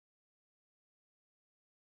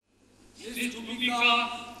Deepika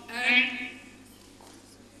and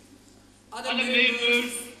other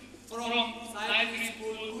members from Secondary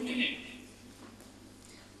School, Pune.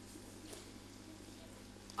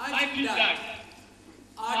 I feel that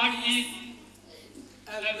art is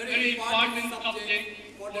a very important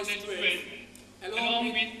subject for the students, along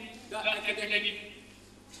with the academic.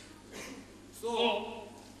 So,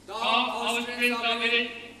 our students are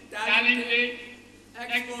very talented,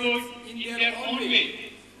 experts in their own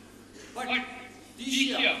way. But this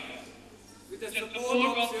year, with the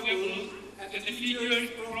support of SEBoL and the teachers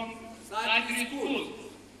from Secondary School,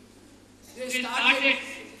 they started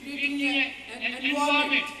creating an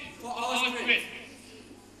environment for our students.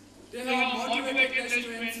 They have motivated the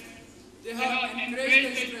students, they have encouraged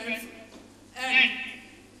the students, and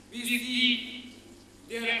we see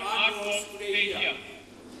their artworks today here.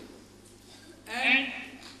 And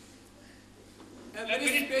a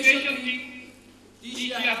very special thing this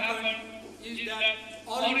year happened is that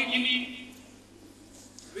origami,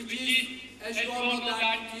 which is, as you all know,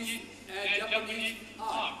 that it is a Japanese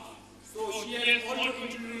art. So she has also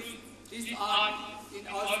introduced this art in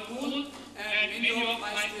our school, and many of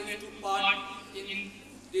my students took part in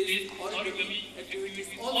these origami activities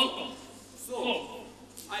also. So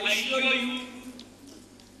I assure you,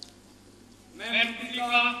 Ma'am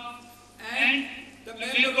Deepika and the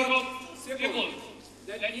member of SEBoL,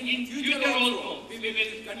 that in future also we will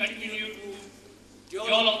continue to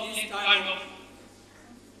develop this kind of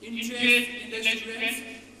interest in the students,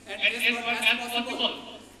 and as far as possible,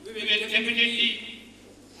 we will definitely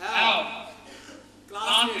have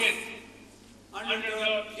classes under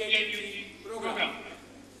the creativity program.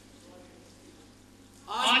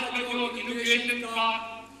 आज का जो innovation का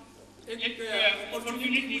एक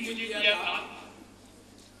opportunity मुझे दिया था,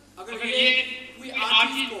 अगर ये कोई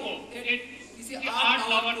आर्टिस्ट को किसी आर्ट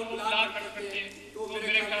लवर को बुला करते तो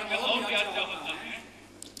मेरे ख्याल में और क्या होता है,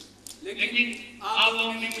 लेकिन आप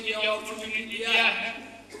लोगों ने मुझे अपॉर्चुनिटी दिया है,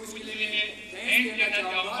 तो उसके लिए मैं थैंक्स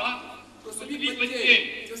देना चाहूँगा। तो सभी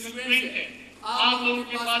बच्चे जो स्टूडेंट हैं, आप लोगों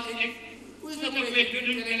के पास कुछ न कुछ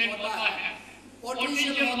हिडन टैलेंट होता है,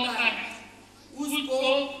 पोटेंशियल होता है, उसको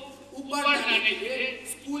ऊपर लाने के लिए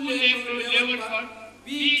स्कूल लेवल पर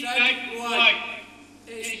we try to provide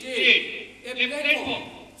a stage, a platform,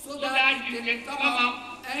 so that you can come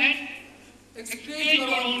up and express your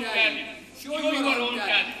own talent, show your own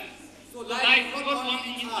talent. So like not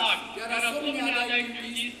only in art, there are so many other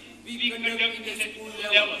activities we conduct in the school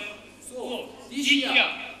level. So this year,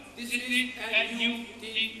 this is a new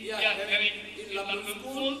thing we are having in Lamdon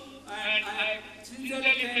School, and I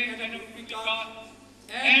sincerely thank Madam Deepika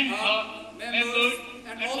and her members,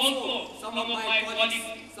 and also some of my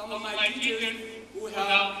colleagues, some of my teachers who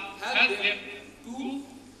have helped them to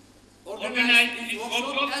organize this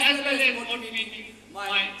workshop, as well as motivating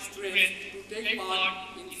my students to take part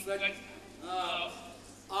in such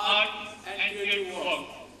art and creative work.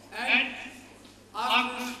 And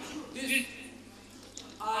after this,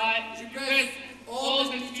 I request all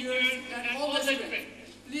the teachers and all the students,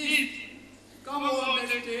 please come over the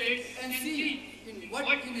stage and see in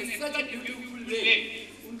such a beautiful way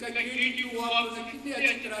उनका creative work उन्होंने कितने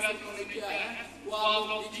अच्छी तरह से उन्होंने किया है, वो आप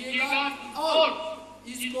लोग देखिएगा और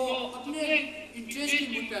इसको अपने इंटरेस्ट के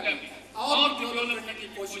मुताबिक और डेवलप करने की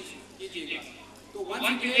कोशिश कीजिएगा। तो once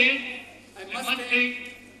again I must thank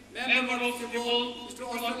member of SEBoL, Mr.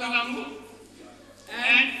 Lamdon,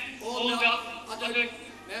 and all the other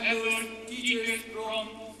members, teachers from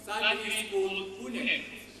Secondary School, Pune.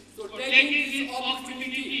 So taking this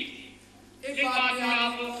opportunity, एक बात मैं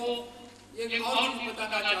आप लोगों को एक और चीज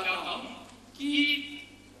बताना चाहता हूँ कि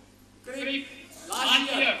करीब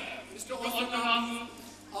लास्ट ईयर मिस्टर Lamdon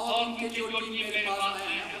और उनके जो टीम मेरे पास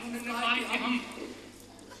आए हैं, उन्होंने कहा कि हम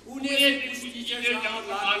पुणे से कुछ टीचर्स यहाँ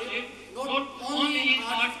ला के not only in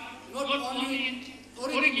art, not only in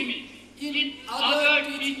origami, in other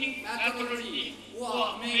teaching methodology वो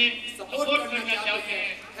हमें सपोर्ट करना चाहते हैं,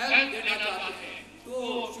 हेल्प देना चाहते हैं। तो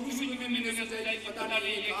शुरू में मैंने सोचा कि पता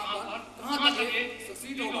नहीं कहाँ तक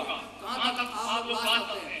सक्सीड होगा, कहाँ तक आप लोग ला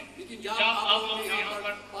सकते हैं, लेकिन जब आप लोग यहाँ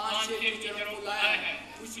पर 5-6 टीचरों को लाए हैं,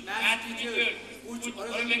 कुछ मैथ टीचर, कुछ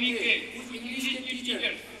ऑर्गेनिक के, कुछ इंग्लिश के टीचर,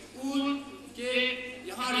 उनके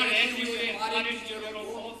यहाँ रहते हुए हमारे टीचरों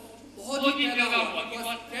को बहुत ही प्यारा हुआ,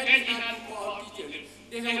 because that is not for our teachers.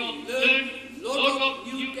 They have learned lot of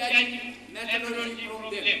new teaching methodology from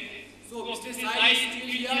them. So Mr. Sai is still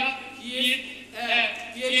here. He is a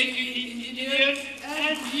PhD engineer,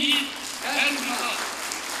 and he helped us,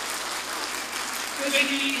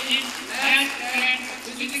 especially in math and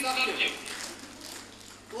physics subject.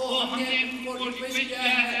 तो हमने उनको request किया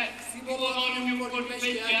है, SEBoL ने उनको request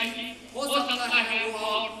किया है कि हो सकता है वो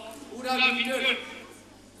और पूरा विंटर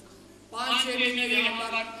 5-6 महीने यहाँ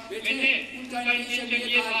पर बैठे, उनका इंटेंशन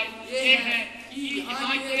ये है कि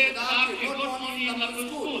यहाँ के लद्दाख के नॉट ओनली लंदन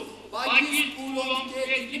स्कूल, बाकी स्कूलों के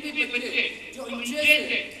जितने भी बच्चे जो इंटरेस्ट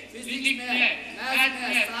है फिजिक्स में, मैथ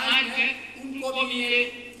में, साइंस में, उनको भी ये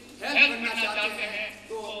हेल्प करना चाहते हैं.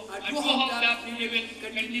 तो I do hope that we will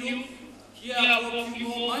continue here for a few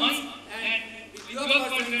more months, and with your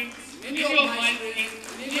person, many of my friends,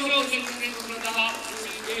 many of the children from Ladakh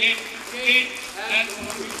will get great help from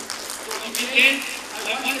you. So again,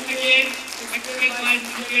 I once again express my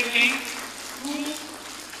sincere thanks to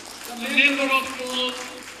the member of SEBoL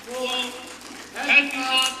for helping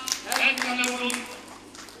us, helping Lamdon,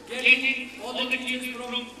 getting all the kids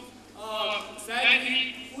from Sadly,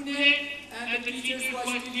 Pune, and the teachers who are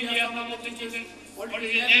still here, some of the teachers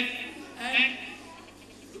already left, and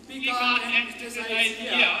Dupika and Mr. Sai is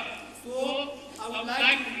here. So I would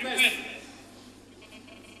like to request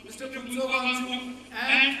Mr. Pumso Gamsung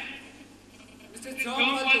and Mr. John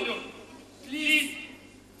Waldo, please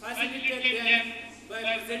facilitate them by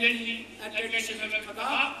presenting a traditional kata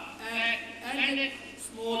and a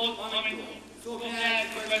small memento. So may I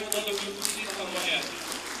request all of you to please come over here.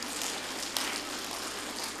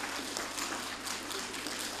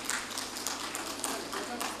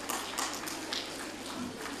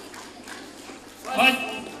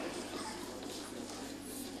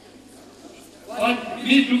 But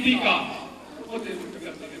Miss Dupika, what is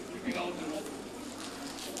Dupika?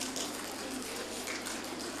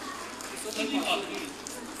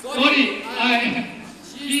 Sorry,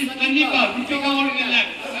 she is Tanika. Dupika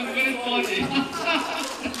organized. I'm very sorry.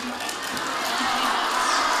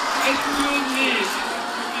 Excuse me,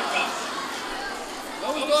 Dupika.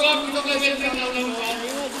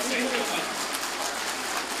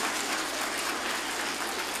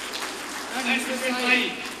 And Mr. Sai.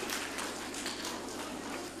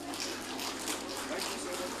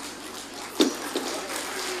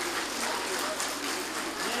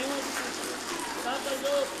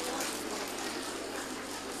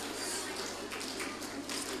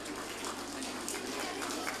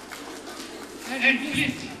 And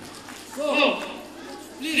please,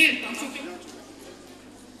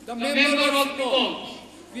 the member of SEBoL,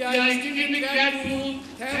 we are extremely grateful,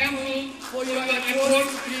 thankful for your effort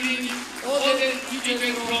to bring all the teachers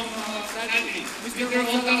from Sadly. Mr.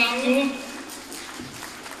 Otalandu,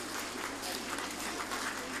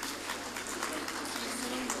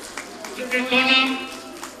 Mr. Tonam,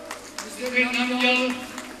 Mr.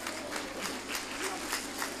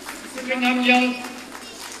 Namjal,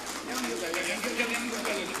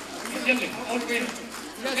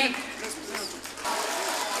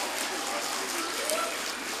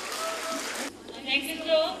 Thank you,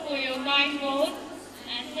 sir, for your kind words,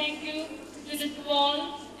 and thank you to the SEBoL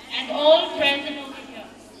and all present over here.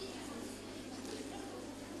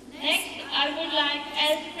 Next, I would like,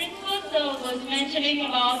 as Principal Sir was mentioning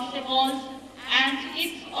about SEBoL and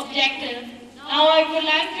its objective, now I would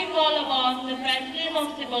like to call upon the President of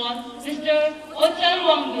SEBoL, Mr. Ochal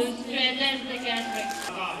Wongus, to address the gathering.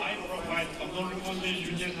 High-profile Samdhong Rinpoche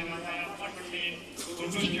Juches and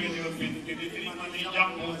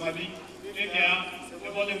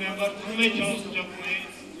SEBoL member Thume Chos Chokne,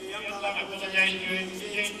 apologize to it,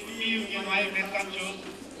 my Chos,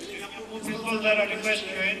 Principal Sir request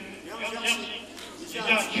to it,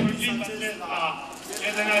 just should be success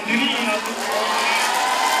as an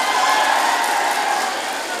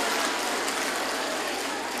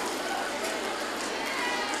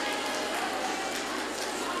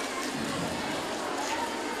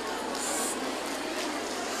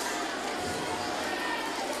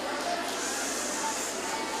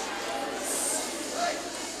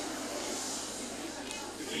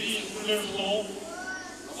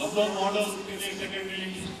Lamdon Model Senior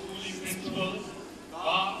Secondary School Principal,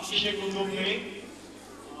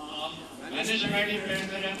 Management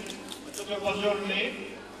President,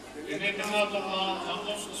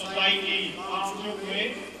 Society, Madam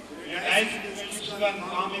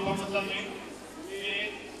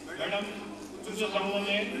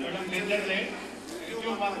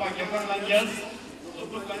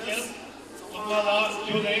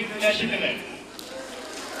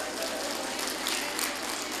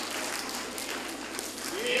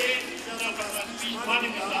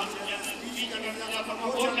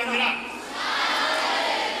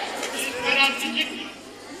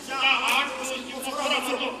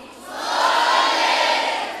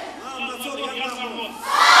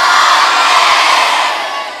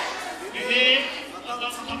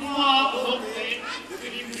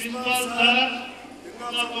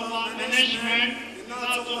Management,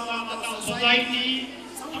 society,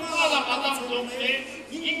 Ladakh Zone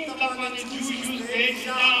ing tapani Jewish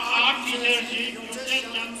Asia art teacher Yongche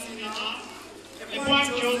Chamsina Equan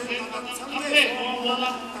chose Samde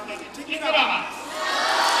Mola Tikira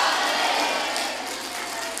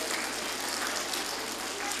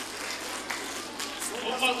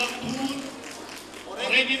Sopa the food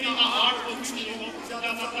already in the art of Chucho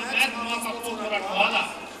Math Makapo Wala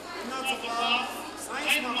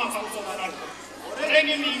Science Makapo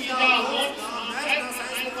already in the art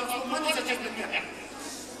science Makapo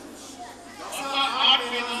art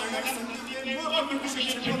में ना madam संगीत में बहुत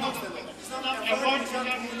competition चलता है सब award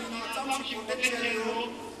जाना सब शिक्षक हैं वो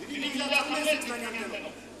इतनी ज़्यादा अपने से करते हैं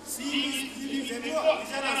सी इस वीडियो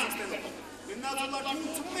विचारा सकते हैं बिना तो टीम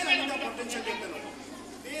चुम्मे नहीं का पोटेंशियल देते हैं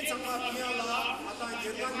ये संगातियाँ ला माता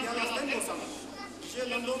जेरगान याला स्टैंड हो सकता ये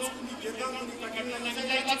लंदन स्कूल की जेरगान को निकालने लगे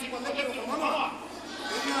जाएगा तो पता है वो मामा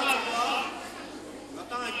दुनिया का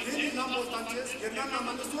माता जेरी नाम बोलता है जेरगान नाम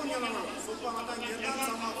अंदर सोनिया नाम सोपा माता जेरगान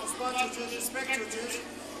sama puspa churches respect churches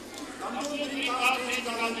Lamdon Senior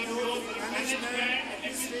Secondary School management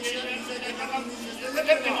administration is a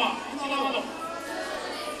technical mathematics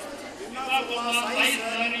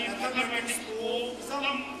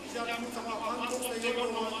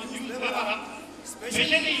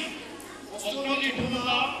especially Australia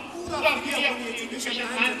पूरा education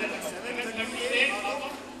and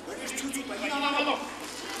but it's true to Pahina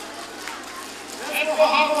let's go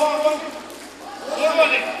hard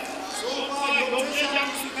so far Yongche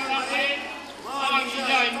Chamsina Ma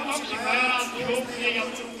Nija Imam Shikaya Yongche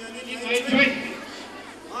Yongche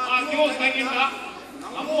Ma Kyo Sagina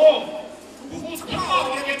Namo Buku Sama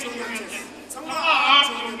Oke Chongyanche Sama Art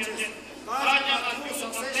Chongyanche Raja Atu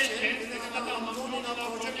Success Ina Lamdon na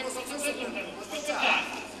project ko success hoता है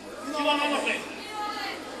ino namote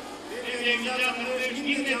ये विचार हमने team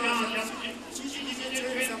ने जाना चीज़ change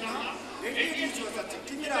करना एक चीज़ होता है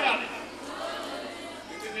कितना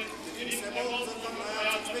SEBoL सरकार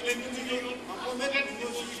आया उसमें कितनी हमको में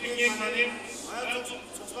negotiate करने आया तो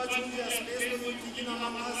सोचवा चुनिया स्पेस को कितना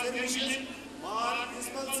नाम सेलिब्रेशन और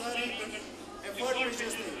प्रिंसिपल सारी एफर्ट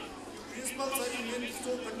बेसिस पे प्रिंसिपल सारी मेन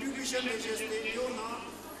तो कंट्रीब्यूशन बेसिस पे क्यों ना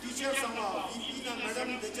टीचर समा वीपी ना मैडम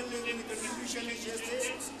बेचन लेने की कंट्रीब्यूशन बेसिस पे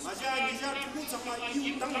मजा निजा टू समा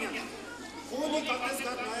यू तंग कौन कागज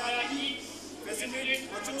का नया की फैसिलिटी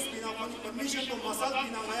बच्चों बिना परमिशन को मसाल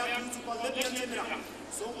बिना नया प्रिंसिपल लेवल से मेरा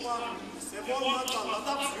सोपा SEBoL माता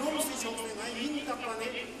लद्दाख रूम से छोड़ने नहीं इन तकने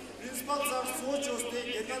प्रिंसिपल सर सोच होते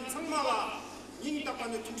येगन संगमाला इन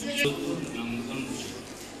तकने तुझे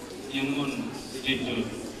영원 제조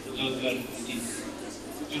조절 이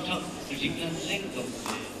주차 주식한 생각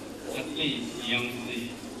가까이 양의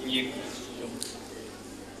이해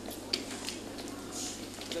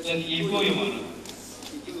그래서 이거요 말아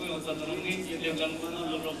이거요 사람이 이제간 거는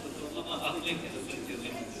로로부터 앞에 계속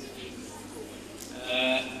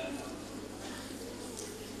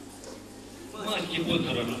뭐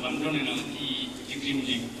기본적으로 만들어내는 이 지금지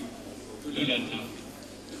둘이란다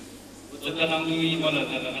Sekarang ini malah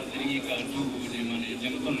dalam sering ikan dulu ni mana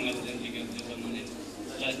jangkau ngajar juga dalam mana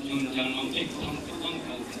lajun jangan mampu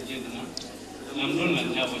tangkap kerja na Lamdon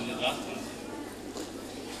ngajar wajah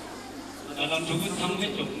dalam cukup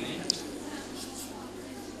tangkap cukup ni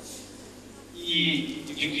ini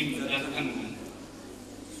jigim datang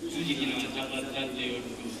suji kena jabat jadi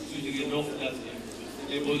suji rok jadi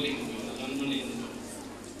SEBoL itu Lamdon itu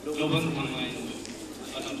loban tangga itu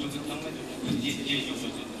dalam cukup tangkap cukup jadi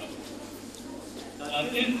juga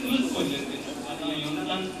Aten terus boleh ada yang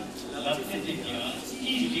dan latih dia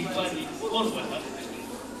ini dipadi korban.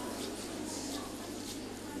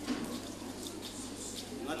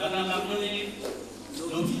 Ada Lamdon ini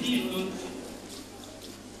lobi itu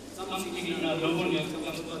sama kita lobon yang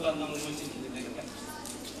kita kota nama masih kita.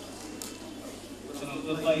 Kalau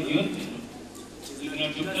kota itu kita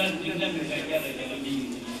juga kita berjaya dalam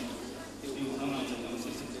ini. Itu nama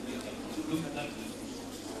masih kita. Dulu kata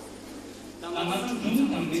Tangan dulu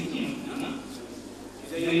tangan ini, mana?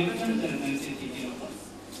 Saya yang kan tangan sendiri apa?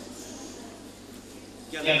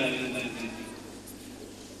 Jalan sendiri.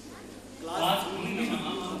 Kelas ini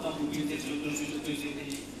nama apa bukti tersusun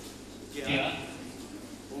sendiri. Dia,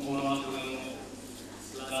 orang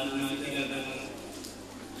karena tidak ada.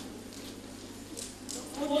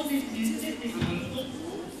 Oh, di sini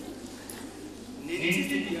ini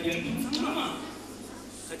dia sama.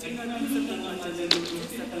 Kecintaan sedang ada sedang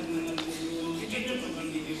kita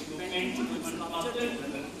berbanding itu pengen apa saja.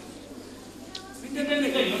 Kita dah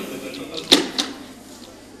lepas itu.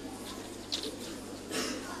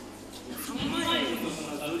 Sama itu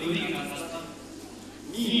duri nasa.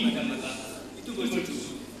 Ni ada itu betul.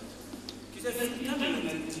 Kita sedang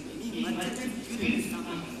ini macam duri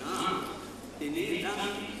sama. Tene Ram,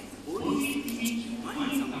 Buddhist,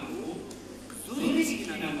 Mansamako,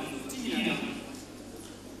 Zurishina, Tina.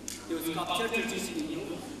 You sculpture to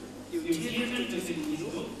Jisino, you theater to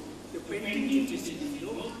Jisino, you painting to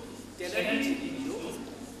Jisino, television to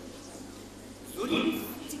Zuri,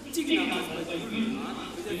 Chigna,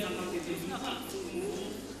 with a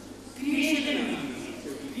creation.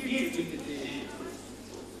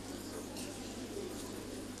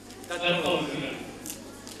 That's all.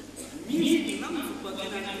 Music nam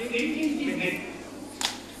supagana creating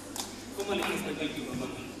como le gusta que tú mamá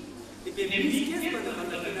y que music es para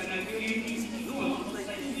la creating no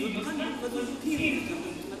like you can't put the thing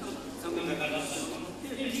something like that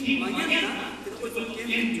mañana te puedo que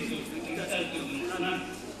una vez lo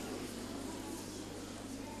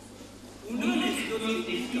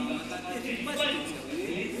que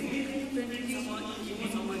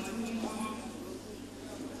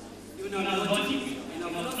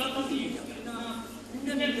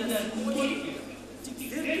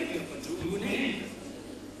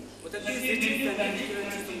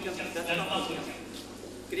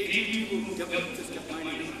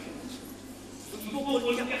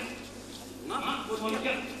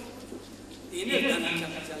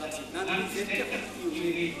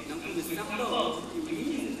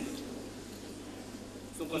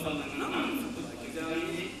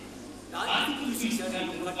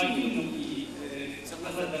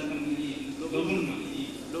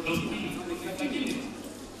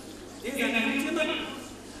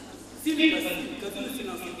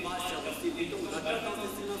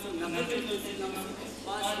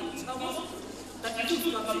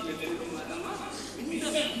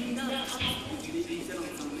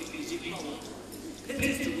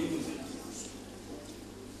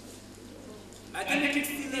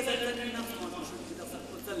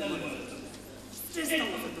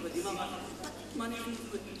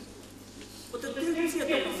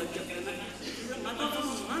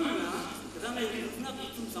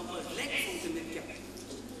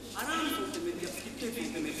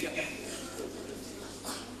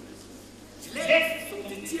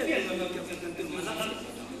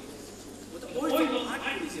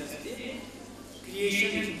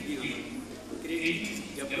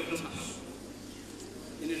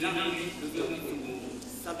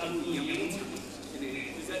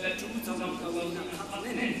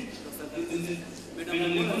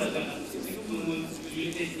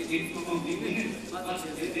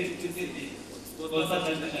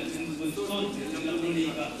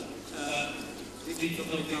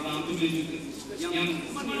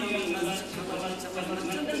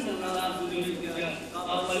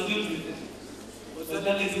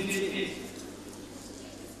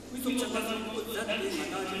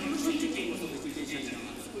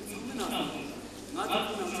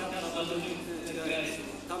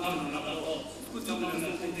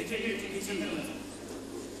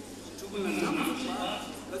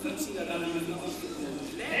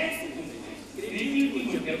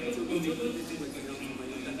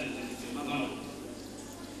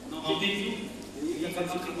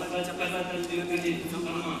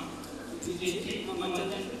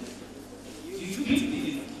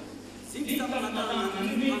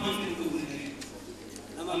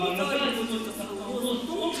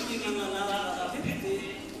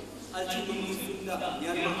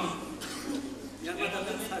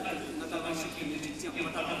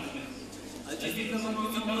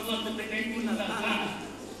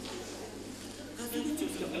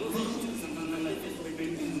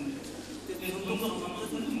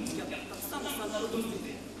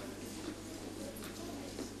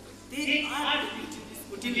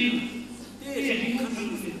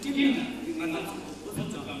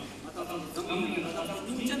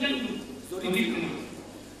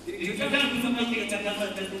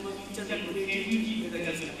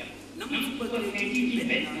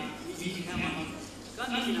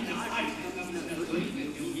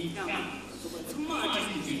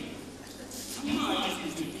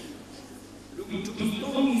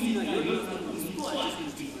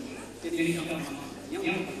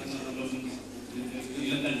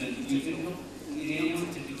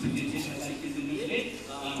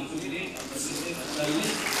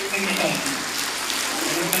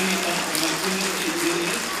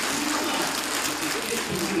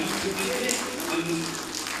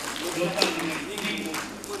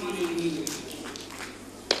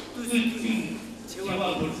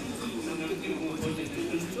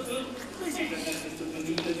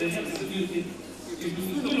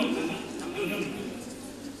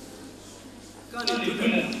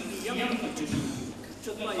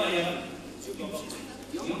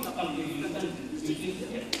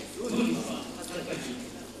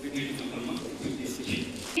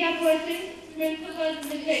Chairperson, Principal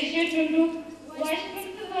Mr. Ishetundu, Vice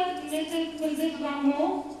Principal Mrs.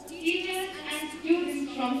 Kundaswamo, teachers and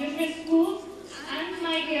students from different schools, and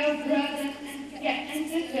my dear brothers and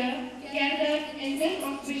sisters gathered in this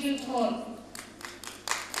auspicious hall.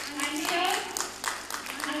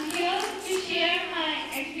 I'm here to share my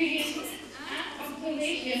experiences and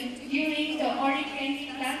observations during the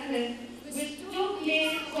origami classes which took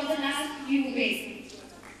place for the last few weeks.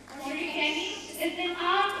 Origami is an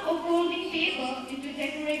art of folding paper into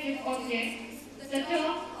decorative objects. The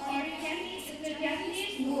term origami is a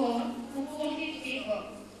Japanese word for folded paper.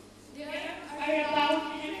 There are about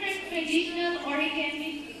 100 traditional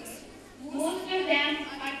origami figures. Most of them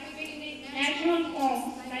are depicting natural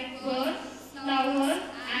forms like birds, flowers,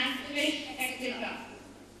 and fish, etc.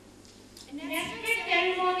 An abstract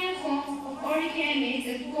ceremonial form of origami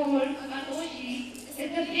is called an oshi.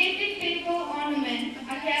 It's a plated paper ornament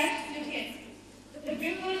attached to it. The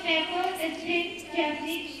preferred paper is thin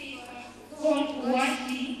Japanese paper called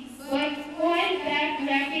washi, but foil back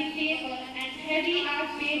wrapping paper and heavy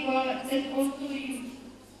art paper is also used.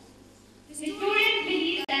 Historians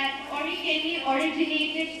believe that origami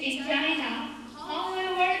originated in China.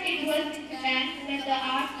 However, it was in Japan that the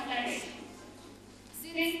art flourished.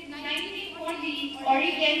 Since 1940,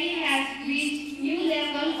 origami has reached new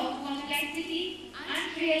level of complexity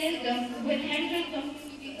and realism with hundreds of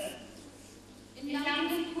figures. In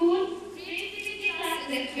Lamdon School, creativity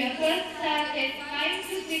classes were first started 5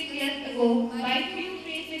 to 6 years ago by few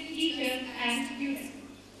creative teachers and students.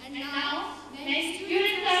 And now, many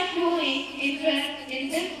students are showing interest in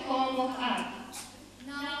this form of art.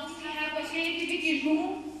 Now we have a creativity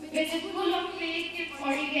room which is full of creative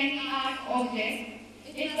origami art objects.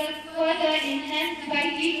 It was further enhanced by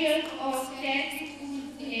teachers of charity schools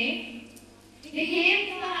today. They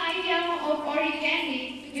gave the idea of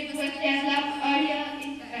origami which was developed earlier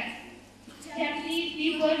in Japan. Japanese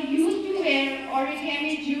people used to wear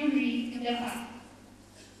origami jewelry in the past.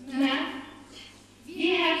 Now,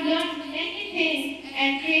 we have learned many things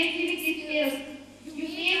and creativity skills. You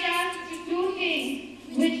made us to do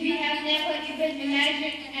things which we have never even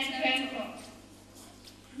imagined and dreamt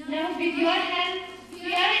of. Now, with your help,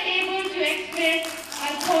 we are able to express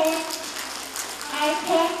our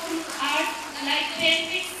thoughts through art like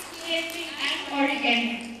painting, sketching, and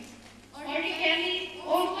origami. Origami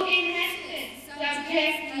also enhances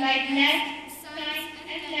subjects like math, science,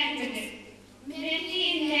 and languages. Mainly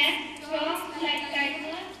in math, terms like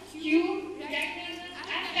diagonal, cube, rectangle,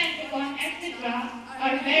 and pentagon, etc.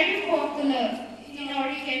 are very popular in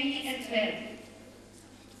origami as well.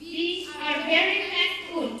 We are very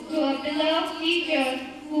thankful to our beloved teachers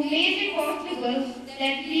who made it possible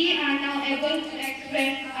that we are now able to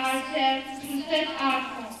express ourselves through such art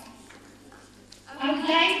forms. I would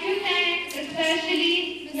like to thank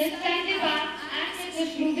especially Ms. Sandipan and Mrs.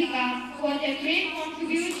 Rubika for their great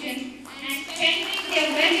contribution and spending their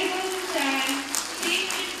valuable time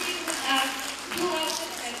patiently with us throughout the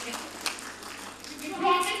session. We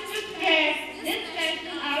promise to spread this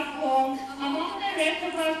special art form among the rest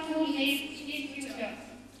of our schoolmates in future.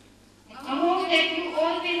 I hope that you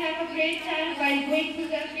all will have a great time while going to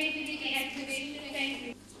the creativity exhibition. Thank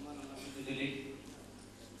you.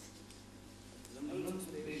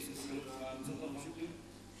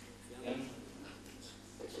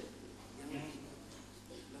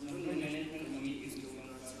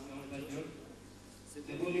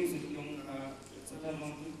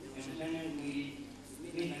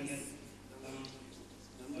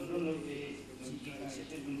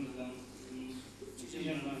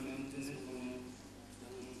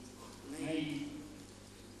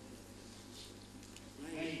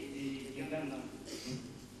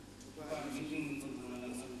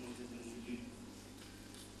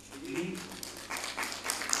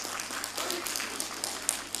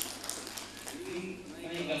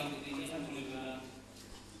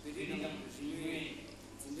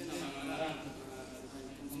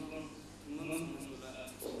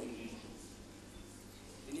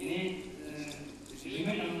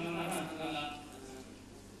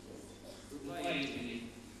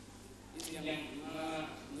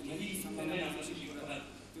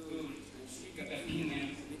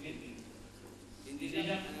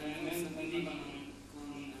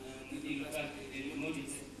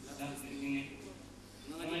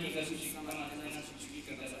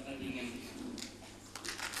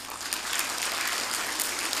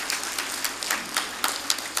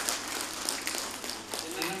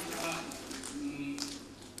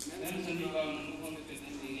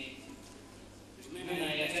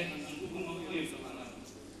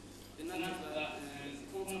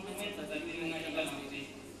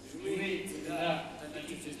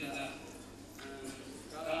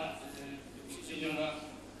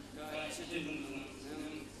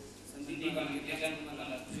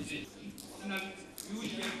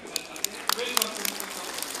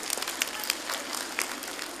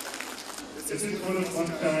 This is for the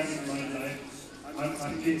first time in my life I'm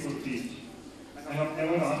asking for teach. I have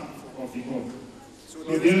never asked for before. So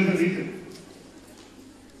there is a reason.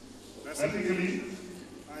 Basically,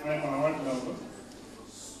 I am an art lover.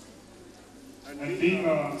 And being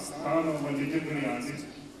a son of a legendary artist,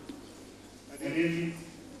 I really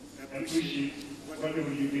appreciate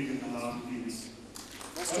whatever you did in the last few weeks.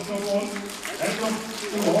 First of all, thank you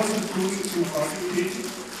to all the students who participated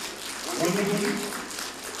wonderfully.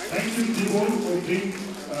 Thank you, SEBoL, for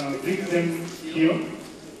bringing them here.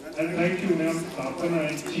 And thank you, Ma'am Sapana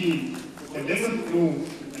and team, for letting us know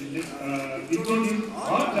and introduce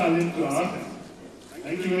our talent to ourselves.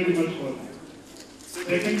 Thank you very much for that.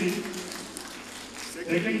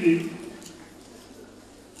 Secondly,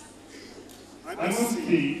 I must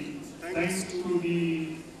say thanks to the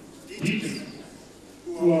teachers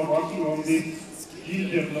who are working on this skill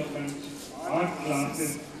development, art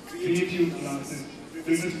classes, creative classes,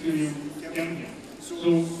 business to you came here. So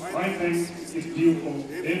my thanks is due for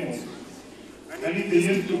them all. And in the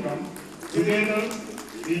years to come, together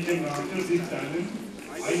we can nurture this talent.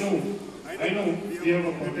 I know we have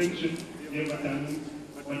a potential, we have a talent,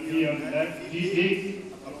 but we need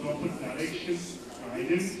a proper direction,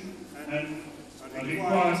 guidance, and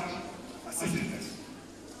required assistance.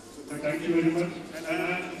 So thank you very much,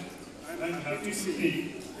 and I'm happy to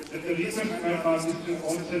see that the request by our sister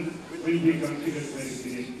also will be considered very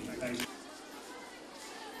seriously. Thank you.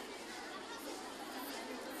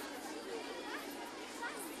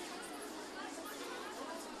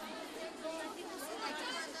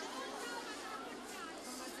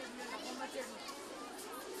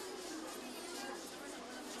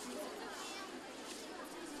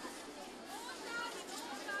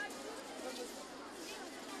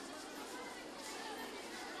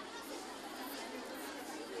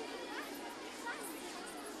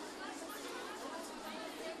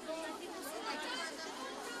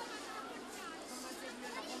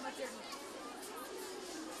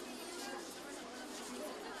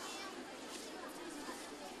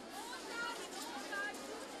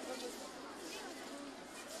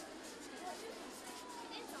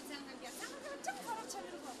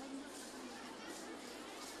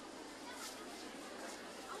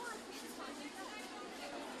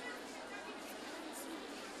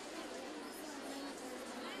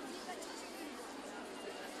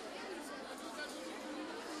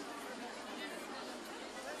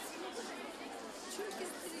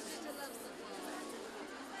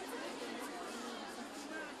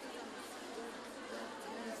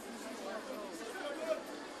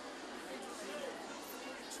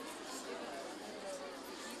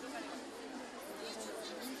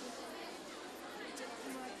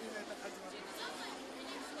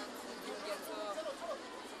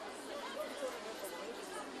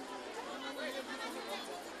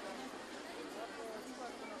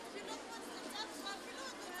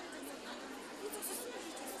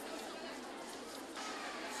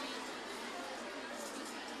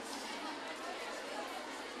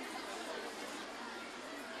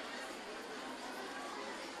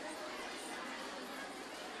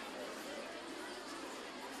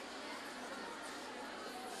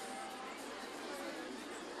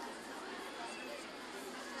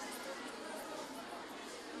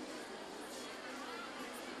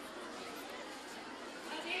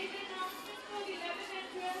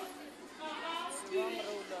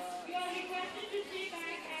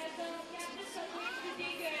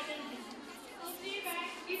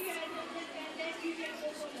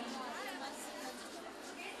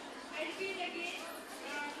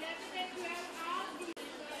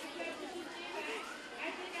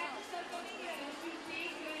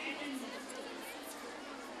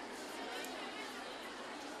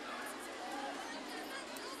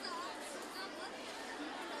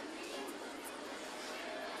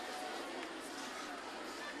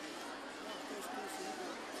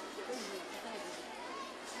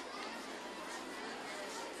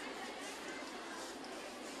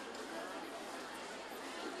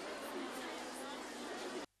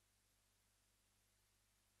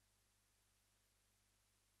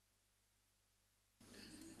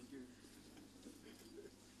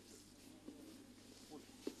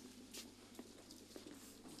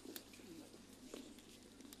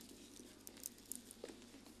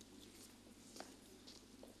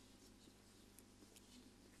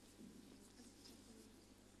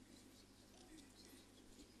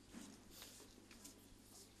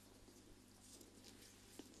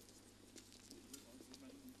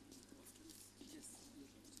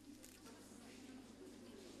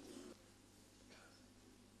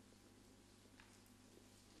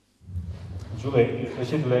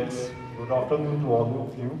 Good afternoon to all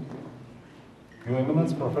of you. Your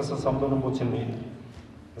Eminence Professor Samdhong Rinpoche,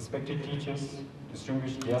 respected teachers,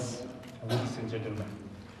 distinguished guests, ladies and gentlemen.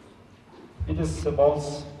 It is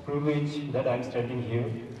SEBoL's privilege that I am standing here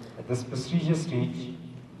at this prestigious stage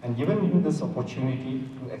and given me this opportunity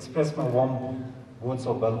to express my warm words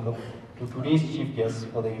of welcome to today's chief guest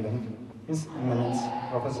for the event, His Eminence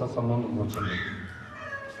Professor Samdhong Rinpoche.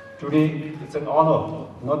 Today, it's an honor,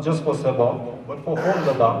 not just for SEBoL, but for whole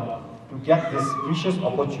Ladakh, to get this precious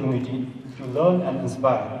opportunity to learn and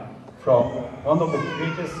inspire from one of the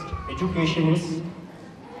greatest educationists,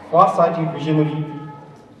 far-sighted visionary,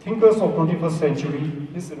 thinkers of 21st century,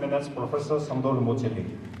 His Eminence Professor Samdhong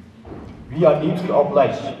Rinpoche. We are deeply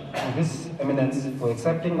obliged to His Eminence for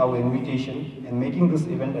accepting our invitation and making this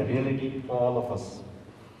event a reality for all of us.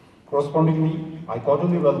 Correspondingly, I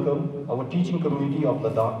cordially welcome our teaching community of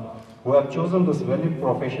Ladakh who have chosen this valued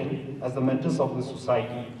profession as the mentors of the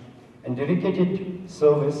society and dedicated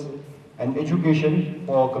service and education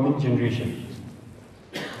for our coming generation.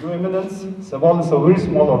 Your Eminence, SEBoL is a very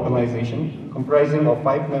small organization comprising of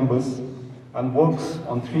 5 members and works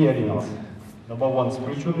on 3 arenas. Number 1,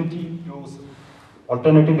 spirituality, 2,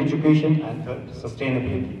 alternative education, and 3rd,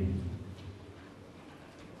 sustainability.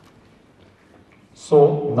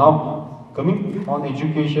 So now, coming on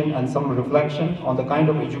education and some reflection on the kind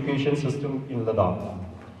of education system in Ladakh.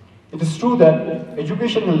 It is true that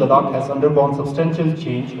education in Ladakh has undergone substantial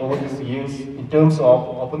change over these years in terms of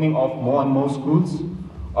opening of more and more schools,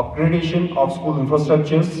 upgradation of school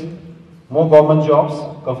infrastructures, more government jobs,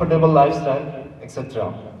 comfortable lifestyle,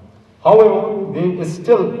 etc. However, there is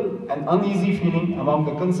still an uneasy feeling among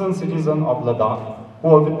the concerned citizens of Ladakh who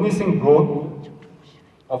are witnessing growth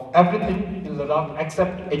of everything in Ladakh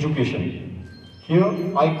except education. Here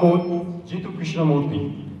I quote Jitu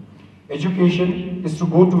Krishnamurti. Education is to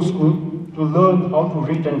go to school, to learn how to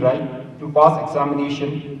read and write, to pass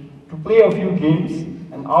examination, to play a few games,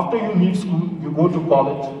 and after you leave school, you go to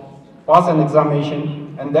college, pass an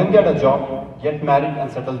examination, and then get a job, get married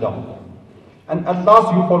and settle down. And at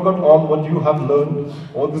last you forgot all what you have learned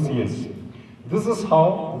all these years. This is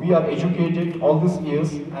how we are educated all these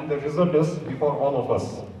years, and the result is before all of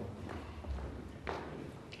us.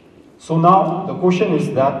 So now the question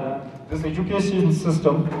is that this education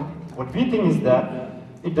system, what we think is that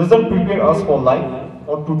it doesn't prepare us for life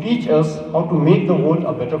or to teach us how to make the world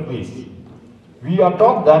a better place. We are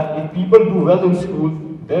taught that if people do well in school,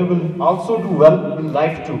 they will also do well in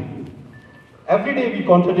life too. Every day we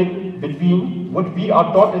contradict between what we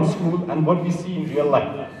are taught in school and what we see in real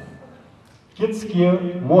life. Kids care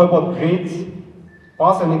more about grades,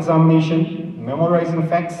 pass an examination, memorizing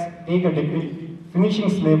facts, take a degree, finishing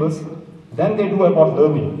syllabus, than they do about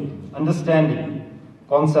learning, understanding,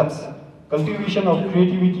 concepts, cultivation of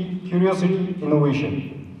creativity, curiosity,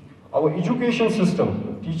 innovation. Our education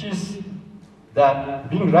system teaches that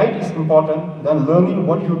being right is important than learning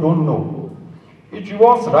what you don't know. It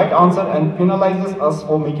rewards right answer and penalizes us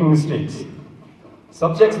for making mistakes.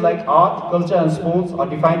 Subjects like art, culture and sports are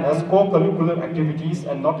defined as co-curricular activities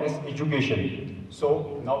and not as education.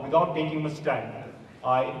 So now without taking much time,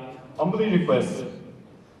 I humbly request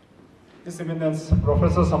His Eminence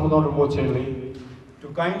Professor Samdhong Rinpoche to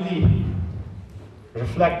kindly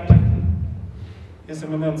reflect His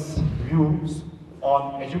Eminence views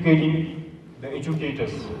on educating the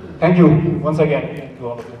educators. Thank you once again to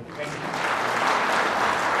all of you. Thank you.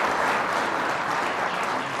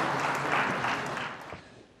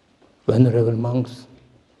 Venerable monks,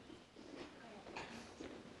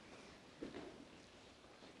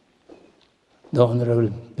 the Honorable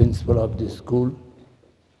Principal of this school,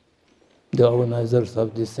 the organizers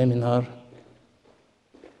of this seminar,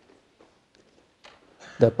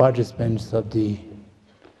 the participants of the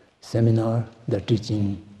seminar, the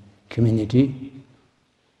teaching community,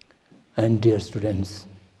 and dear students.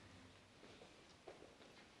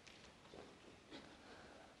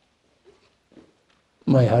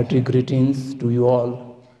 My hearty greetings to you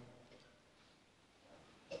all,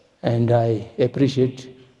 and I appreciate,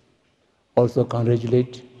 also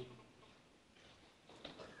congratulate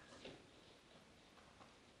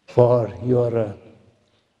for your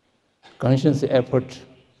conscious effort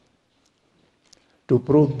to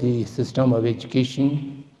prove the system of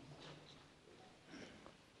education,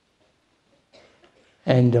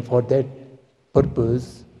 and for that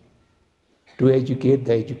purpose to educate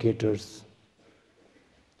the educators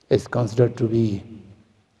is considered to be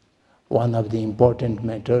one of the important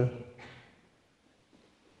matter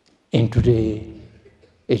in today's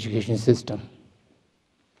education system.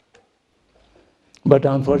 But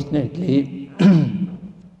unfortunately,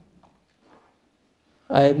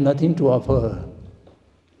 I have nothing to offer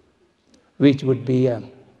which would be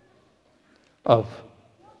of of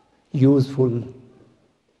useful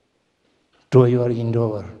to your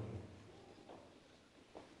endeavor.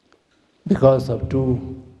 Because of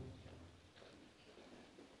two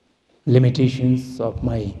limitations of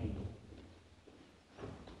my.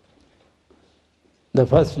 The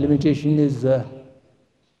first limitation is I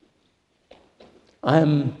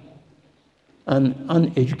am an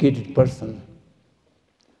uneducated person.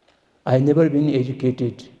 I have never been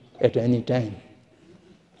educated at any time.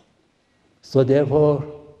 So therefore,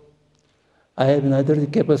 I have neither the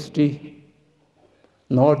capacity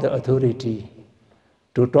nor the authority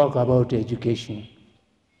to talk about education.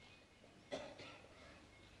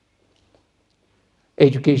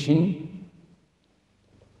 Education,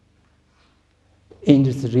 in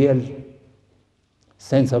its real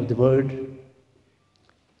sense of the word,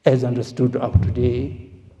 as understood of today,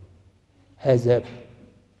 has a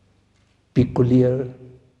peculiar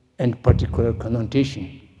and particular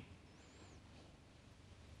connotation.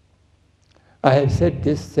 I have said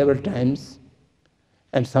this several times,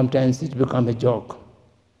 and sometimes it becomes a joke.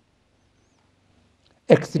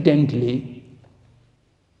 Accidentally,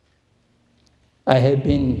 I have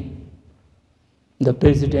been the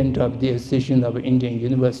president of the Association of Indian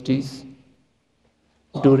Universities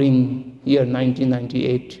during year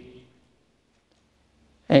 1998,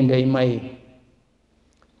 and in my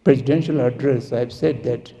presidential address I have said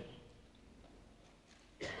that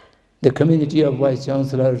the community of vice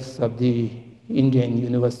chancellors of the Indian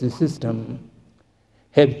university system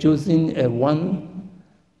have chosen one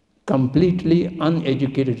completely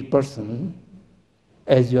uneducated person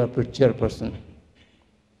as your chairperson.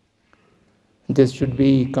 This should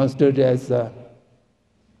be considered as a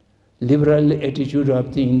liberal attitude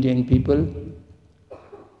of the Indian people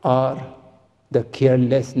or the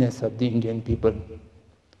carelessness of the Indian people.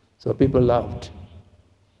 So people laughed.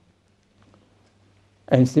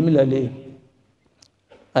 And similarly,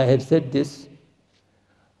 I have said this,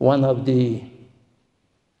 one of the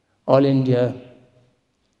All India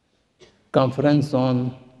Conference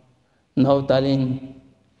on Navtalin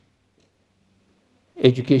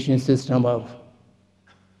education system of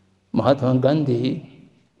Mahatma Gandhi,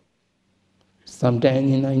 sometime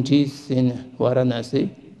in the 90s in Varanasi.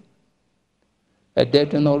 At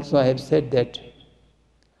that time also I have said that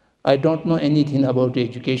I don't know anything about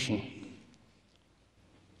education.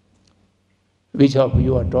 Which of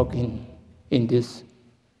you are talking in this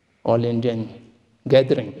All Indian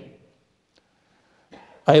gathering?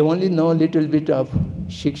 I only know a little bit of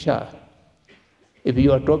Shiksha. If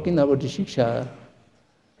you are talking about Shiksha,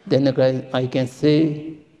 then I can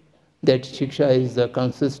say that Shiksha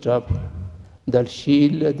consists of the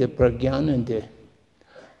Shil, the Pragyan, and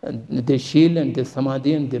the Shil and the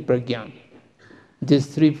Samadhi and the Pragyan. This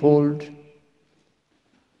threefold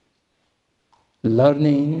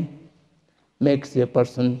learning makes a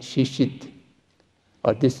person shishit,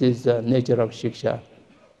 or this is the nature of Shiksha.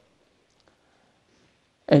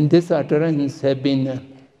 And this utterance have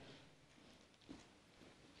been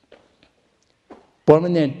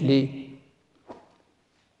permanently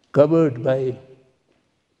covered by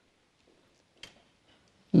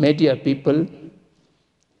media people,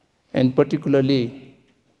 and particularly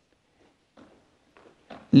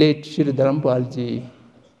late Shri Dharampalji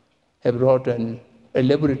have wrote an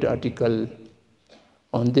elaborate article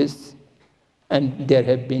on this, and there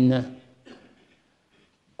have been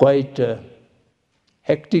quite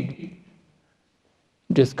hectic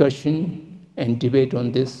discussion and debate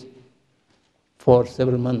on this for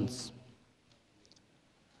several months.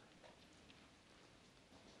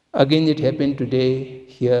 Again, it happened today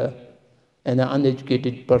here, an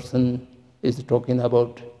uneducated person is talking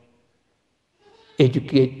about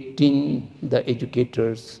educating the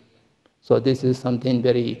educators. So this is something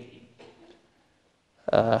very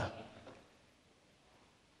a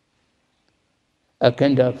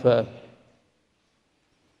kind of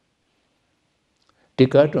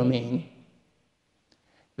dichotomy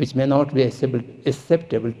which may not be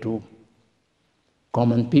acceptable to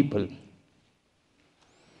common people.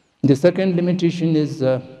 The second limitation is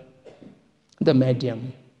the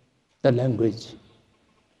medium, the language.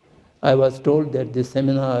 I was told that this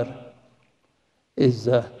seminar is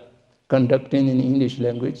conducted in English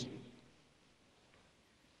language,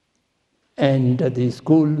 and the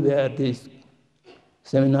school where this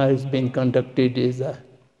seminar is being conducted is a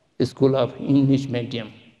school of English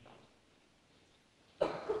medium.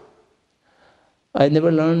 I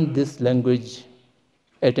never learned this language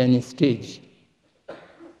at any stage,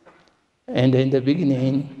 and in the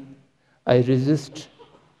beginning I resist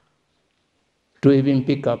to even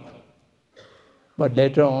pick up, but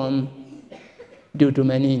later on, due to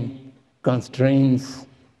many constraints,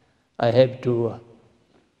 I have to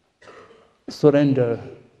surrender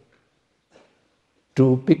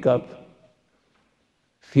to pick up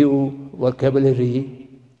few vocabulary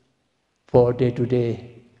for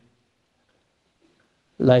day-to-day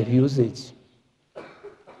life usage.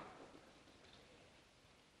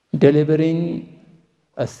 Delivering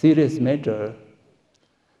a serious matter,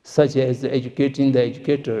 such as educating the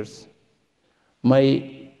educators,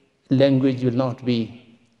 my language will not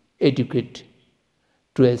be adequate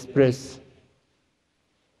to express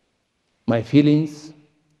my feelings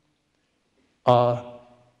or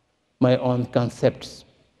my own concepts.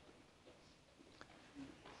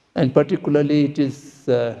 And particularly it is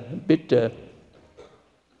a bit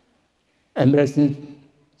embarrassing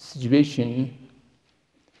situation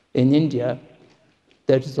in India,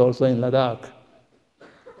 that is also in Ladakh.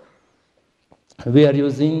 We are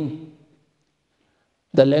using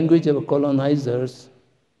the language of colonizers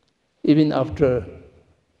even after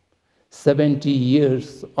 70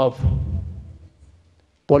 years of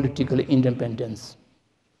political independence.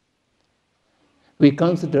 We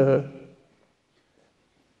consider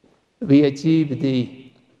we achieved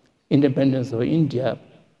the independence of India,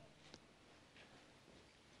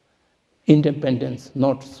 independence,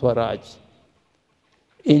 not Swaraj,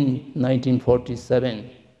 in 1947.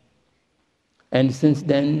 And since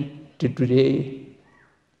then to today,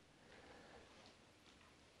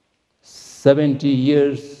 70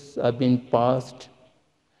 years have been passed,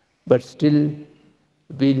 but still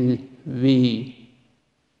will we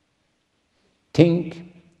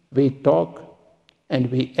think, we talk, and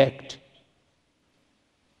we act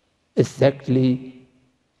exactly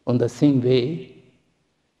on the same way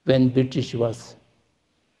when British was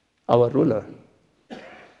our ruler.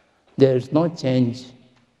 There is no change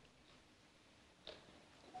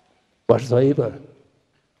whatsoever.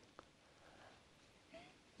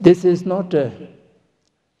 This is not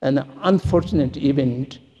an unfortunate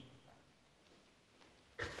event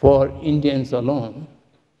for Indians alone.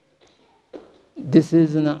 This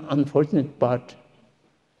is an unfortunate part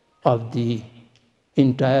of the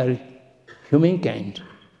entire humankind.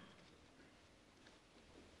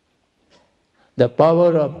 The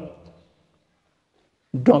power of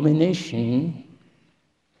domination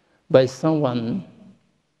by someone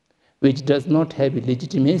which does not have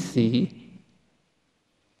legitimacy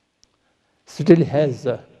still has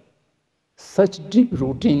such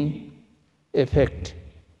deep-rooting effect.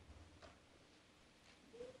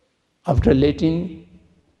 After letting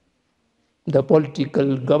the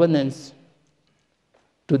political governance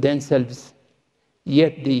to themselves,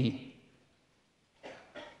 yet the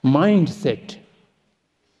mindset,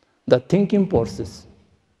 the thinking process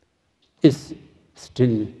is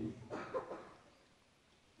still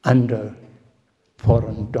under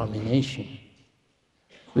foreign domination.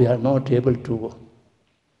 We are not able to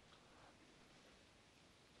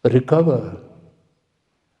recover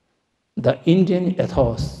the Indian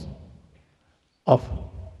ethos of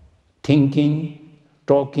thinking,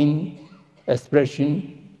 talking,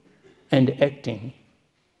 expression, and acting.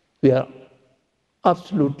 We are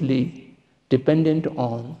absolutely dependent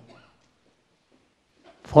on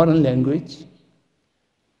foreign language,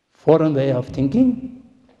 foreign way of thinking,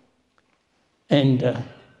 and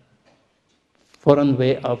foreign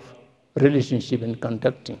way of relationship and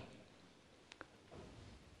conducting.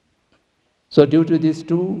 So due to these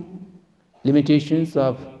two limitations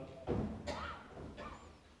of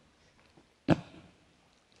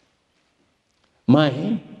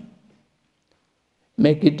mind,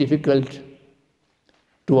 make it difficult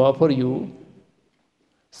to offer you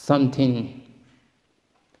something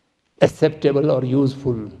acceptable or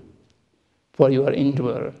useful for your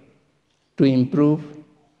endeavor to improve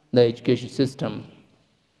the education system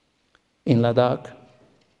in Ladakh,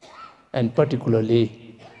 and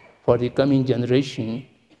particularly for the coming generation,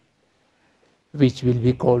 which will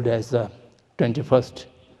be called as the 21st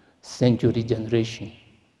century generation.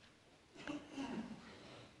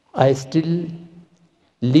 I still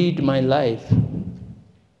lead my life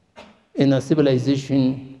in a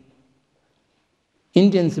civilization,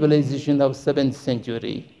 Indian civilization of 7th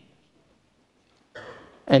century,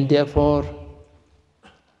 and therefore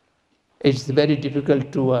it's very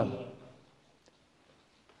difficult to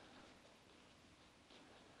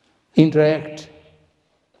interact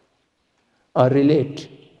or relate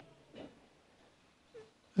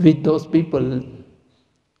with those people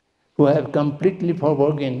who have completely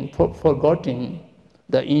forgotten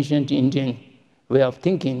the ancient Indian way of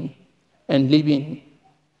thinking and living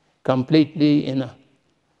completely in a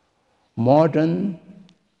modern,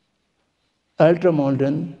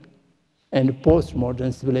 ultra-modern, and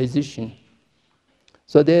post-modern civilization.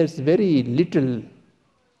 So there's very little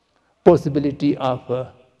possibility of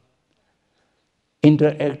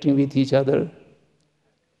interacting with each other,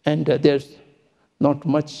 and there's not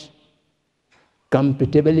much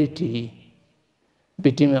compatibility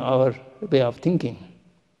between our way of thinking.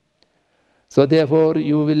 So therefore,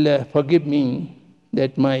 you will forgive me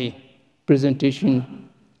that my presentation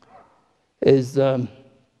is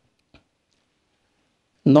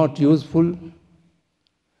not useful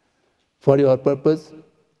for your purpose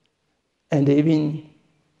and even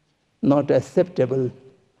not acceptable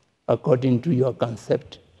according to your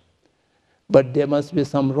concept. But there must be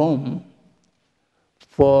some room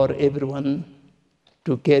for everyone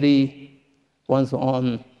to carry one's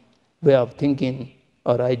own way of thinking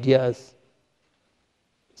or ideas,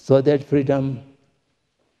 so that freedom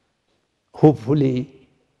hopefully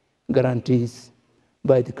guarantees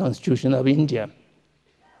by the Constitution of India.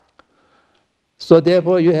 So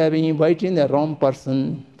therefore you have been inviting a wrong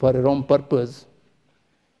person for a wrong purpose.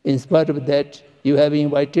 In spite of that, you have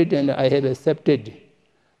invited and I have accepted.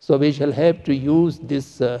 So we shall have to use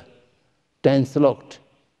this time slot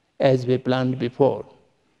as we planned before.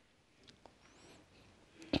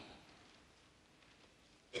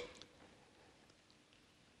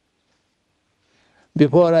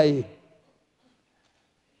 Before I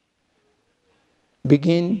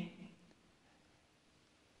begin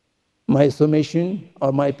my summation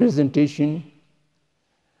or my presentation,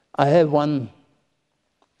 I have one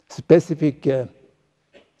specific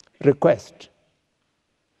request.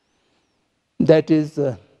 That is,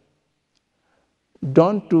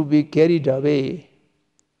 don't to be carried away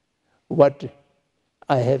what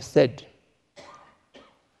I have said.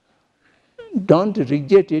 Don't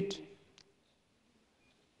reject it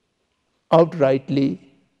outrightly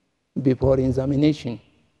before examination.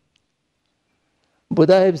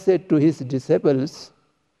 Buddha have said to his disciples,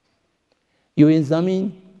 you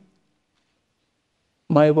examine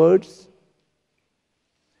my words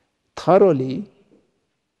thoroughly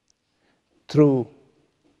through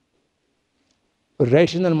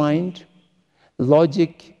rational mind,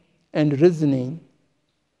 logic, and reasoning,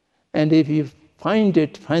 and if you find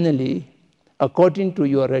it finally according to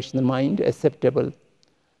your rational mind acceptable,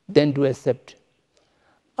 then do accept.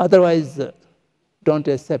 Otherwise, don't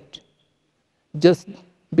accept. Just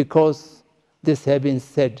because this has been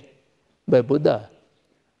said by Buddha,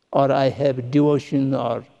 or I have devotion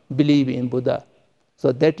or believe in Buddha,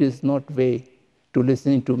 so that is not way to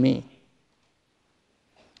listening to me.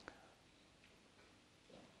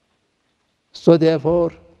 So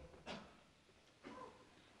therefore,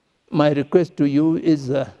 my request to you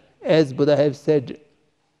is, as Buddha have said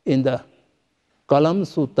in the Kalam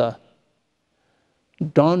Sutta,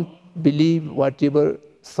 don't believe whatever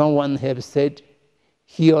someone have said.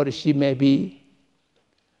 He or she may be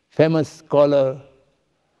famous scholar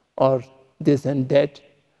or this and that,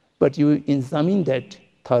 but you examine that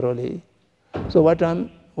thoroughly. So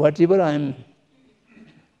whatever I am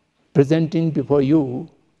presenting before you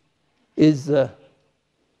is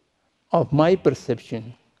of my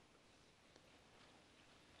perception.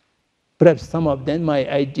 Perhaps some of them my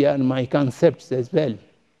idea and my concepts as well.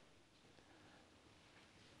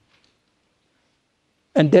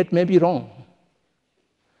 And that may be wrong.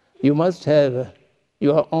 You must have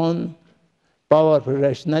your own powerful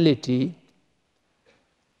rationality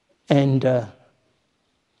and a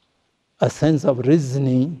sense of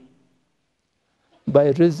reasoning. By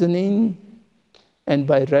reasoning and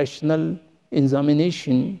by rational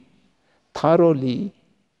examination, thoroughly,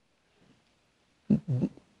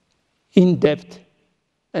 in depth,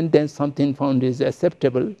 and then something found is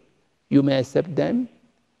acceptable, you may accept them.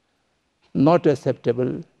 Not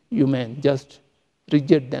acceptable, you may just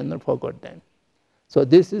reject them or forget them. So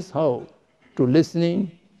this is how to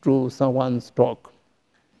listening to someone's talk.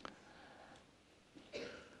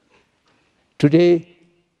 Today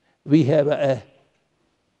we have a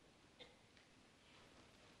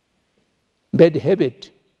bad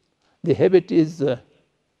habit. The habit is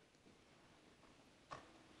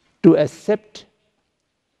to accept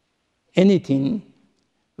anything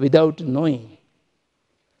without knowing.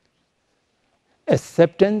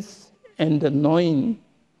 Acceptance and knowing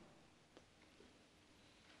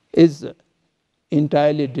is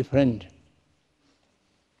entirely different.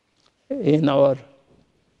 In our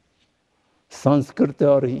Sanskrit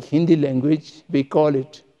or Hindi language, we call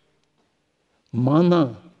it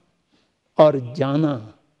mana or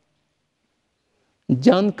jana.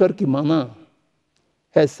 Jan kar ki mana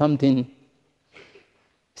has something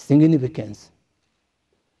significance.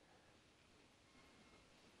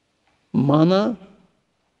 Mana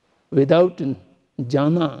without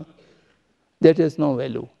jana, that has no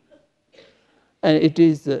value. And it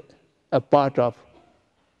is a part of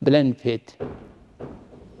blind faith.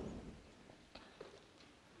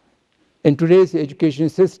 In today's education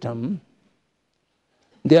system,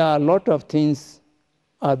 there are a lot of things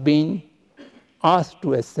are being asked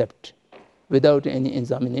to accept without any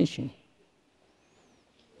examination.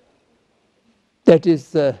 That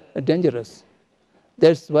is dangerous.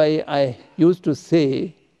 That's why I used to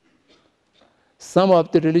say some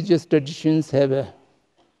of the religious traditions have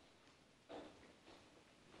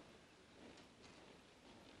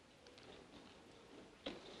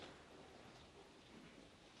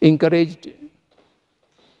encouraged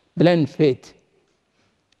blind faith,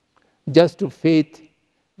 just to faith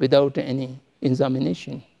without any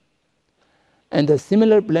examination. And the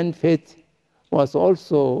similar blind faith was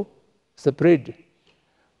also spread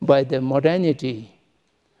by the modernity,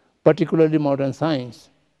 particularly modern science.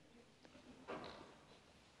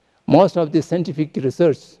 Most of the scientific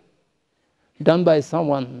research done by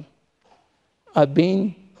someone are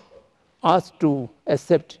being asked to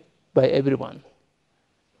accept by everyone.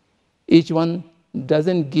 Each one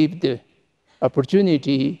doesn't give the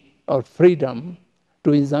opportunity or freedom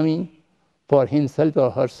to examine for himself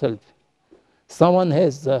or herself. Someone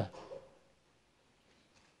has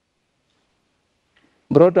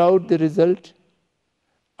brought out the result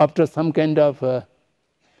after some kind of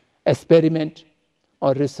experiment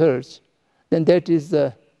or research, then that is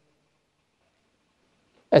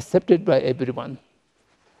accepted by everyone.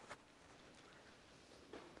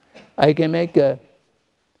 I can make an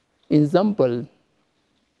example.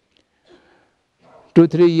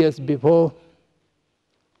 2-3 years before,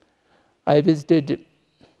 I visited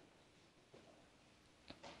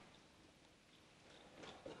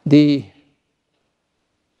the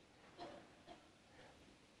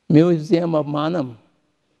Museum of Manam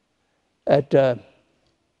at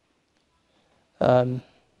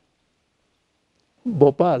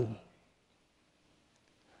Bhopal,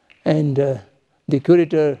 and the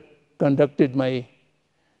curator conducted my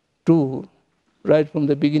tour right from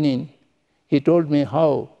the beginning. He told me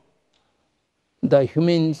how the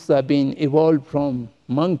humans have been evolved from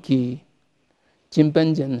monkey,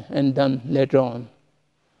 chimpanzee, and then later on.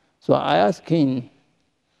 So I asked him,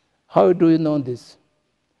 how do you know this?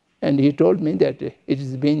 And he told me that it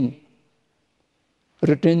has been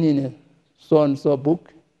written in a so-and-so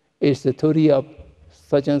book. It's the theory of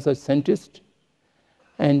such and such scientist.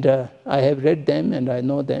 And I have read them and I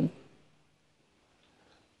know them.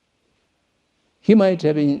 He might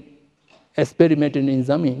have been experimented and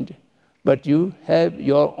examined, but you have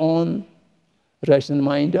your own rational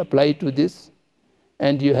mind applied to this,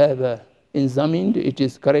 and you have examined it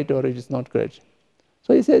is correct or it is not correct.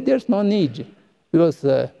 So he said there's no need, because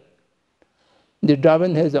the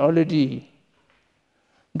Darwin has already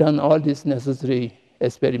done all these necessary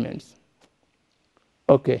experiments.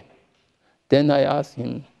 Okay. Then I asked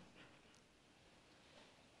him,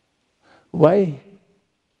 why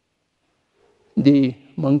the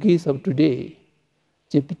monkeys of today,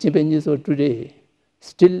 chimpanzees of today,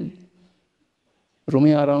 still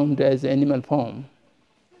roaming around as animal form?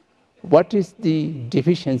 What is the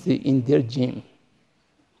deficiency in their gene?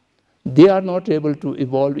 They are not able to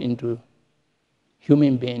evolve into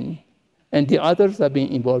human being, and the others are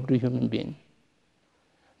being evolved to human being.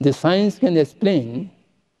 The science can explain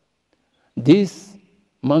these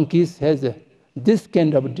monkeys has this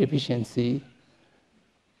kind of deficiency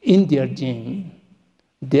in their gene,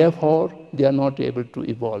 therefore they are not able to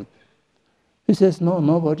evolve. He says, no,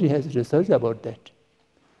 nobody has research about that.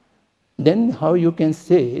 Then how you can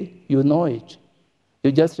say you know it?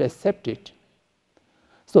 You just accept it.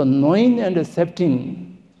 So knowing and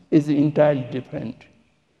accepting is entirely different.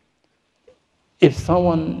 If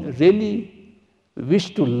someone really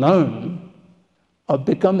wishes to learn or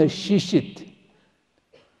become a shishit,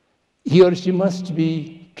 he or she must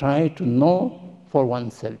be trying to know for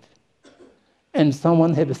oneself. And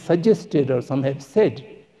someone have suggested or some have said,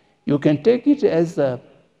 you can take it as a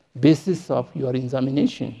basis of your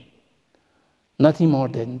examination. Nothing more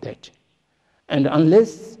than that. And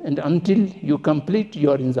unless and until you complete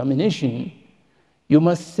your examination, you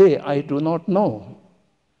must say, I do not know.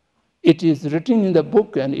 It is written in the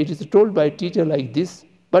book and it is told by a teacher like this,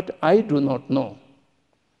 but I do not know.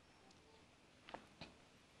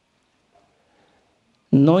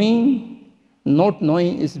 Knowing, not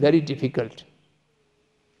knowing is very difficult.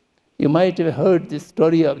 You might have heard the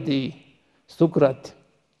story of the Sukrat.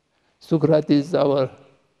 Sukrat is our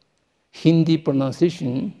Hindi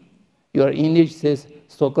pronunciation. Your English says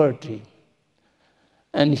Socrates.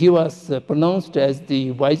 And he was pronounced as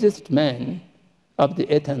the wisest man of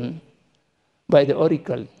the Athens by the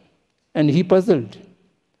oracle. And he puzzled.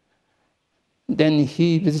 Then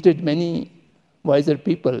he visited many wiser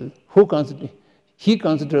people who he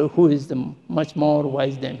considered who is much more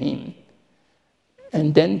wise than him.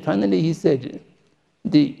 And then finally he said,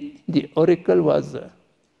 the oracle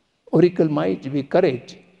might be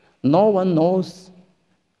correct. No one knows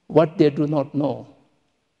what they do not know.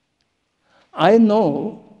 I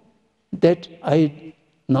know that I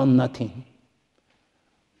know nothing.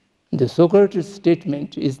 The Socrates'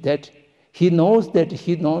 statement is that he knows that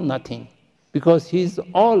he knows nothing because he is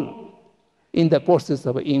all in the process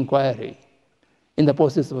of inquiry, in the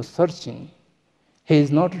process of searching. He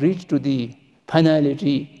is not reached to the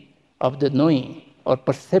finality of the knowing or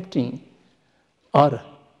percepting or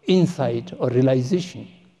insight or realization.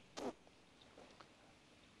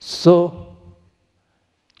 So,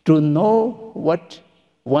 to know what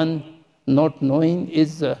one not knowing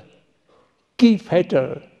is a key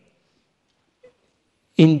factor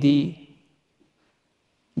in the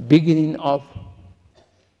beginning of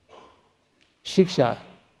shiksha,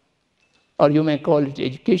 or you may call it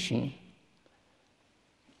education.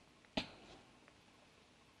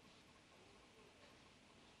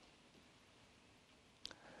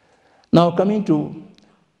 Now coming to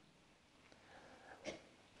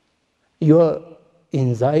your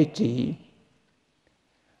anxiety,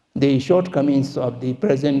 the shortcomings of the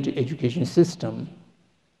present education system.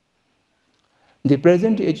 The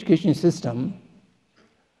present education system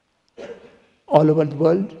all over the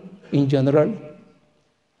world in general,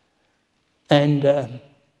 and in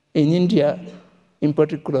India in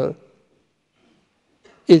particular,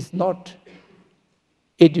 is not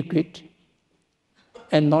adequate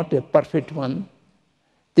and not a perfect one.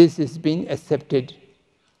 This is being accepted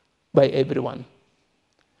by everyone.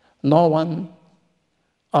 No one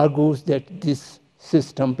argues that this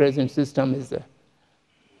system, present system, is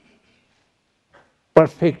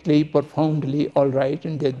perfectly, profoundly all right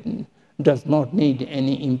and that does not need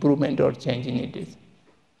any improvement or change in it.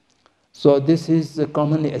 So this is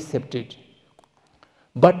commonly accepted.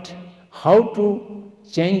 But how to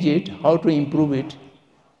change it, how to improve it,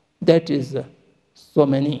 that is so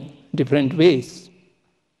many different ways.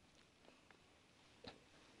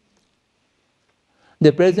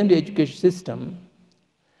 The present education system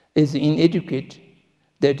is inadequate.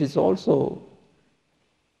 That is also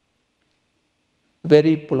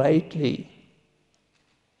very politely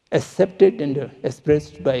accepted and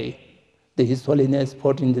expressed by the His Holiness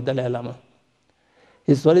 14th Dalai Lama.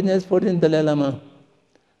 His Holiness 14th Dalai Lama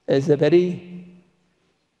is a very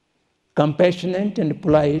compassionate and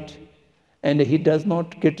polite, and he does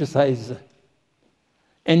not criticize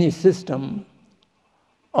any system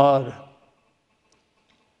or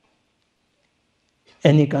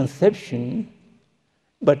any conception,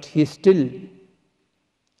 but he still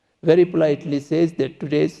very politely says that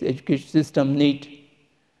today's education system needs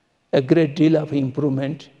a great deal of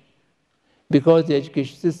improvement because the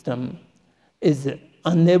education system is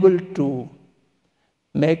unable to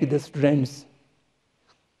make the students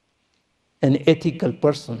an ethical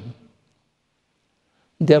person.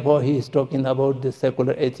 Therefore, he is talking about the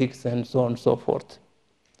secular ethics and so on and so forth.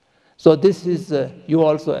 So this is, you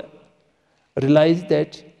also realize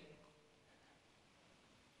that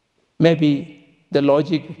maybe the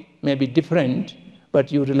logic may be different,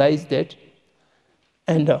 but you realize that,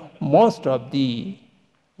 and most of the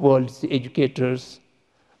world's educators,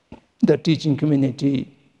 the teaching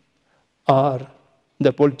community, or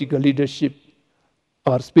the political leadership,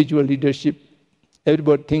 or spiritual leadership,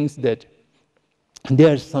 everybody thinks that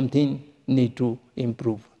there's something need to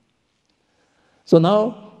improve. So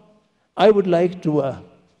now, I would like to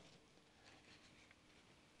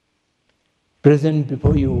present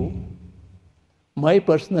before you my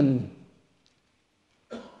personal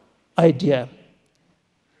idea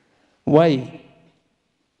why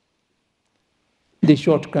the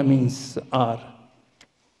shortcomings are.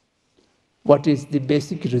 What is the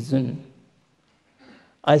basic reason?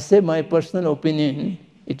 I say my personal opinion,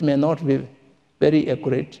 it may not be very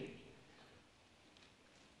accurate.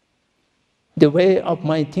 The way of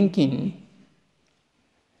my thinking,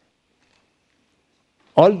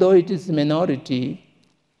 although it is a minority,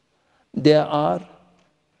 there are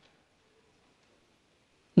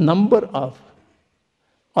number of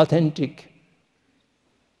authentic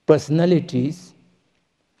personalities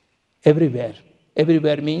everywhere.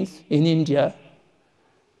 Everywhere means in India,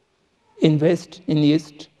 in West, in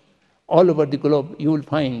East, all over the globe, you will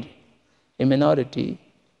find a minority.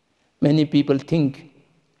 Many people think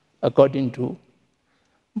according to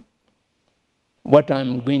what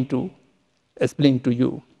I'm going to explain to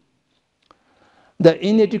you. The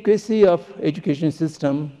inadequacy of education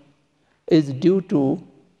system is due to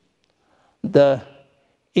the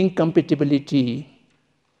incompatibility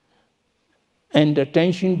and the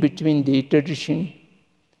tension between the tradition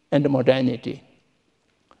and the modernity.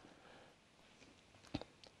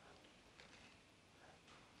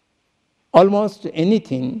 Almost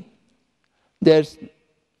anything, there's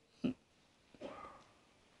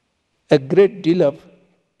a great deal of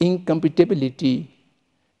incompatibility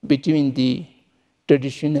between the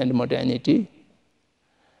tradition and modernity.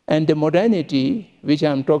 And the modernity which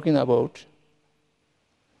I'm talking about,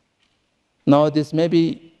 now this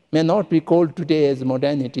may not be called today as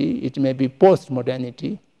modernity, it may be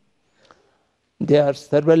post-modernity. There are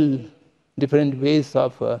several different ways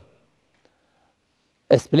of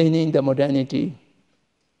explaining the modernity.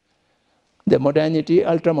 The modernity,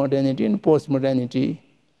 ultra-modernity, and post-modernity,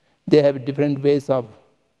 they have different ways of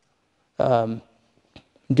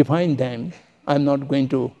define them. I'm not going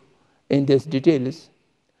to in these details.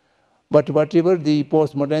 But whatever the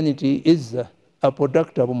post-modernity is a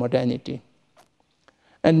product of modernity.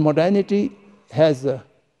 And modernity has a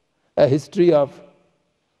history of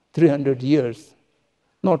 300 years,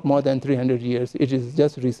 not more than 300 years. It is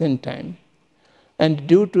just recent time. And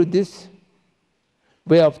due to this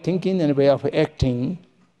way of thinking and way of acting,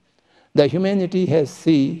 the humanity has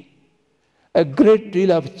seen a great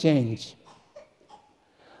deal of change.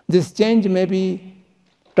 This change may be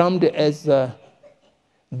termed as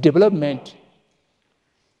development,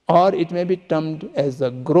 or it may be termed as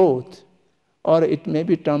a growth, or it may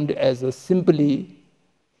be termed as a simply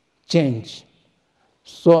change.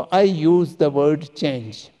 So I use the word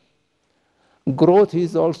change. Growth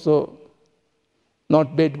is also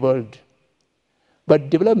not bad word, but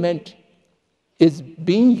development is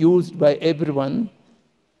being used by everyone.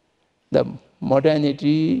 The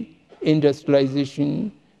modernity,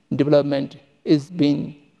 industrialization, development is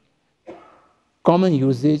being common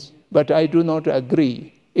usage, but I do not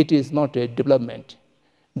agree. It is not a development.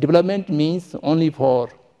 Development means only for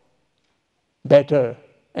better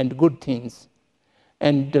and good things.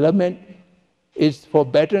 And development is for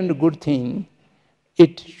better and good thing.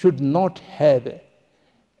 It should not have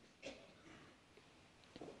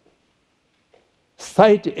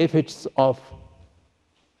side effects of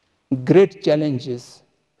great challenges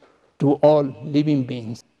to all living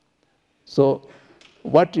beings. So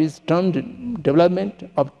what is termed development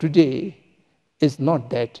of today is not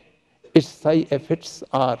that. Its side effects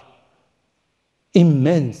are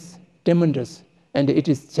immense, tremendous, and it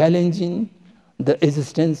is challenging the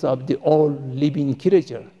existence of the all living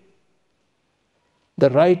creature. The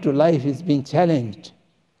right to life is being challenged,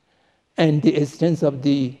 and the existence of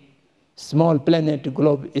the small planet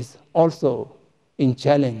globe is also in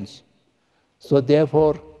challenge. So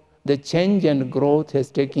therefore, the change and growth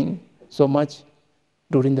has taken so much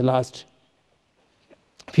during the last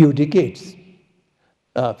few decades,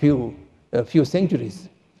 few centuries,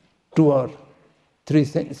 2 or 3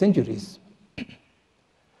 centuries.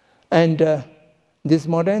 And this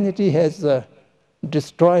modernity has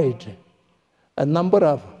destroyed a number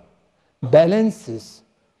of balances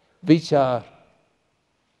which are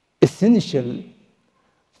essential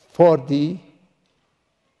for the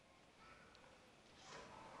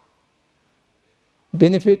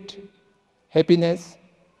benefit, happiness,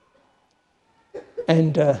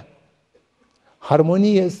 and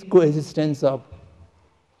harmonious coexistence of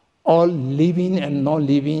all living and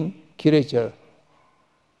non-living creature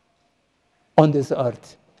on this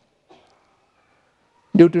earth.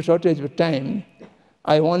 Due to shortage of time,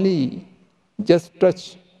 I only just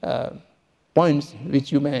touch points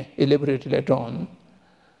which you may elaborate later on.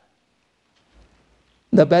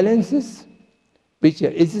 The balances which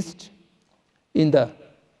exist in the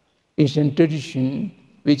ancient tradition,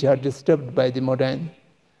 which are disturbed by the modern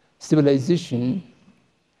civilization,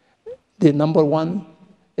 the number one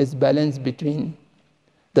is balance between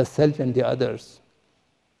the self and the others.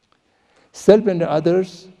 Self and the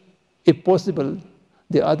others, if possible,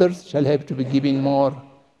 the others shall have to be given more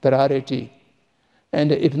priority.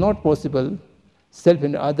 And if not possible, self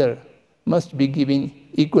and other must be given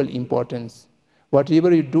equal importance.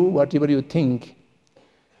 Whatever you do, whatever you think,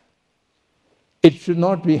 it should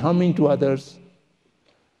not be harming to others.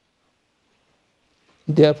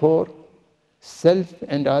 Therefore, self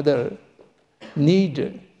and other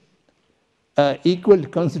need equal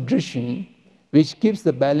consideration, which keeps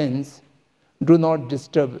the balance, do not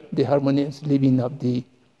disturb the harmonious living of the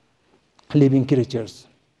living creatures.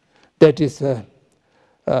 That is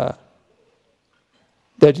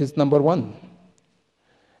number one.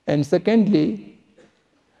 And secondly,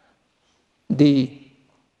 the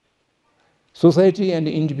society and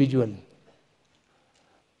the individual.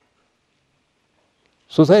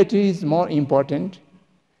 Society is more important.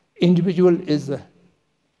 Individual is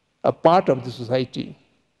a part of the society.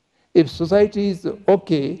 If society is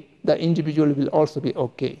okay, the individual will also be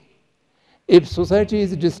okay. If society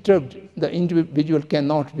is disturbed, the individual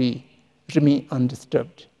cannot remain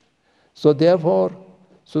undisturbed. So therefore,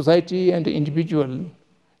 society and individual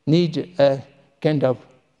need a kind of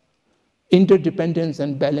interdependence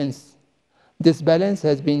and balance. This balance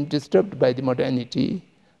has been disturbed by the modernity.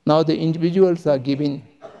 Now the individuals are given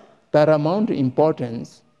paramount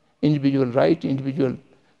importance, individual right, individual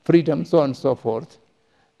freedom, so on and so forth.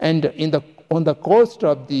 And on the cost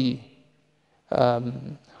of the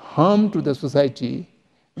harm to the society,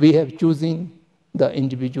 we have chosen the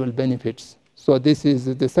individual benefits. So this is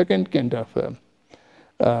the second kind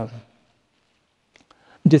of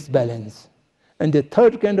disbalance. And the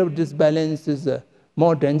third kind of disbalance is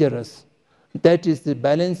more dangerous. That is the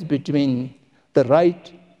balance between the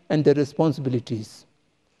right and the responsibilities.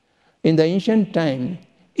 In the ancient time,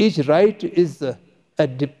 each right is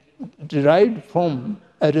derived from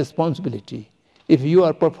a responsibility. If you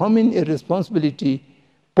are performing a responsibility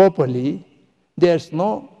properly, there's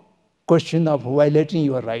no question of violating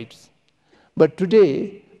your rights. But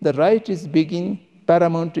today, the right is being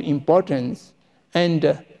paramount importance, and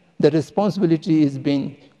the responsibility is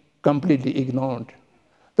being completely ignored.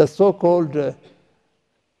 The so-called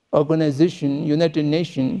organization, United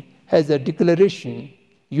Nations, has a declaration.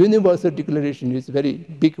 Universal Declaration is a very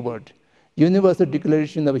big word. Universal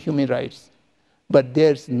Declaration of Human Rights. But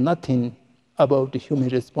there's nothing about human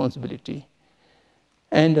responsibility.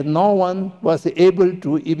 And no one was able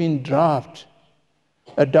to even draft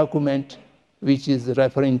a document which is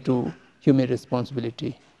referring to human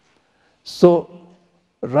responsibility. So,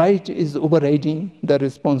 right is overriding the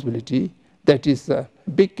responsibility. That is a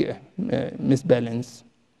big misbalance.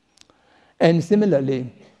 And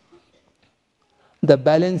similarly, the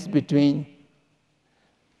balance between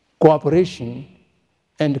cooperation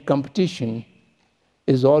and competition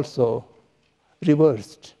is also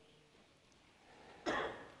reversed.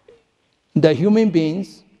 The human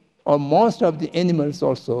beings, or most of the animals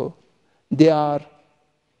also, they are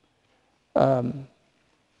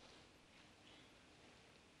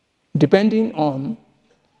depending on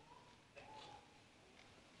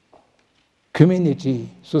community,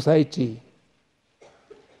 society.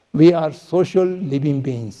 We are social living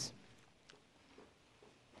beings.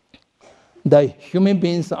 The human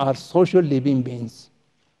beings are social living beings.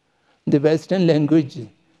 The Western language,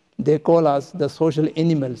 they call us the social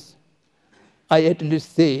animals. I at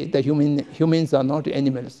least say the humans are not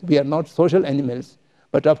animals. We are not social animals,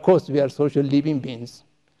 but of course we are social living beings.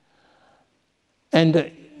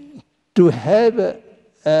 And to have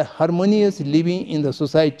a harmonious living in the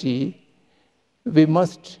society, we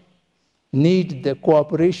must need the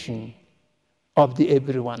cooperation of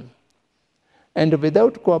everyone. And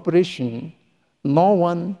without cooperation, no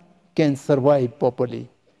one can survive properly.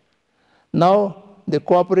 Now, the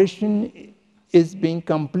cooperation is being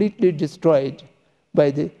completely destroyed by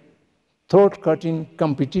the throat-cutting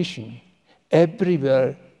competition.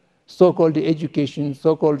 Everywhere, so-called education,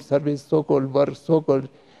 so-called service, so-called work, so-called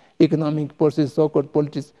economic forces, so-called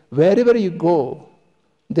politics, wherever you go,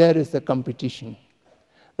 there is a competition.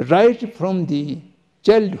 Right from the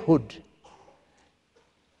childhood,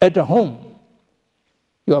 at home,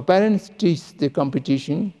 your parents teach the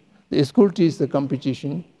competition, the school teaches the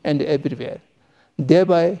competition, and everywhere.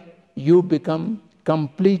 Thereby, you become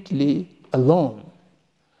completely alone.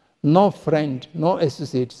 No friend, no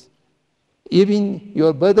associates. Even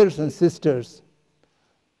your brothers and sisters,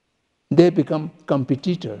 they become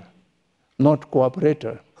competitor, not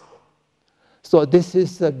cooperator. So this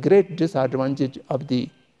is a great disadvantage of the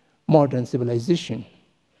modern civilization.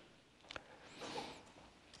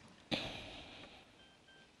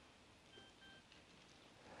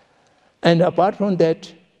 And apart from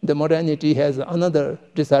that, the modernity has another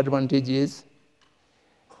disadvantage is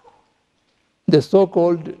the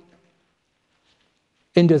so-called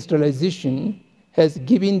industrialization has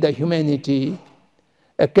given the humanity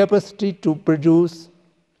a capacity to produce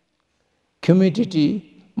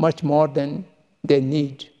commodity much more than they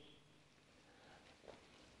need.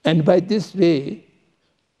 And by this way,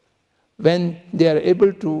 when they are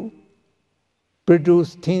able to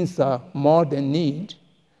produce things more than need,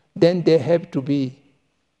 then they have to be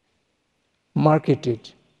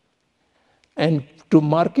marketed. And to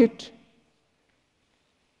market,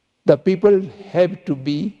 the people have to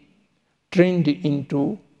be trained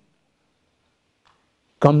into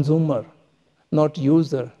consumer, not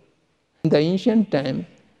user. In the ancient time,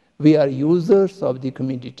 we are users of the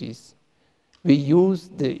commodities. We use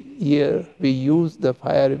the air, we use the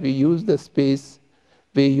fire, we use the space,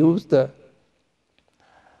 we use the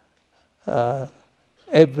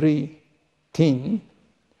everything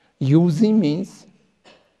Using means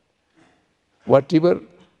whatever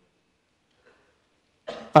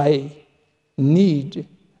I need,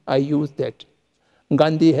 I use that.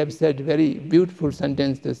 Gandhi have said very beautiful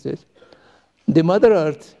sentence that says, the Mother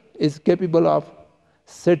Earth is capable of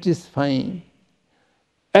satisfying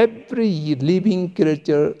every living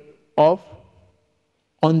creature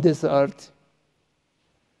on this earth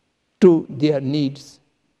to their needs.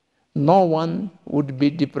 No one would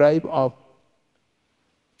be deprived of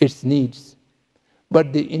its needs.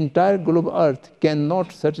 But the entire globe earth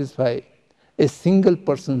cannot satisfy a single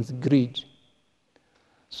person's greed.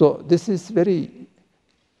 So this is very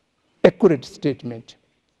accurate statement.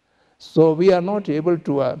 So we are not able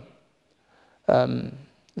to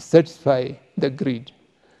satisfy the greed.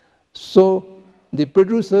 So the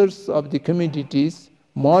producers of the commodities,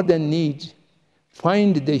 more than need,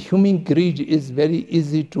 find the human greed is very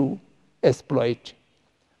easy to exploit.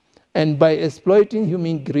 And by exploiting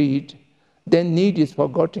human greed, then need is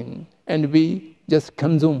forgotten, and we just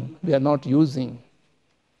consume, we are not using.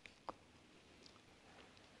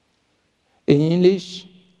 In English,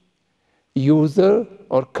 user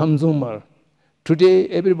or consumer. Today,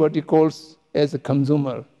 everybody calls as a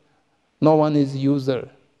consumer. No one is user.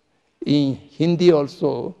 In Hindi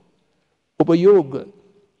also, upayog,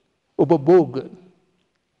 upabhog.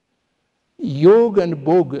 Yog and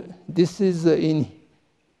bhog, this is in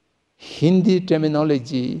Hindi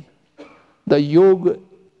terminology, the yoga,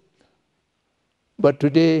 but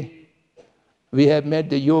today we have made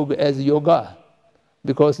the yoga as yoga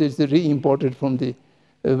because it's re-imported from the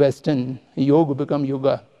Western. Yoga become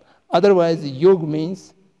yoga. Otherwise, yoga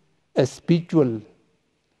means a spiritual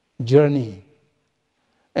journey.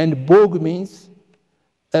 And bhog means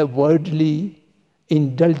a worldly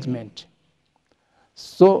indulgement.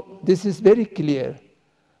 So this is very clear.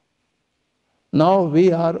 Now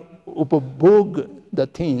we are upabhog the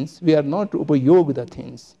things, we are not upayog the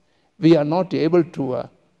things. We are not able to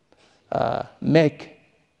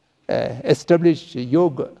establish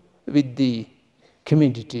yoga with the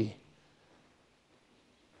community.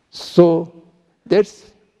 So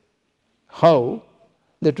that's how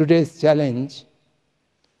the today's challenge.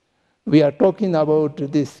 We are talking about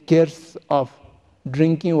the scarce of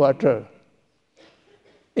drinking water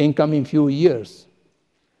in coming few years.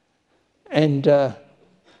 And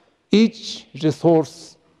each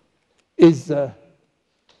resource is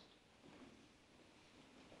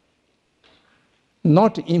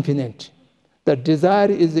not infinite. The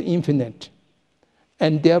desire is infinite.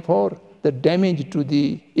 And therefore, the damage to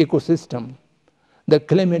the ecosystem, the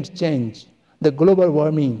climate change, the global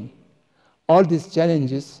warming, all these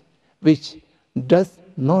challenges which does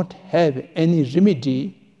not have any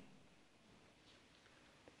remedy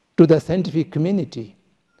to the scientific community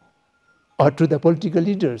or to the political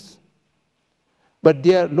leaders. But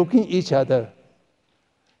they are looking each other.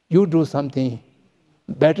 You do something,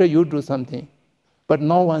 better you do something. But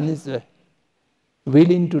no one is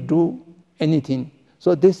willing to do anything.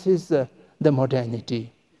 So this is the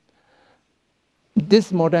modernity.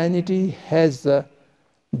 This modernity has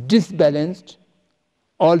disbalanced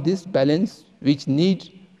all this balance which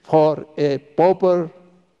need for a proper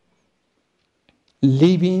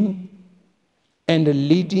living and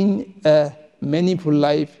leading a meaningful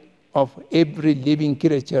life of every living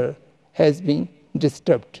creature has been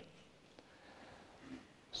disturbed.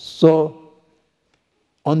 So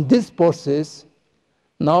on this process,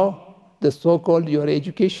 now the so-called your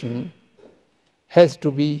education has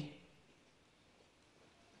to be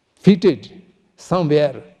fitted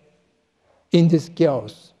somewhere in this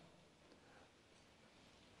chaos,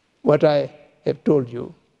 what I have told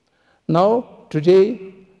you. Now,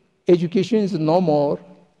 today, education is no more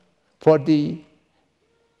for the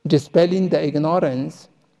dispelling the ignorance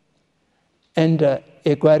and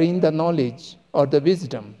acquiring the knowledge or the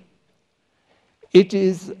wisdom. It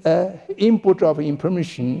is an input of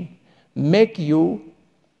information, make you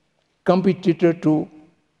competitor to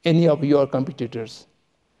any of your competitors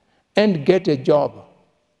and get a job.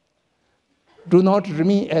 Do not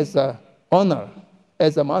remain as an owner,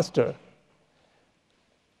 as a master.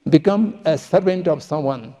 Become a servant of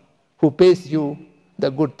someone who pays you the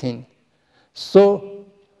good thing. So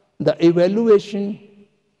the evaluation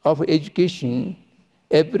of education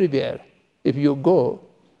everywhere, if you go,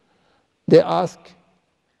 they ask,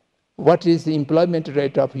 what is the employment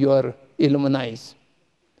rate of your alumni?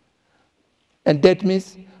 And that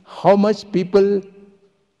means how much people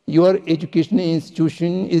your educational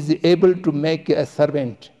institution is able to make a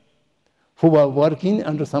servant who are working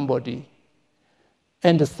under somebody.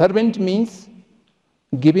 And a servant means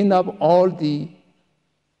giving up all the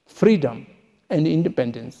freedom and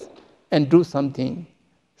independence and do something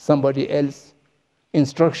somebody else's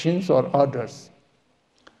instructions or orders.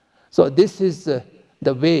 So this is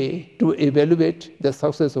the way to evaluate the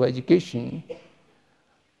success of education.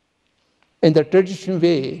 In the traditional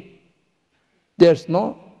way, there's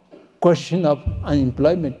no question of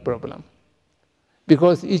unemployment problem,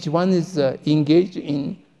 because each one is engaged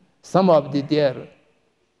in some of their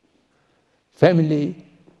family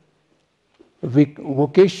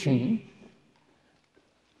vocation,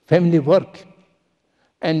 family work,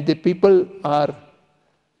 and the people are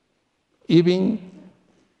even,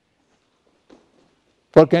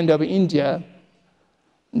 for kind of India,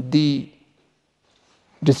 the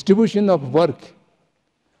distribution of work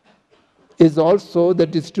is also the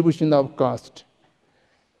distribution of caste.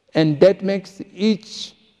 And that makes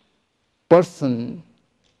each person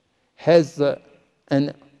has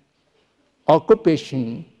an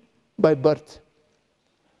occupation by birth.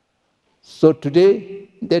 So today,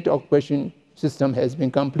 that occupation system has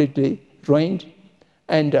been completely ruined,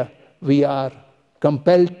 and we are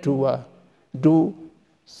compelled to do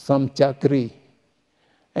some chakri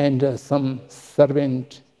and some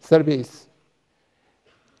service.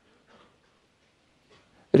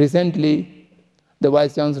 Recently, the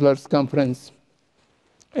Vice Chancellor's conference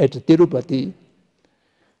at Tirupati,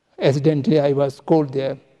 accidentally I was called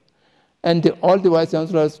there, and all the Vice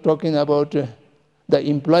Chancellors talking about the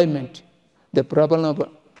employment, the problem of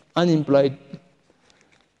unemployed,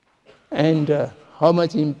 and how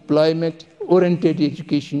much employment-oriented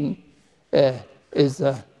education is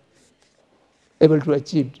able to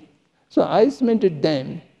achieve. So I submitted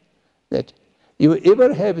them that you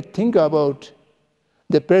ever have think about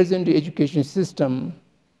the present education system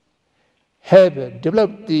have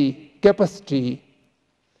developed the capacity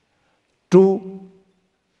to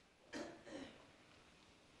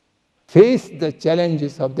face the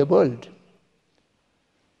challenges of the world.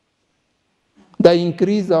 The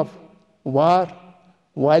increase of war,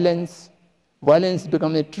 violence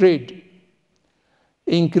become a trade,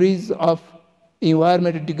 increase of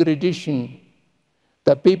environmental degradation.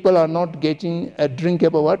 The people are not getting a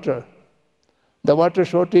drinkable water. The water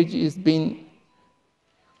shortage is being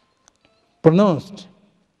pronounced.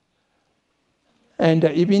 And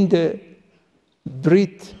even the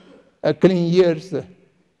breathe clean air's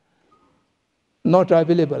not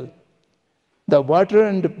available. The water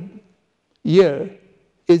and air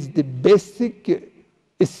is the basic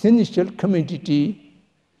essential commodity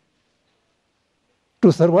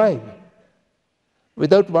to survive.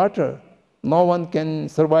 Without water, no one can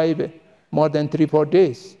survive more than 3-4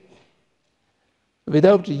 days.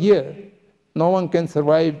 Without air, no one can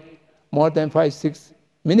survive more than 5-6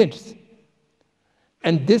 minutes.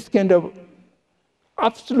 And this kind of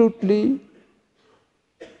absolutely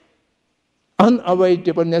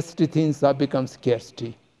unavoidable necessary things have become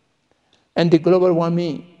scarcity. And the global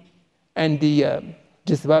warming and the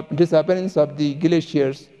disappearance of the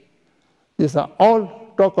glaciers, these are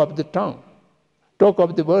all talk of the town, talk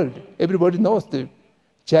of the world. Everybody knows the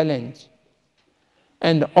challenge.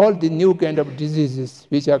 And all the new kind of diseases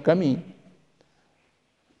which are coming.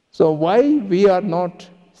 So why we are not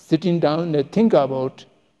sitting down and think about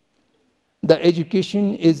the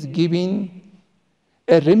education is giving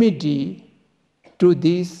a remedy to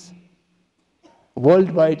these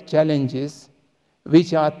worldwide challenges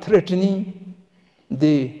which are threatening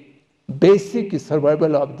the basic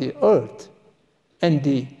survival of the earth and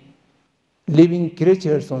the living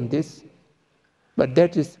creatures on this, but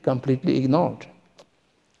that is completely ignored.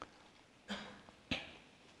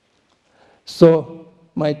 So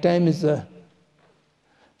my time is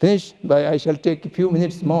finished, but I shall take a few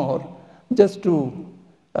minutes more just to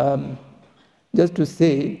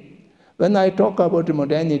say, when I talk about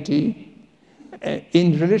modernity,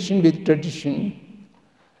 in relation with tradition,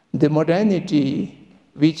 the modernity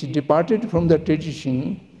which departed from the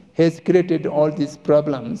tradition has created all these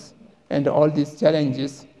problems and all these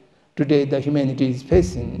challenges today the humanity is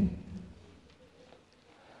facing.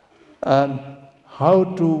 How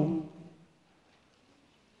to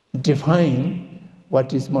define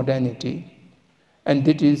what is modernity? And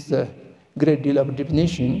it is a great deal of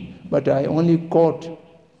definition, but I only quote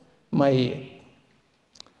my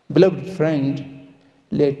beloved friend,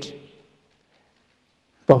 late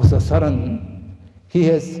Professor Saran. He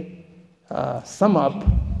has summed up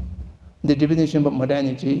the definition of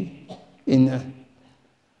modernity in a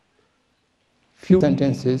few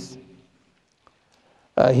sentences.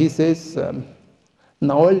 He says,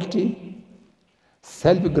 novelty,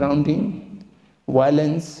 self-grounding,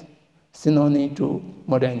 violence, synonym to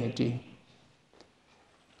modernity.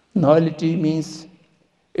 Novelty means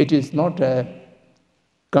it is not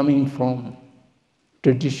coming from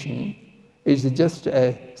tradition. is just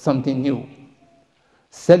something new.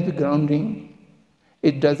 Self-grounding,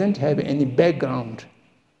 it doesn't have any background.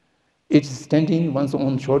 It's standing on one's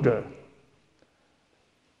own shoulder,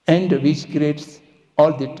 and which creates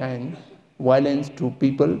all the time violence to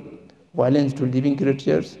people, violence to living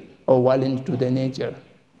creatures, or violence to the nature.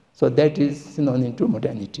 So that is synonym to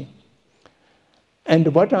modernity.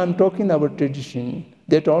 And what I'm talking about tradition,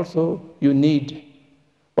 that also you need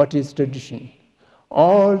what is tradition.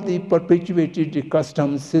 All the perpetuated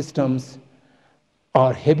customs, systems,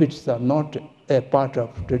 or habits are not a part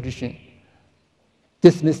of tradition.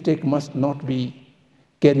 This mistake must not be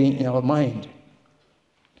carried in our mind.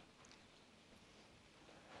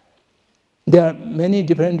 There are many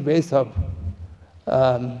different ways of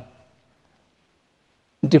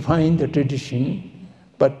define the tradition,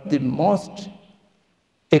 but the most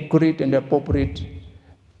accurate and appropriate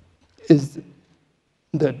is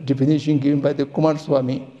the definition given by the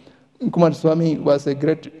Kumaraswamy. Kumaraswamy was a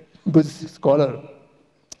great Buddhist scholar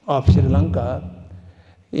of Sri Lanka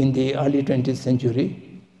in the early 20th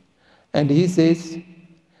century. And he says,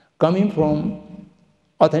 coming from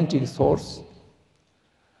authentic source,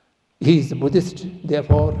 he is a Buddhist,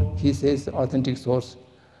 therefore he says authentic source.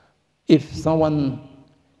 If someone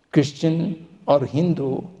Christian or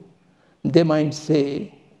Hindu, they might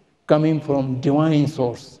say coming from divine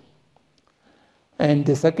source. And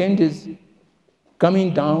the second is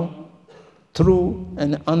coming down through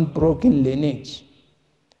an unbroken lineage.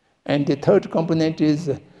 And the third component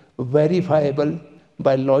is verifiable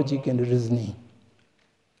by logic and reasoning.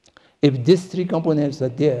 If these three components are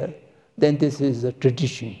there, then this is a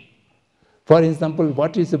tradition. For example,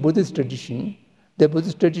 what is a Buddhist tradition? The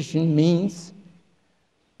Buddhist tradition means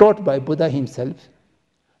taught by Buddha himself,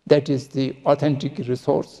 that is the authentic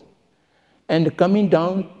resource, and coming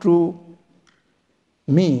down to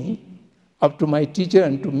me, up to my teacher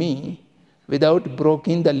and to me, without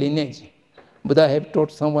breaking the lineage. Buddha has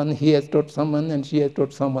taught someone, he has taught someone, and she has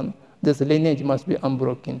taught someone. This lineage must be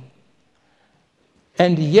unbroken.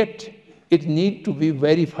 And yet, it needs to be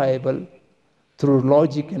verifiable through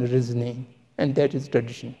logic and reasoning, and that is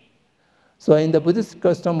tradition. So in the Buddhist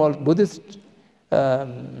custom or Buddhist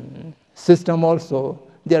system also,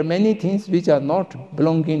 there are many things which are not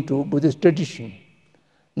belonging to Buddhist tradition.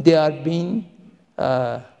 They are being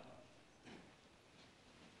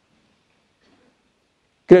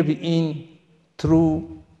crept in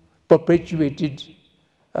through perpetuated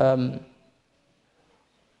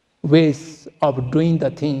ways of doing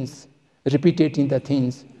the things, repeating the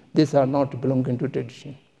things. These are not belonging to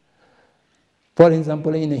tradition. For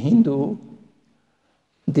example, in a Hindu,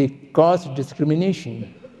 the caste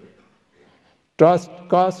discrimination,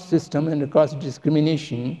 caste system and caste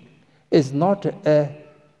discrimination is not a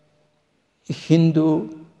Hindu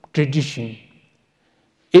tradition.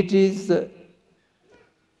 It is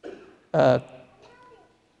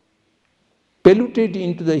polluted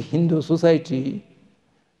into the Hindu society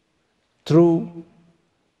through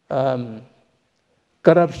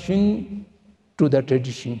corruption to the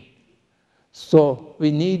tradition. So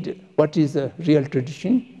we need what is a real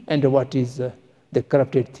tradition and what is the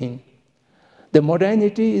corrupted thing. The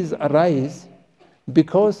modernity is arise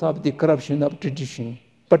because of the corruption of tradition,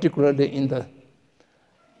 particularly in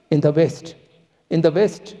the West. In the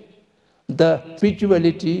West, the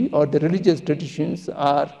spirituality or the religious traditions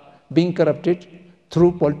are being corrupted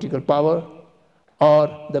through political power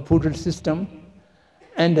or the feudal system,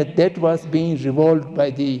 and that was being revolved by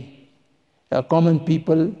the common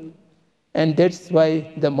people, and that's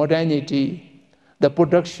why the modernity, the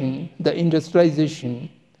production, the industrialization,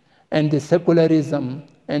 and the secularism,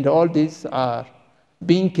 and all these are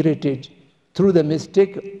being created through the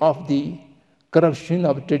mistake of the corruption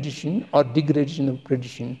of tradition or degradation of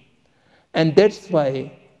tradition. And that's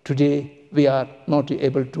why today we are not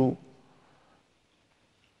able to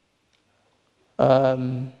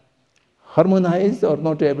harmonize or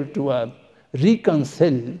not able to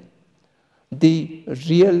reconcile the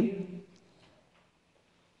real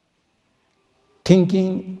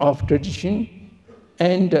thinking of tradition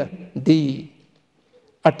and the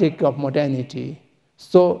attack of modernity.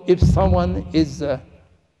 So if someone is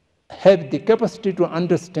have the capacity to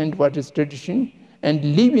understand what is tradition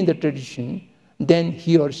and live in the tradition, then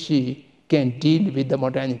he or she can deal with the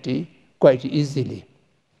modernity quite easily.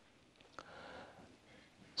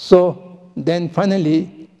 So then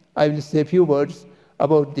finally, I will say a few words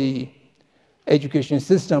about the education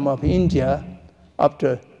system of India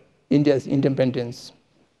after India's independence.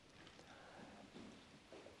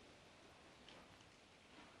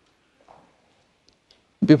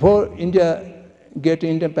 Before India get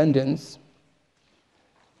independence,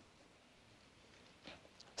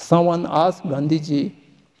 someone asked Gandhiji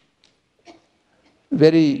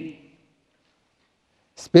very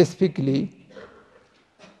specifically,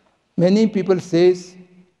 many people says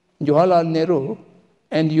Jawaharlal Nehru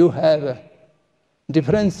and you have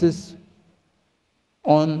differences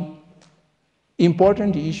on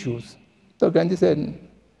important issues. So Gandhi said,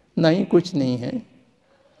 nahi, kuch nahi hai.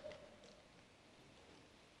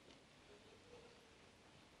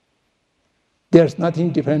 There's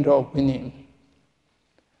nothing different of opinion.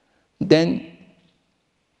 Then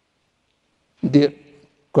the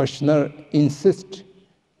questioner insists,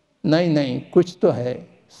 नहीं नहीं कुछ तो है,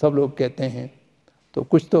 सब लोग कहते हैं, तो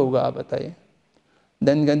कुछ तो होगा, आप बताइए.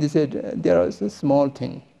 Then Gandhi said, there is a small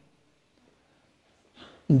thing.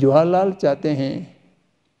 Jawaharlal चाहते हैं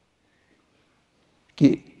कि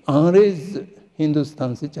अंग्रेज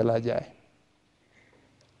हिंदुस्तान से चला जाए.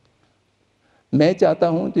 मैं चाहता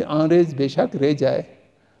हूं कि अंग्रेज बेशक रह जाए,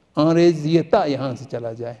 अंग्रेजियता यहाँ से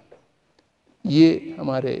चला जाए. ये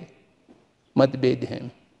हमारे मतभेद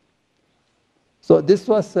हैं. So this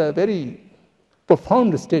was a very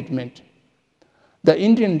profound statement. The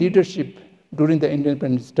Indian leadership during the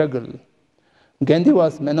independence struggle, Gandhi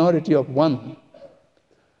was minority of one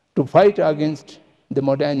to fight against the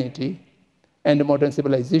modernity and modern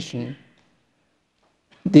civilization.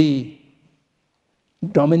 The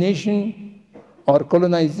domination or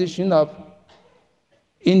colonization of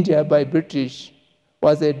India by British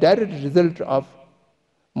was a direct result of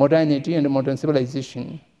modernity and modern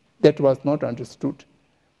civilization that was not understood.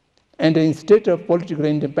 And instead of political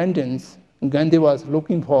independence, Gandhi was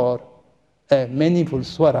looking for a meaningful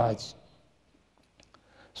Swaraj.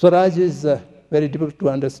 Swaraj is very difficult to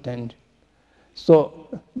understand.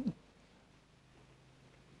 So,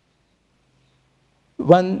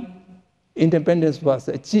 when independence was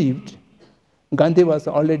achieved, Gandhi was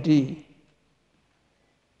already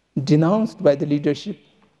denounced by the leadership,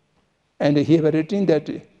 and he had written that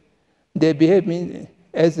they behave me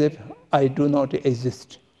as if I do not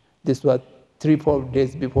exist. This was 3-4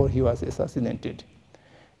 days before he was assassinated.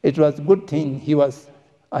 It was a good thing he was,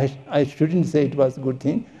 I shouldn't say it was a good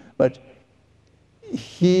thing, but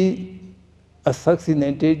he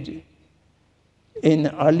assassinated in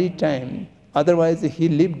early time. Otherwise, he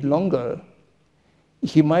lived longer.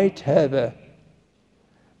 He might have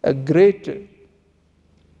a great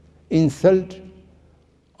insult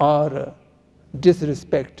or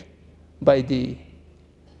disrespect by the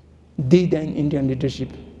then Indian leadership.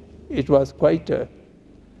 It was quite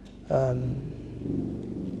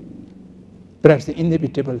perhaps an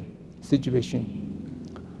inevitable situation.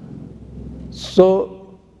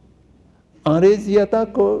 So, अंग्रेजियता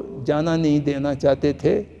को जाना नहीं देना चाहते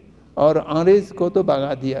थे और अंग्रेज को तो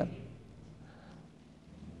भगा दिया.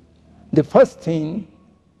 The first thing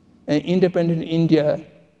an independent India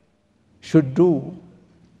should do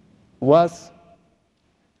was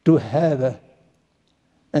to have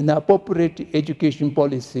an appropriate education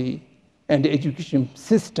policy and education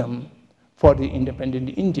system for the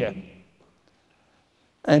independent India.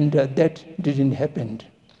 And that didn't happen.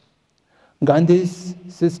 Gandhi's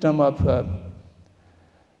system of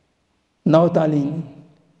Navtalin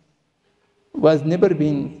was never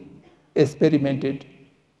been experimented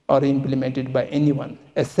or implemented by anyone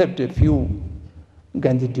except a few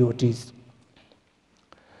Gandhi devotees.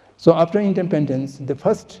 So after independence, the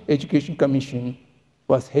first education commission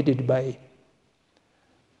was headed by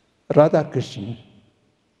Radhakrishnan.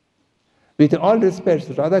 With all respects,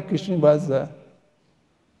 Radhakrishnan was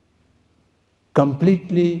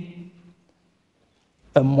completely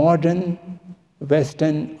a modern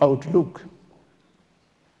Western outlook.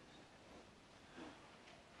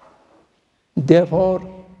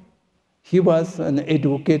 Therefore, he was an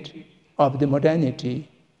advocate of the modernity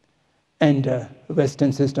and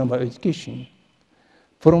Western system of education.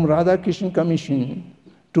 From Radhakrishnan Commission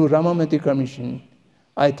to Ramamati Commission,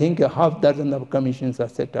 I think a half dozen of commissions are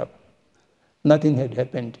set up. Nothing had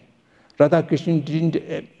happened. Radhakrishnan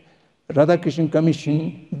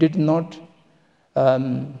Commission did not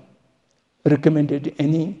recommended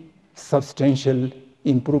any substantial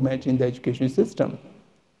improvement in the education system.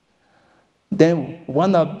 Then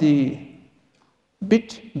one of the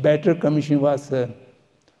bit better commission was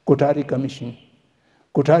Kothari Commission.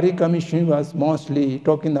 Kothari Commission was mostly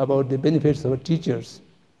talking about the benefits of teachers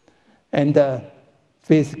and the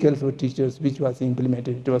pay scales for teachers, which was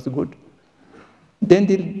implemented. It was good. Then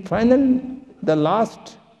the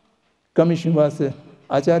last commission was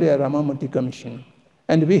Acharya Ramamati Commission,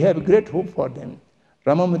 and we have great hope for them.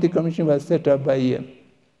 Ramamati Commission was set up by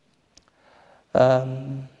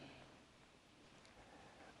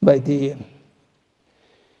the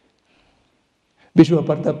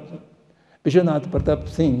Vishwa Vishwanath Pratap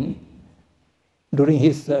Singh, during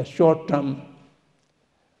his short-term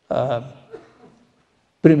Prime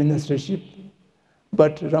Ministership,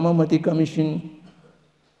 but Ramamati Commission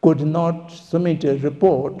could not submit a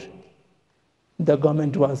report. The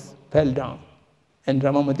government fell down. And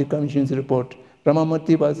Ramamati Commission's report,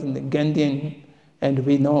 Ramamati was a Gandhian, and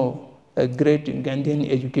we know a great Gandhian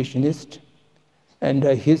educationist, and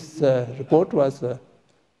his report was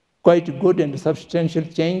quite good, and substantial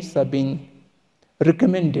changes have been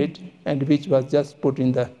recommended, and which was just put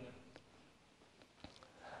in the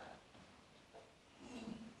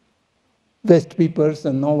West papers,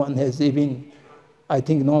 and no one has even, I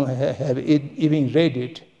think no one have even read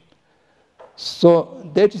it.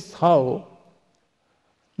 So that is how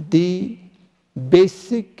the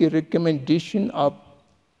basic recommendation of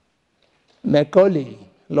Macaulay,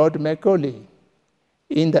 Lord Macaulay,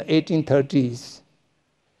 in the 1830s,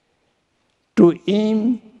 to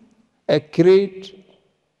aim at create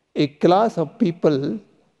a class of people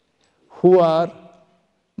who are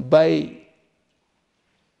by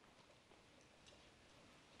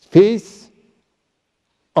face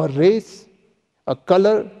or race or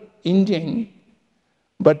color Indian,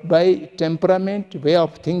 but by temperament, way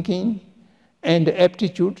of thinking, and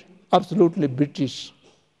aptitude, absolutely British.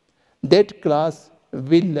 That class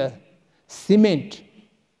will cement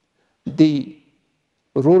the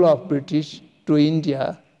rule of British to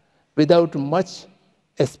India without much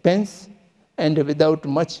expense and without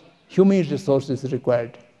much human resources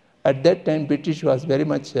required. At that time, British was very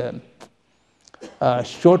much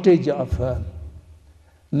shortage of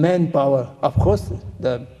manpower. Of course,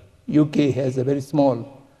 the UK has a very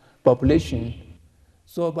small population.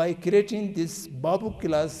 So by creating this Babu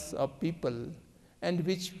class of people, and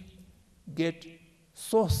which get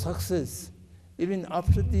so success, even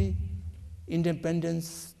after the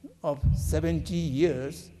independence of 70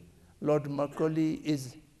 years, Lord Macaulay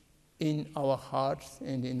is in our hearts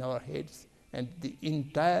and in our heads, and the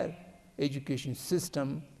entire education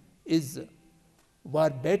system is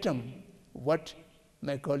verbatim what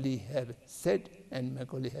Macaulay have said and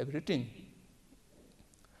Macaulay have written.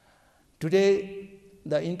 Today,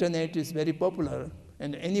 the internet is very popular,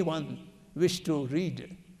 and anyone wish to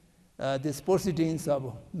read the proceedings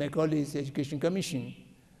of Macaulay's Education Commission,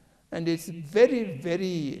 and it's very,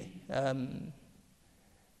 very,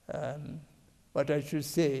 what I should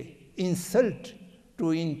say, insult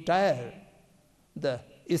to entire the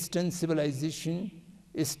Eastern civilization,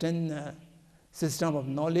 Eastern system of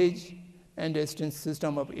knowledge, and Eastern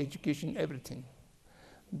system of education, everything.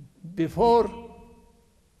 Before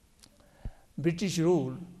British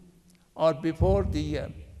rule, or before the,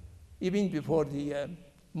 even before the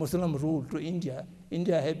Muslim rule to India,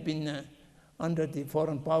 India had been under the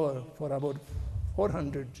foreign power for about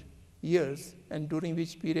 400 years, and during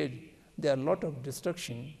which period there are a lot of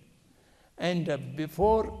destruction. And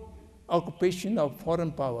before occupation of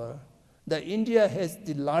foreign power, the India has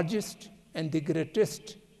the largest and the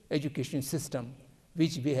greatest education system,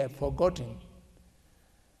 which we have forgotten.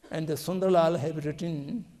 And the Sundarlal have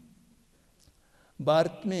written,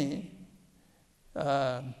 Bharat mein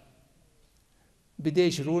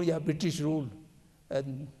Videsh rule ya British rule,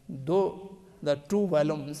 though the 2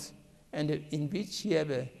 volumes, and in which he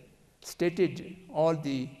have stated all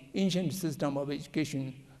the ancient system of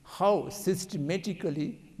education, how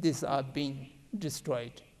systematically these are being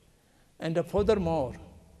destroyed. And furthermore,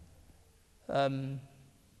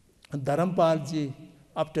 Dharampal ji,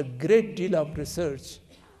 after great deal of research,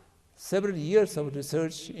 several years of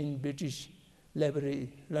research in British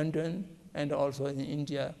Library, London, and also in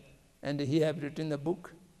India, and he have written a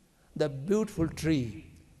book, The Beautiful Tree.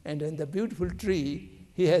 And in The Beautiful Tree,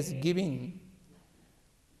 he has given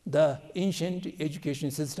the ancient education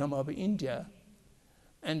system of India,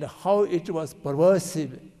 and how it was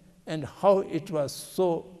pervasive, and how it was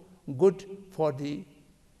so good for the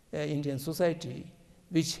Indian society,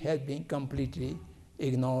 which has been completely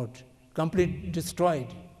ignored, completely destroyed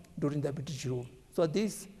during the British rule. So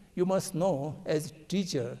this you must know as a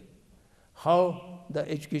teacher, how the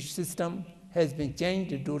education system has been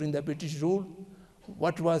changed during the British rule,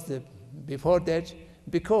 what was before that,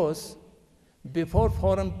 because before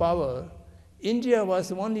foreign power, India was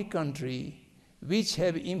the only country which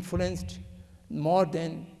have influenced more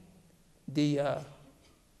than the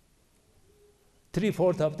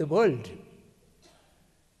 3/4 of the world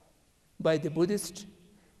by the Buddhist,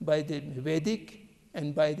 by the Vedic,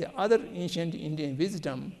 and by the other ancient Indian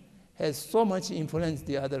wisdom, has so much influenced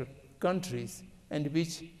the other countries, and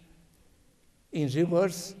which in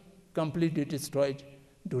reverse completely destroyed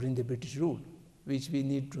during the British rule, which we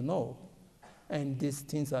need to know. And these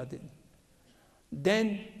things are there.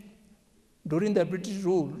 Then during the British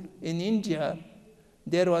rule in India,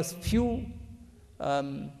 there was few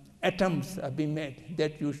attempts have been made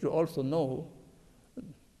that you should also know.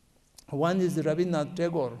 One is Rabindranath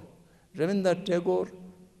Tagore. Rabindranath Tagore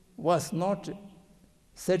was not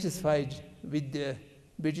satisfied with the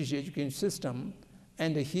British education system,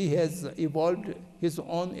 and he has evolved his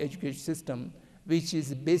own education system, which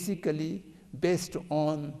is basically based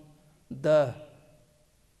on the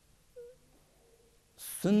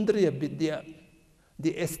Sundriya Vidya,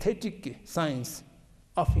 the aesthetic science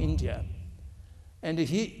of India. And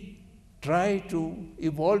he tried to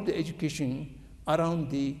evolve the education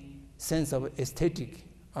around the sense of aesthetic,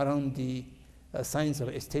 around the science of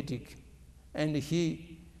aesthetic. And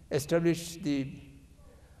he established the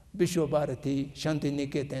Vishwabharati Shanti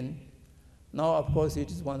Niketan. Now, of course,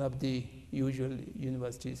 it is one of the usual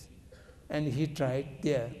universities. And he tried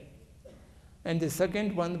there. And the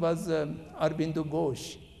second one was Aurobindo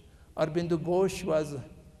Ghosh. Aurobindo Ghosh was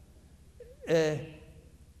a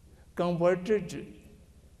converted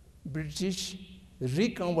British,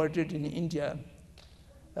 reconverted in India.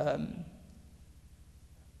 Aurobindo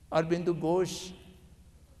Ghosh,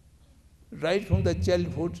 right from the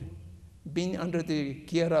childhood, been under the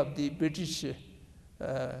care of the British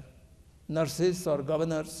nurses or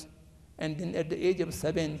governors, and then at the age of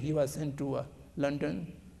 7, he was sent to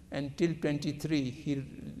London, and till 23, he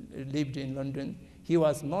lived in London. He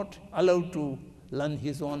was not allowed to learn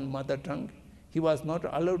his own mother tongue. He was not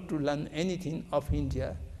allowed to learn anything of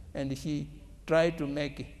India, and he tried to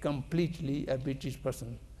make completely a British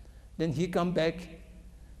person. Then he come back,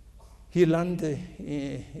 he learned the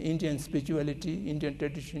Indian spirituality, Indian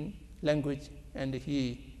tradition, language, and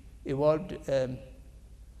he evolved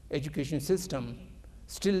education system.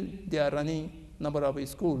 Still, they are running number of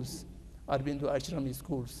schools, Aurobindo Ashram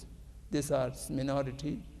schools. These are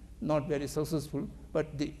minority, not very successful,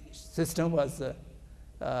 but the system was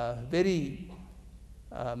very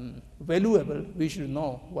valuable. We should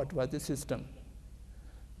know what was the system.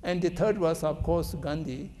 And the third was, of course,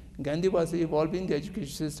 Gandhi. Gandhi was evolving the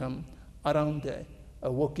education system around a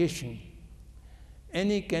vocation.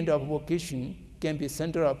 Any kind of vocation can be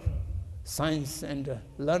center of science and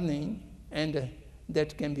learning, and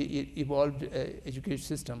that can be evolved education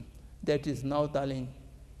system. That is now Talim.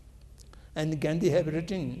 And Gandhi have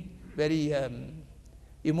written very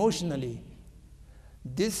emotionally,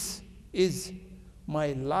 "This is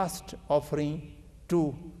my last offering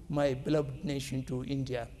to my beloved nation, to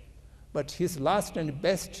India." But his last and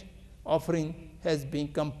best offering has been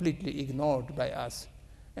completely ignored by us.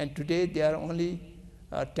 And today there are only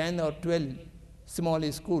 10 or 12 small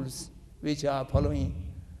schools which are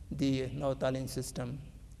following the Navtalin system.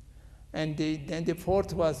 And then the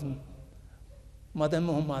fourth was Madan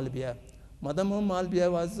Mohan Malviya. Madan Mohan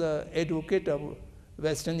Malviya was an advocate of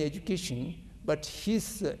Western education, but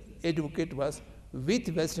his advocate was, with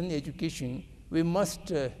Western education, we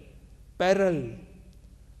must parallel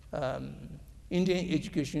Indian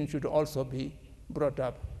education should also be brought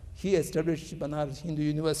up. He established Banaras Hindu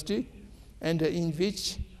University, and in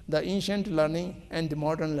which the ancient learning and the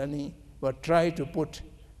modern learning were tried to put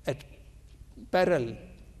at parallel,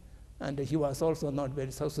 and he was also not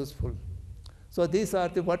very successful. So these are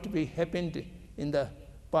what happened in the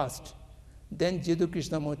past. Then Jiddu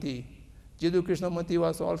Krishnamurti. Jiddu Krishnamurti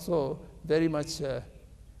was also very much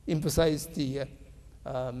emphasized the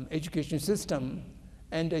education system,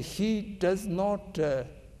 and he does not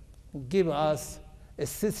give us a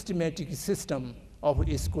systematic system of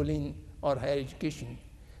schooling or higher education.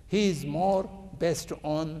 He is more based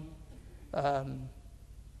on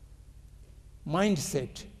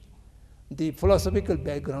mindset, the philosophical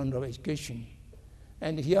background of education.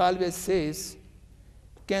 And he always says,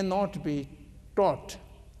 cannot be taught.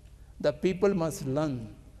 The people must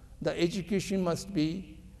learn. The education must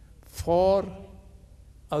be for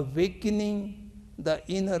awakening the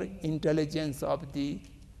inner intelligence of the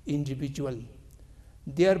individual.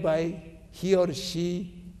 Thereby, he or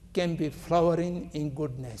she can be flowering in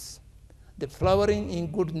goodness. The flowering in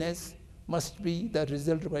goodness must be the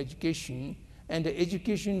result of education, and the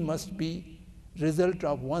education must be result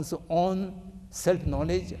of one's own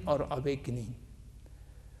self-knowledge or awakening.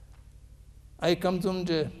 I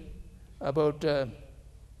consumed about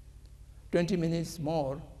 20 minutes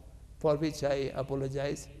more, for which I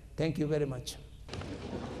apologize. Thank you very much.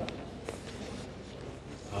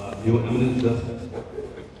 Your Eminence,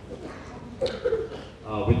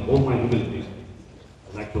 with all my humility,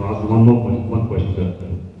 I'd like to ask one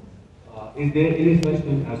question. Is there any such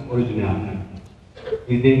thing as originality?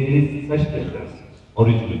 Is there any such thing as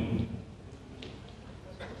original?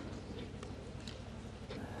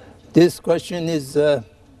 This question is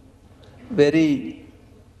very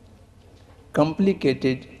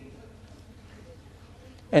complicated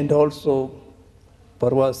and also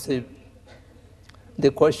pervasive.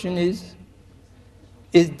 The question is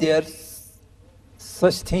there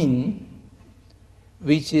such thing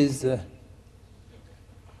which is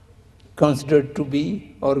considered to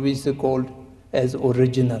be, or which is called as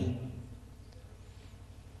original?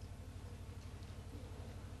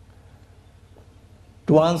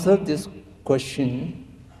 To answer this question,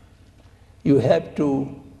 you have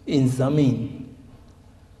to examine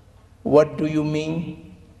what do you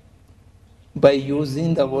mean by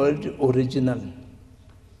using the word original.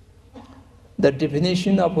 The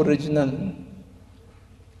definition of original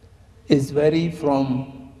is vary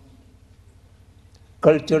from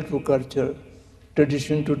culture to culture,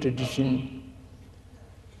 tradition to tradition,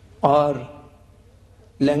 or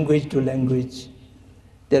language to language.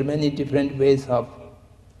 There are many different ways of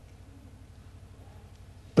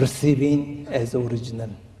perceiving as original.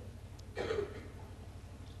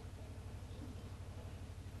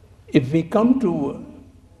 If we come to a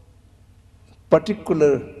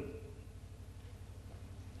particular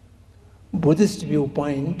Buddhist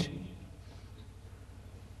viewpoint,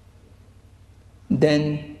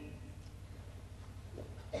 then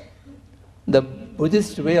the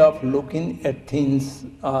Buddhist way of looking at things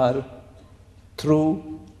are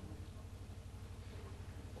through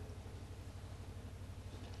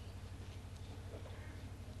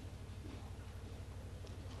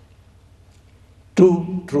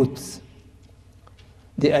two truths,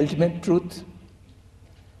 the ultimate truth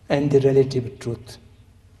and the relative truth.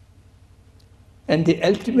 And the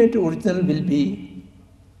ultimate original will be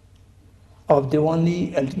of the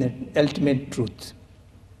only ultimate truth.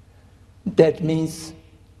 That means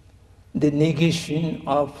the negation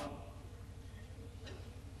of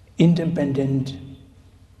independent,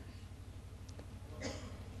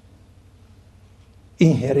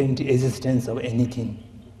 inherent existence of anything.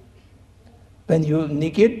 When you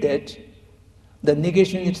negate that, the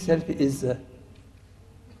negation itself is an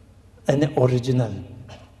original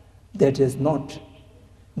that is not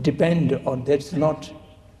depend, or that's not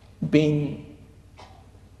being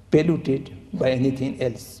polluted by anything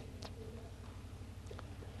else.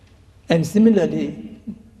 And similarly,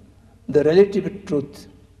 the relative truth,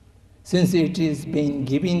 since it is being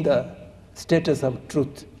given the status of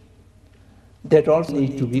truth, that also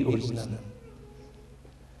needs to be original.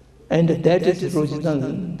 And that is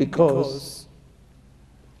original because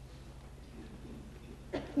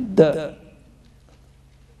the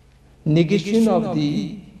negation of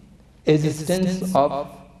the existence of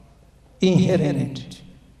inherent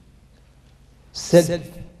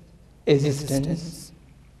self-existence,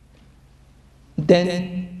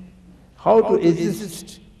 then how to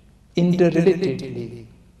exist interrelatedly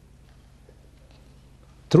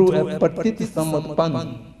through a patiti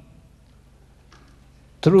samadpan,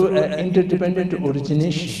 through an interdependent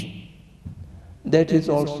origination, that is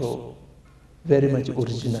also very much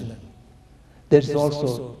original. That is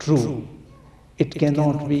also true. It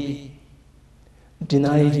cannot be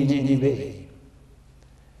denied in any way.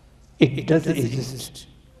 It does exist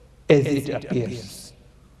as it appears.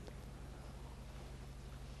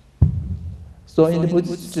 So in the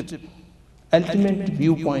Buddhist ultimate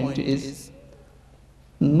viewpoint is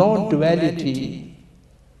no duality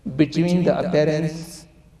between the appearance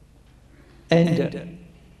and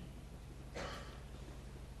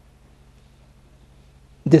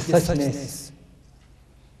the suchness,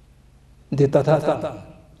 the tathata.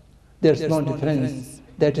 There's no difference.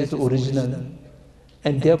 That is original.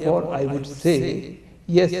 And therefore I would say,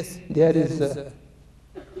 yes, there is a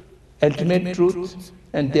ultimate truth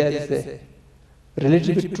and there is a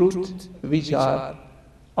relative truth which are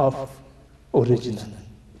of original.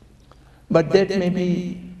 But that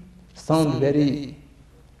may sound very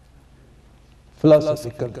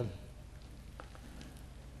philosophical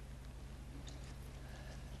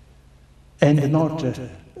and not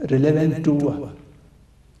relevant to,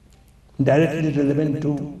 directly relevant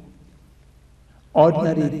to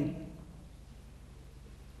ordinary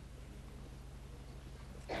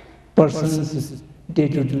person's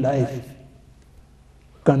day-to-day life,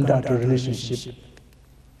 conduct or relationship.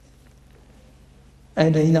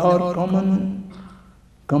 And in our common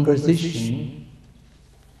conversation,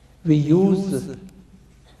 we use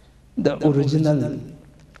the original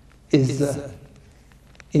is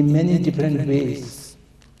in many different ways.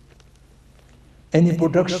 Any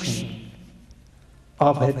production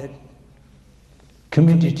of a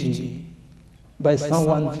commodity by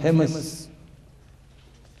someone famous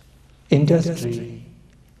industry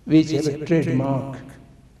which has a trademark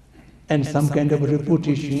and some kind of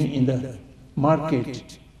reputation in the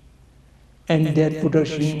market and their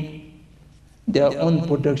production, their own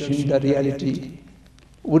production, the reality,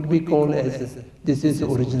 would be called as this is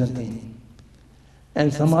original thing.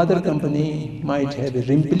 And some other company might have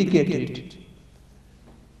replicated.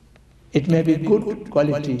 It may be good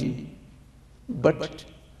quality, but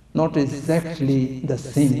not exactly the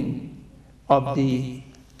same of the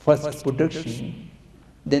first production.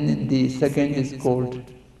 Then the second is called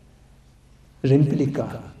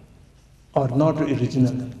replica, or not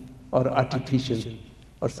original, or artificial,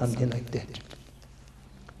 or something like that.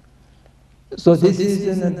 So this is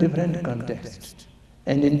in a different context.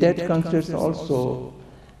 And in that context also,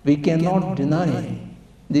 we cannot deny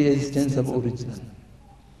the existence of original.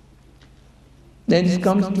 Then it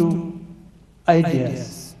comes to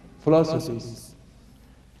ideas, philosophies,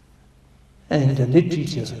 and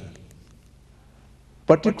literature.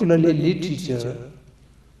 Particularly literature,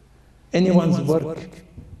 anyone's work,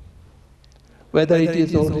 whether it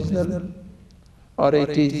is original, or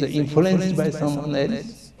it is influenced by someone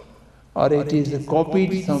else, or it is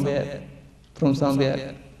copied somewhere, from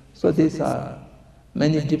somewhere. So these are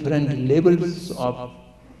many different levels of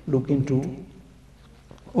looking to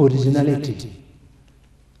originality.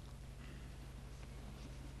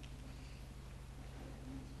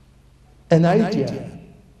 An idea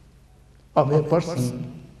of a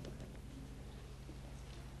person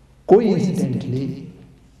coincidentally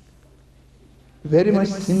very much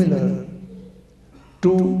similar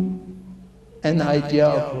to an idea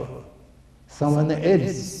of someone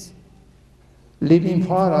else living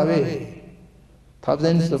far away,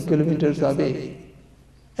 thousands of kilometers away,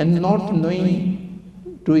 and not knowing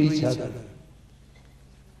to each other.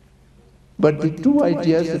 But the two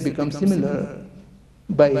ideas have become similar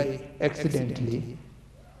by accidentally.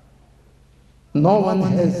 No one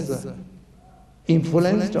has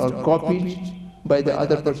influenced or copied by the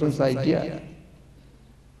other person's idea.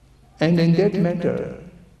 And in that matter,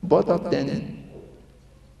 both of them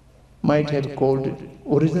might have called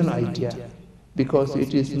original idea, because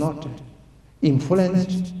it is not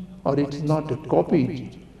influenced, or it is not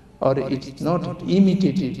copied, or it is not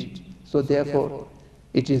imitated. So therefore,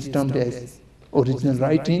 it is termed as original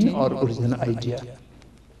writing or original idea.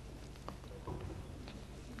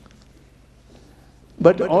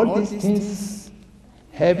 But all these things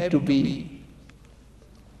have to be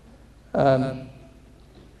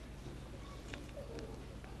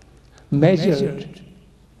measured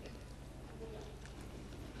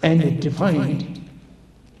and defined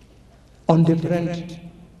on different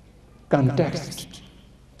context,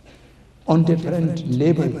 on different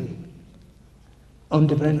level, on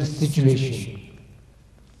different situation.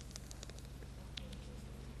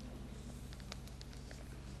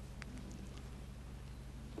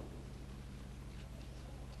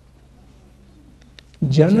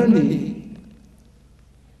 Generally,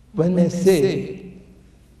 when I say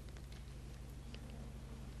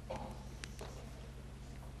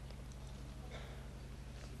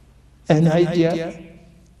an idea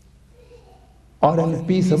or a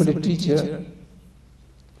piece of literature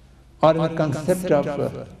or a concept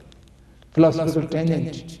of philosophical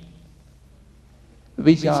tenet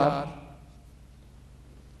which are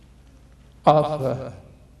of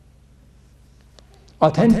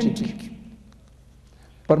authentic,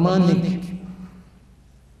 Pramanic,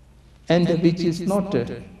 and which is not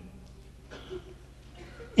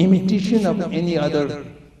imitation of any other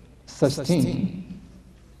such thing,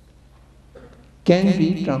 can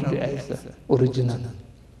be termed as original.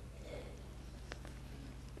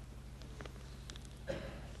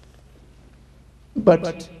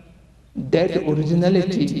 But that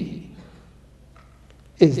originality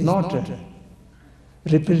is not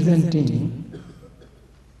representing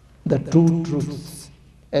the two truths.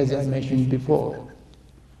 As I mentioned before,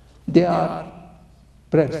 they are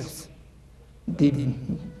perhaps the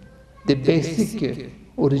basic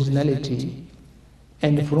originality,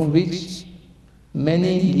 and from which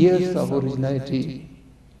many years of originality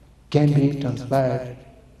can be transpired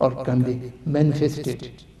or can be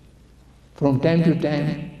manifested from time to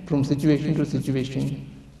time, from situation to situation.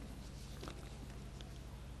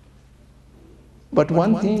 But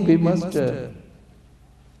one thing we must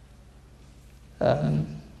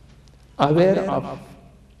aware of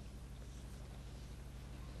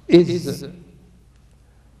is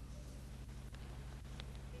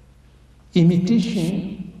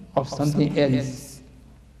imitation of something else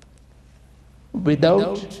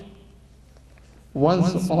without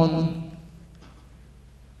one's own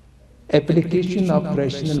application of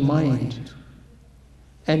rational mind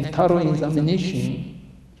and thorough examination,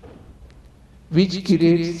 which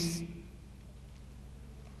creates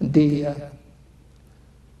the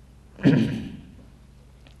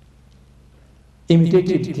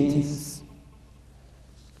imitative things,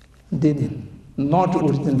 the not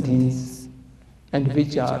original things, and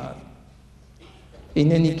which are,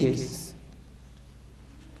 in any case,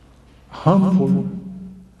 harmful,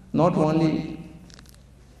 not only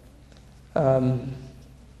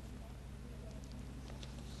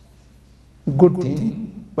good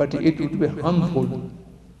thing, but it would be harmful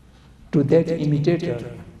to that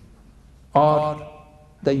imitator or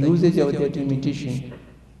the usage of that imitation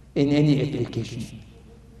in any application.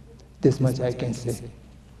 This much I can say.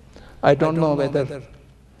 I don't know whether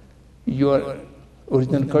your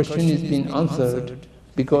original question is being answered,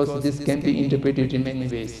 because this can be interpreted in many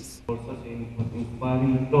ways. For such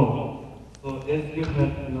inspiring talk. So as you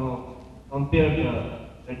have compared the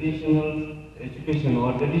traditional education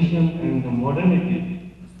or tradition and the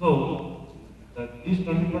modernity, so this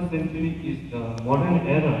 21st century is the modern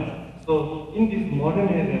era. So in this modern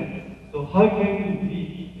era, so how can we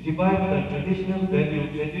revive the traditional value,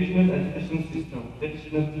 traditional education system,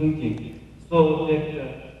 traditional thinking, so that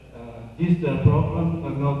these problems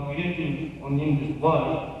are now creating in this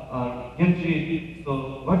world get rid? So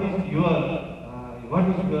what is your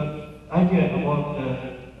idea about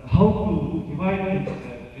how to revive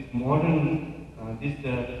this modern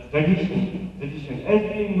tradition? As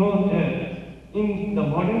we know that in the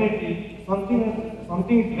modernity, something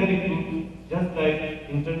is very good, just like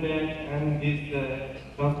internet and this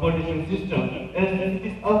transportation system. As it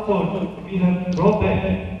is also, we have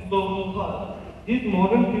drawback. So these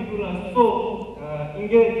modern people are so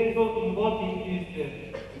engaged, so involved in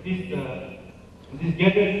this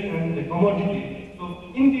gadgets and the commodity. So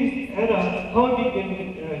in this era, how we can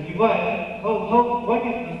revive, what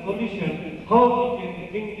is the solution, how we can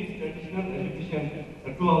bring this traditional education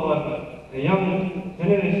to our young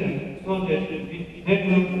generation, so that they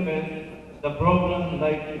will face the problem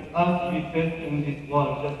like us we face in this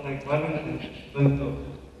world, just like violence and so.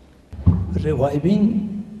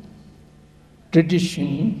 Reviving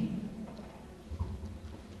tradition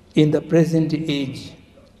in the present age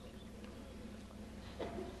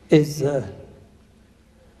is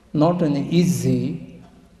not an easy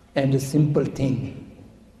and a simple thing.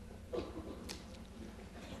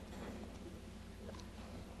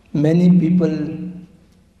 Many people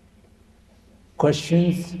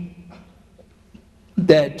questions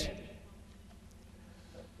that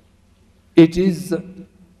it is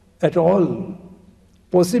at all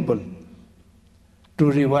possible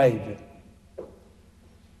to revive,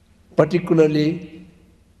 particularly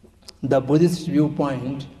the Buddhist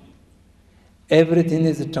viewpoint. Everything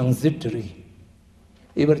is transitory,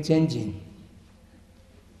 ever changing,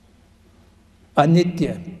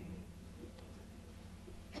 anitya,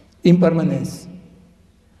 impermanence.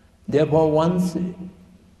 Therefore,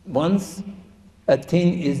 once a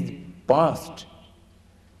thing is past,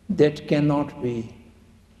 that cannot be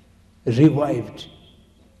revived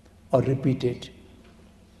or repeated.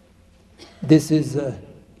 This is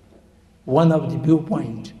one of the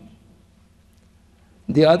viewpoint.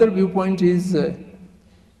 The other viewpoint is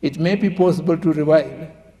it may be possible to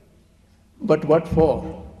revive, but what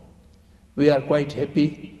for? We are quite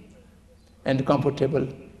happy and comfortable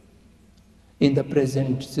in the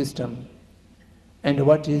present system. And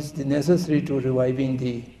what is the necessary to reviving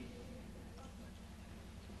the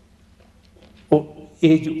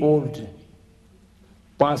age-old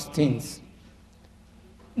past things?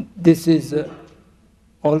 This is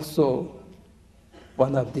also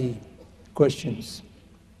one of the questions.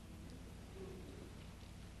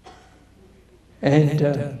 And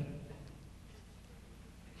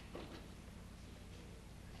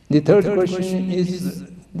the third question is,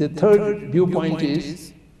 the third viewpoint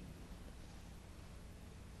is,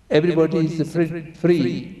 everybody is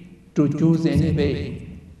free to choose any way.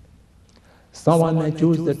 Someone may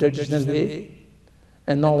choose the traditional way,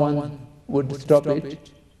 and no one would stop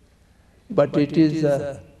it. But it is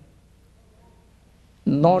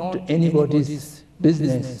not anybody's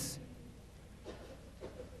business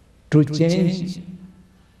to change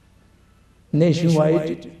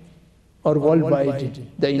nationwide or worldwide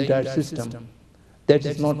the entire system. That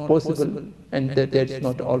is not possible, and that is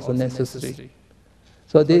not also necessary.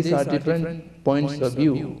 So these are different points of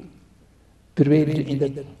view prevailed in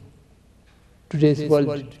the today's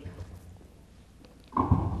world.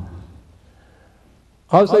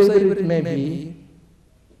 Howsoever it may be,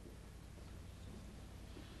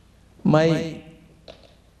 my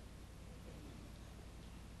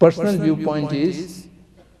personal viewpoint is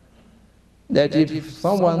that if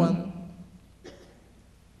someone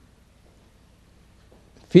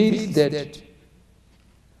feels that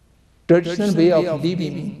traditional way of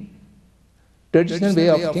living, traditional way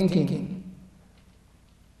of thinking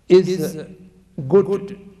is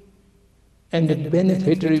good and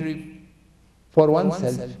beneficiary for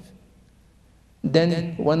oneself,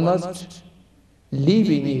 then one must live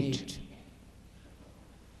in it.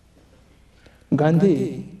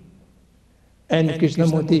 Gandhi and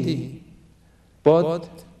Krishnamurti both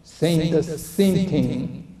saying the same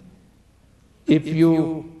thing. If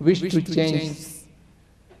you wish to change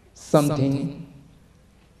something,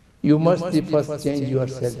 you must first change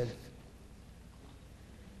yourself.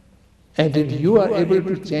 And if you are able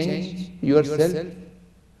to change yourself,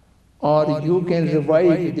 or you can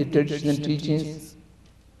revive the traditional teachings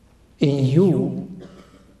in you,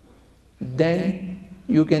 then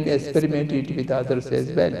you can experiment it with others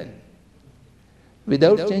as well.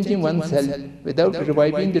 Without changing oneself, without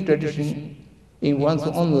reviving the tradition in one's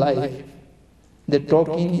own life, the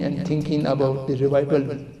talking and thinking about the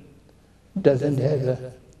revival doesn't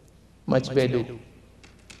have much value.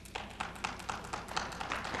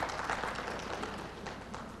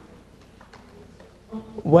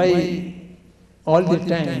 Why all the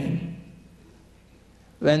time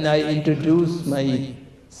when I introduce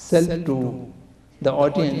myself to the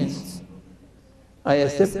audience, I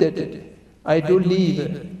accept that I do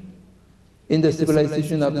live in the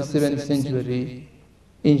civilization of the 7th century,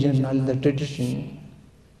 in general, the tradition,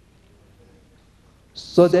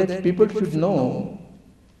 so that people should know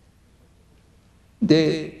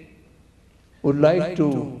they would like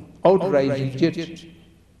to outright reject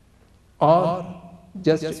or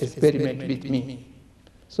just experiment with me.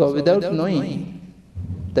 So without knowing,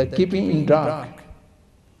 the keeping in dark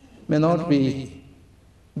may not be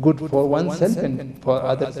good for oneself and for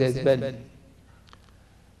others as well.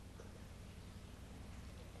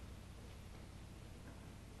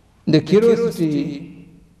 The curiosity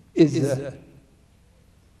is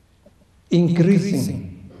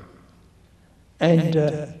increasing, and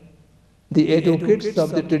the advocates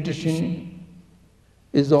of the tradition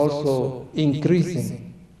is also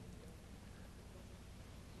increasing.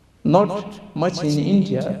 Not much in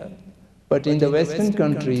India, but in the Western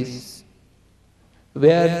countries,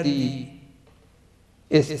 where the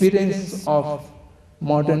experience of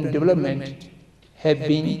modern development have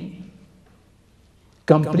been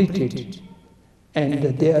completed, and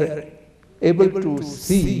they are able to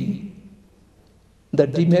see the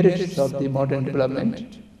demerits of the modern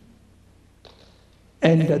development,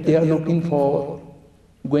 and they are looking for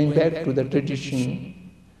going back to the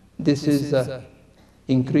tradition. This is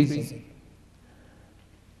increasing.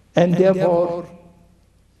 And therefore,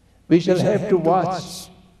 we shall have to watch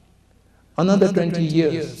another 20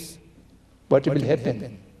 years what will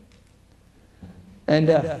happen. And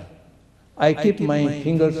I keep my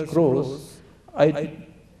fingers crossed. I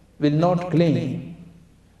will not claim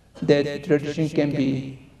that tradition can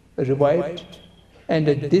be revived, and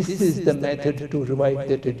this is the method to revive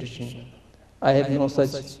the tradition. I have no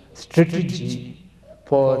such strategy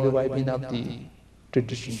for reviving of the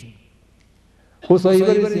tradition.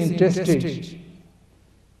 Whosoever is interested,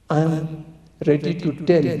 I am ready to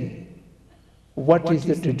tell what is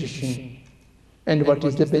the tradition and what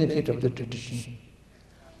is the benefit of the tradition.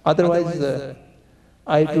 Otherwise,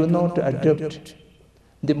 I do not adopt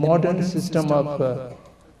the modern system of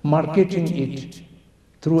marketing it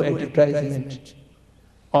through advertisement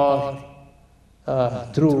or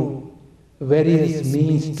through various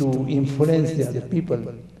means to influence the other people.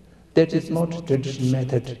 That is not traditional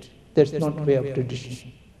method. That's not way of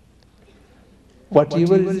tradition.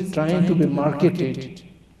 Whatever is trying to be marketed,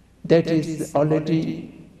 that is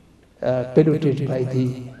already polluted by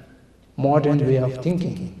the modern way of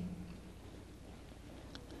thinking.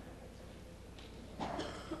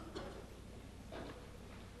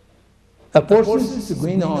 A process is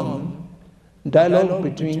going on, dialogue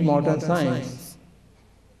between modern science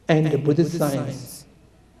and Buddhist science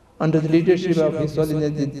under the leadership of His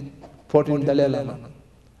Eminence the 14th Dalai Lama.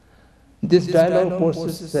 This dialogue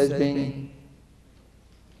process has been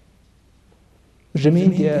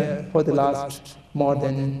remained there for the last more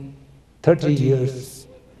than 30 years,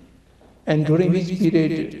 and during which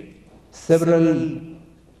period several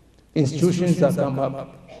institutions have come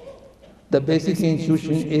up. The basic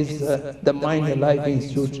institution is the Mind Alive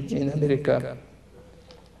Institute in America.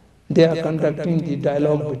 They are conducting the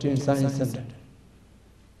dialogue between science and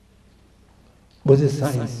Buddhist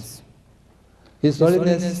science. His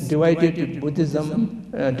Holiness divided Buddha's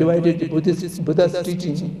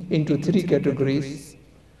teaching into 3 categories: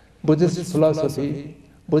 Buddhist philosophy,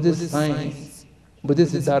 Buddhist science,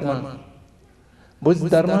 Buddhist dharma. Buddhist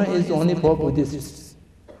dharma is only for Buddhists.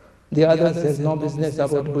 The others has no business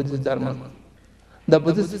about Buddhist dharma. The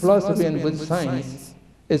Buddhist philosophy and Buddhist science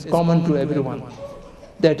is common to everyone.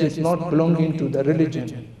 That is not belonging to the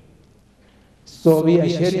religion. So we are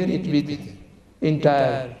sharing it with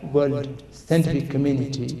entire world scientific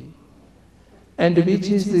community, and which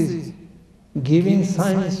is giving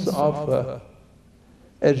signs of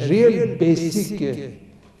a real basic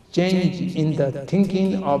change in the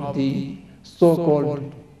thinking of the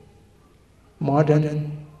so-called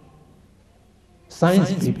modern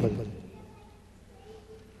science people.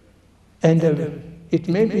 And it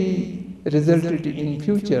may be resulted in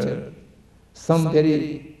future some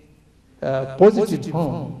very positive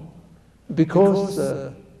form, because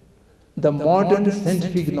the modern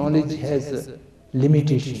scientific knowledge has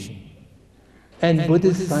limitation, and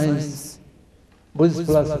Buddhist science, Buddhist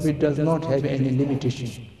philosophy does not have any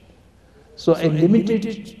limitation. So a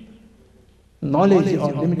limited knowledge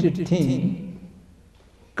or limited thing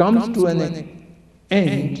comes to an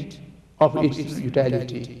end of its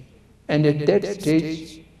utility, and at that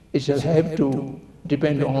stage it shall have to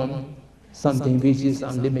depend on something which is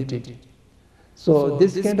unlimited. So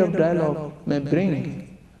this kind of dialogue may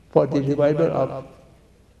bring for the revival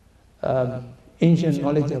of ancient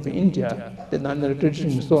knowledge of India, the Nanda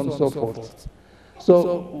tradition, so on and so forth.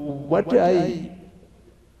 So what I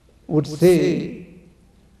would say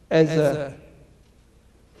as a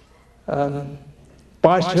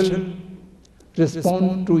partial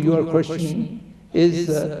response to your question is,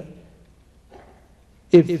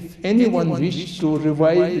 if anyone wishes to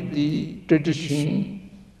revive the tradition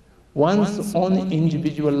one's own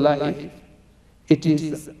individual life, it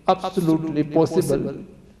is absolutely possible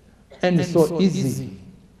and so easy.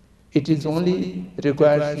 It is only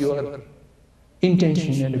requires your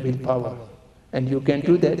intention and willpower, and you can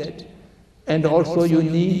do that. And also you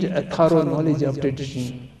need a thorough knowledge of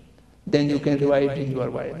tradition, then you can revive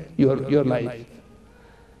your life.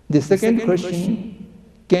 The second question,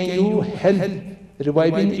 can you help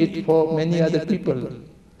reviving it for many other people?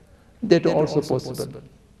 That also possible.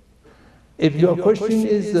 If your question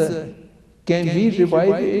is, can we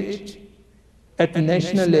revive it at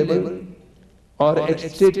national level or at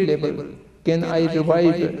state level? Can I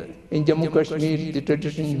revive in Jammu Kashmir the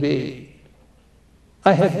traditional way?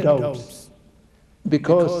 I have doubts,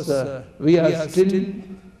 because we are still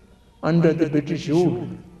under the British rule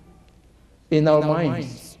in our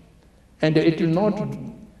minds, and it will not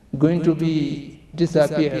going to be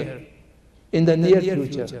disappear in the near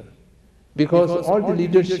future, because all the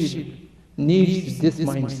leadership needs this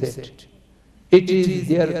mindset. It is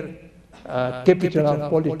their capital of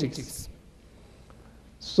politics.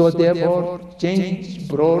 So therefore, change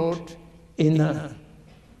brought in a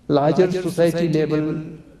larger society level,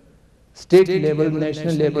 state level,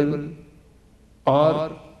 national level,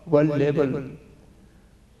 or world level.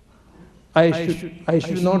 I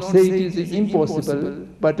should not say it is impossible,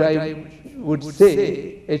 but I would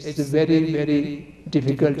say it's very, very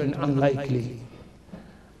difficult and unlikely.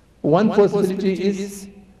 One possibility is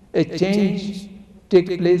a change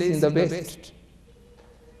take place in the West,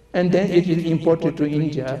 and then it is imported to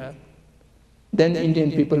India. Then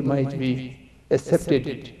Indian people might be accepted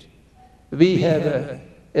it. We have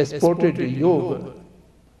exported yoga,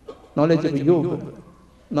 knowledge of yoga.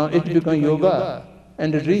 Now it become yoga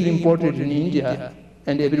and re-imported in India,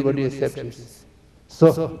 and everybody accepts it.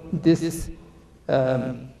 So this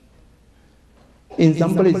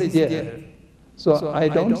example is there. So I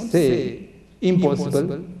don't say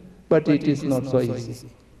impossible, but it is not so easy.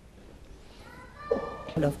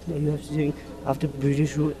 After you have saying after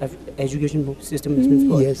British rule, education system has been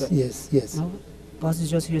spoiled. Yes. Now, past is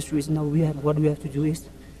just history. Now what we have to do is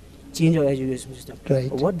change our education system.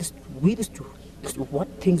 Right. What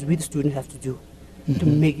things we the student have to do to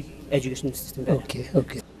make education system better.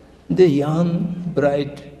 Okay. The young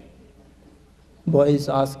bright boy is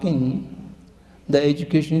asking, the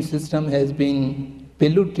education system has been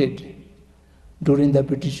polluted during the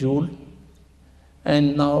British rule,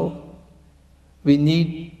 and now we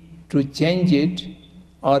need to change it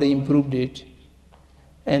or improve it.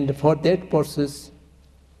 And for that process,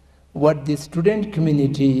 what the student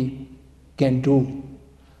community can do,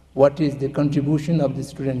 what is the contribution of the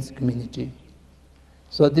students community.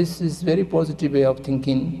 So this is very positive way of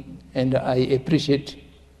thinking, and I appreciate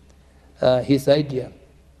his idea.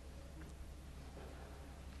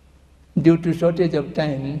 Due to shortage of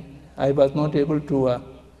time, I was not able to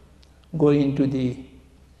go into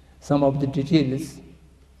some of the details.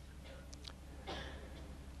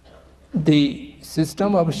 The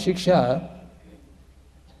system of Shiksha,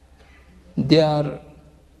 there are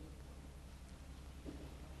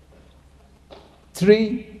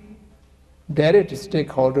 3 direct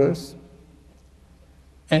stakeholders,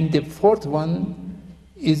 and the 4th one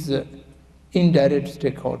is indirect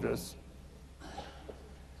stakeholders.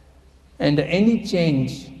 And any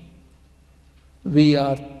change we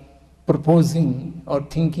are proposing or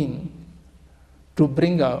thinking to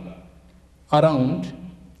bring around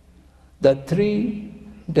the three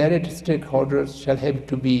direct stakeholders shall have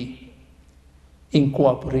to be in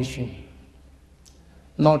cooperation,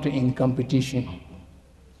 not in competition.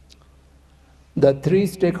 The three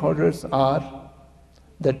stakeholders are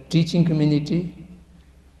the teaching community,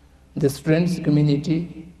 the students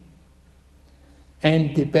community,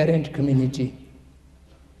 and the parent community.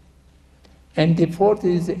 And the fourth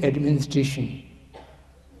is administration.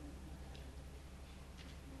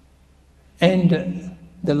 And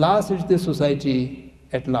the last is the society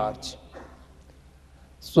at large.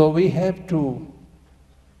 So we have to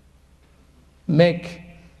make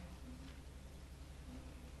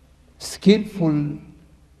skillful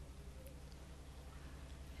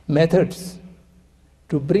methods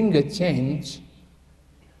to bring a change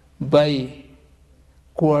by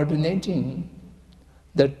coordinating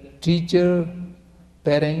the teacher,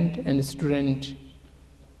 parent, and student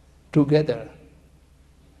together.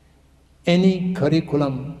 Any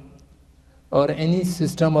curriculum or any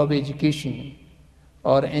system of education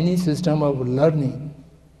or any system of learning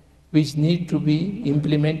which need to be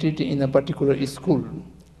implemented in a particular school,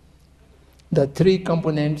 the three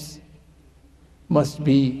components must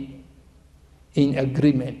be in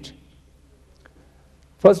agreement.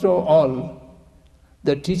 First of all,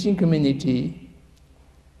 the teaching community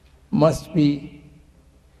must be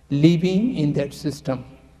living in that system,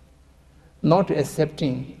 not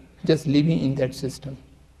accepting, just living in that system.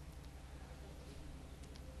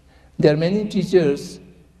 There are many teachers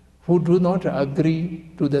who do not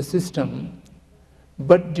agree to the system,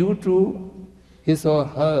 but due to his or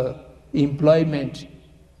her employment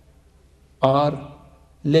or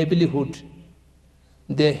livelihood,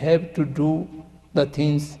 they have to do the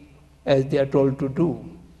things as they are told to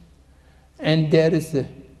do. And there is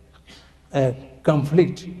a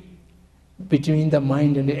conflict between the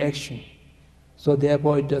mind and the action. So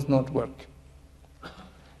therefore it does not work.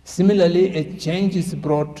 Similarly, a change is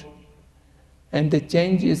brought and the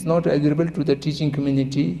change is not agreeable to the teaching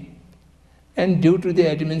community, and due to the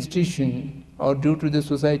administration or due to the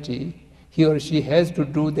society, he or she has to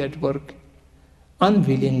do that work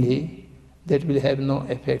unwillingly, that will have no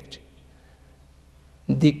effect.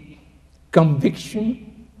 The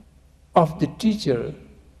conviction of the teacher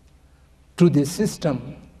to the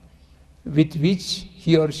system with which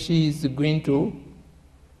he or she is going to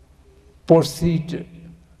proceed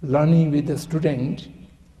learning with the student,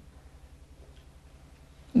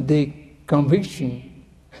 the conviction,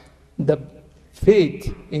 the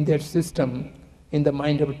faith in that system in the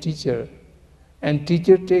mind of a teacher, and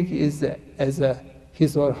teacher take is as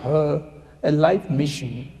his or her a life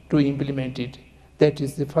mission to implement it. That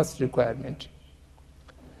is the first requirement.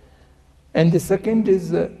 And the second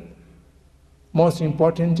is most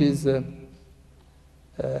important is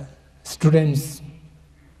students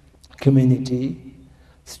community.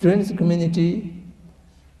 Students community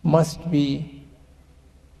must be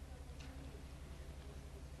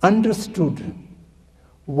understood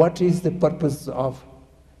what is the purpose of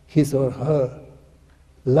his or her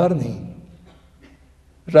learning,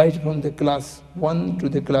 right from the class 1 to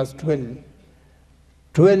the class 12.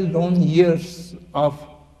 12 long years of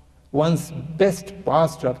one's best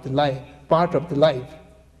part of the life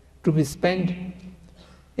to be spent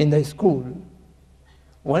in the school.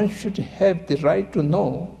 One should have the right to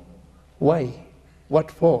know why, what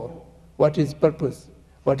for, what is purpose,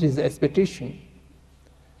 what is the expectation.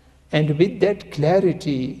 And with that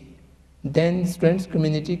clarity, then students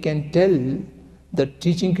community can tell the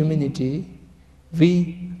teaching community,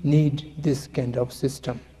 we need this kind of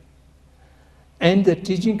system. And the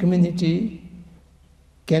teaching community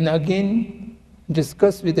can again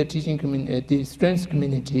discuss with the teaching community, the students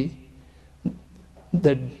community,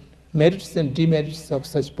 the merits and demerits of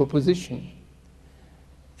such proposition.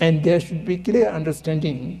 And there should be clear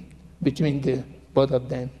understanding between the both of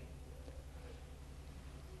them.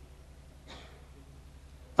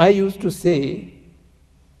 I used to say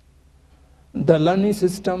the learning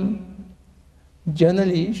system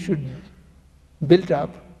generally should build up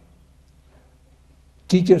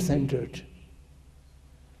teacher-centered,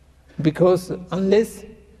 because unless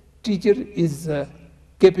teacher is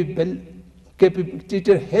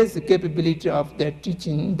teacher has the capability of that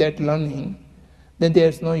teaching, that learning, then there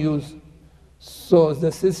is no use. So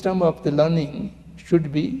the system of the learning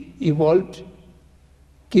should be evolved,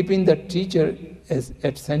 keeping the teacher as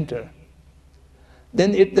at center.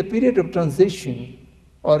 Then at the period of transition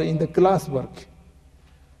or in the classwork,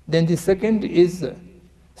 then the second is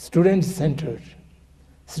student-centered.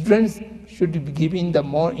 Students should be given the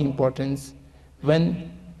more importance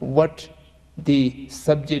when what the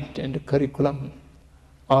subject and curriculum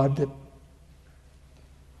or the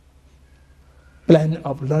plan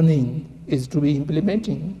of learning is to be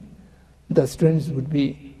implementing, the students would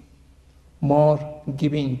be more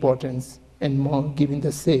giving importance and more giving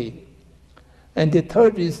the say. And the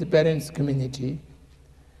third is the parents' community.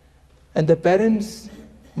 And the parents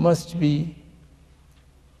must be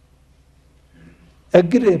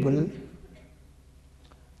agreeable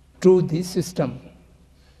to the system,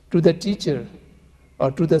 to the teacher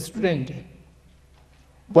or to the student.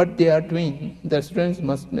 What they are doing,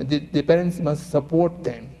 the parents must support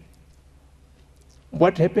them.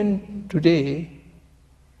 What happened today,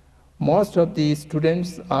 most of the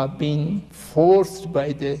students are being forced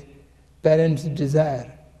by the parents'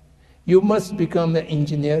 desire. You must become an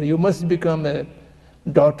engineer, you must become a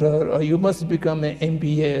doctor, or you must become an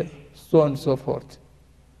MBA, so on and so forth.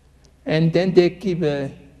 And then they keep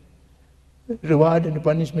a reward and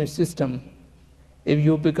punishment system. If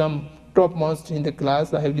you become topmost in the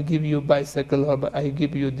class, I will give you a bicycle, or I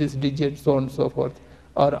give you this digit, so on and so forth.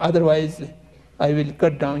 Or otherwise, I will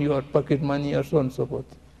cut down your pocket money, or so on and so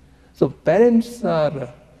forth. So parents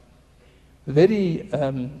are very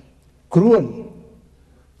cruel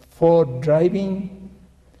for driving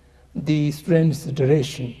the students'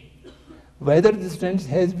 direction. Whether the student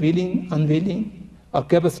has willing, unwilling, or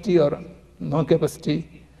capacity or no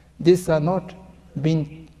capacity, these are not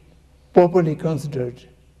being properly considered.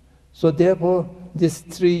 So therefore, these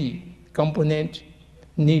three components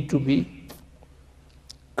need to be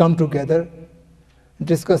come together,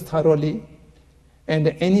 discussed thoroughly, and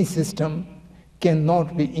any system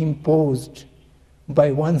cannot be imposed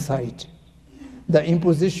by one side. The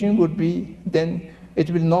imposition would be, then it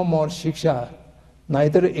will no more shiksha,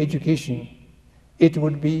 neither education, it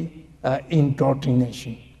would be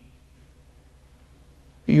indoctrination.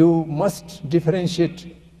 You must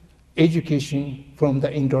differentiate education from the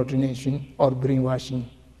indoctrination or brainwashing.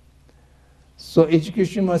 So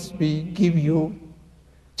education must give you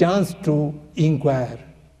chance to inquire,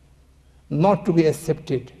 not to be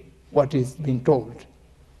accepted what is being told.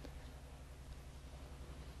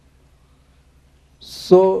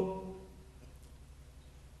 So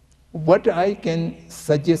what I can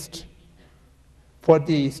suggest for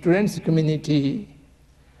the students' community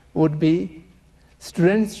would be,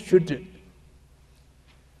 students should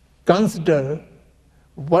consider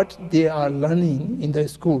what they are learning in the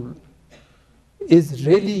school is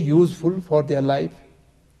really useful for their life,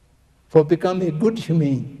 for become a good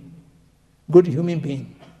human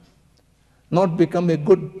being, not become a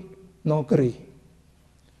good nokari,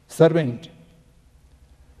 servant,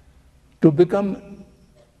 to become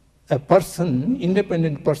a person,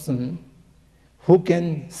 independent person, who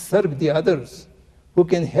can serve the others, who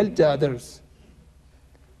can help the others.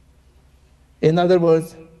 In other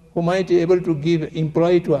words, who might be able to give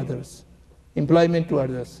employment to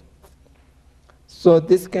others. So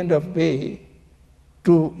this kind of way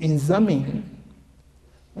to examine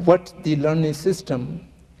what the learning system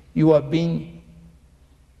you are being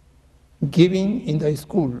giving in the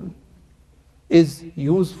school is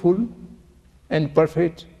useful and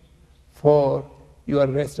perfect for your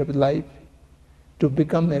rest of life, to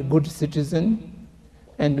become a good citizen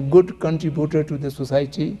and good contributor to the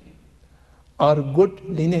society, or good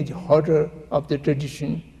lineage holder of the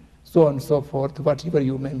tradition, so on and so forth, whatever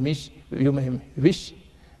you may wish,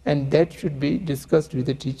 and that should be discussed with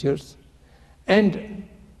the teachers and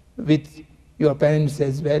with your parents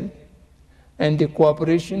as well. And the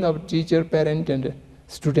cooperation of teacher, parent, and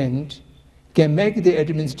student can make the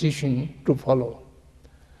administration to follow.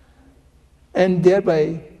 And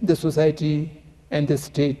thereby the society and the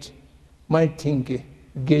state might think a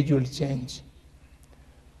gradual change.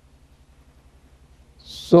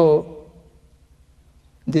 So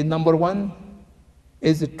the number one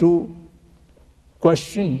is to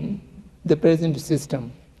question the present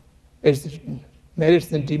system, its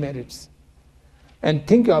merits and demerits, and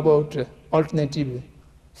think about alternative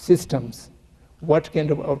systems. What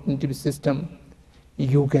kind of alternative system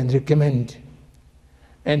you can recommend?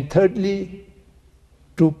 And thirdly,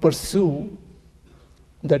 to pursue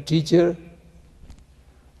the teacher,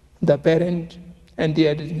 the parent, and the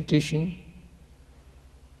administration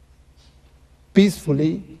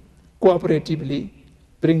peacefully, cooperatively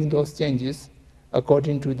bring those changes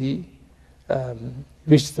according to the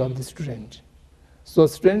wishes of the student. So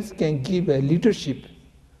students can give a leadership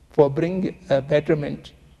for bringing a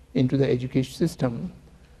betterment into the education system,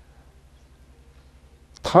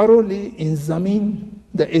 thoroughly examine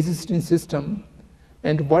the existing system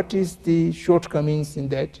and what is the shortcomings in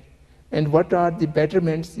that, and what are the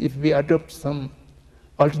betterments if we adopt some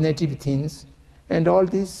alternative things, and all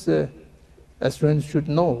these students should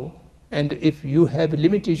know. And if you have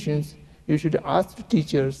limitations, you should ask the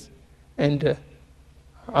teachers and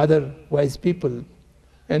other wise people.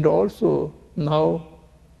 And also now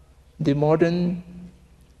the modern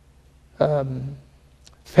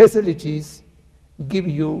facilities give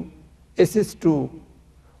you access to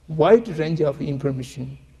wide range of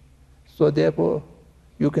information. So therefore,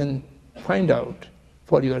 you can find out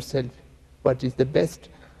for yourself what is the best.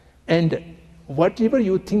 And whatever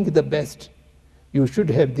you think the best, you should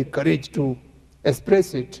have the courage to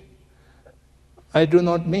express it. I do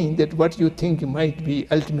not mean that what you think might be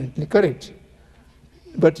ultimately correct,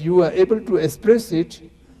 but you are able to express it,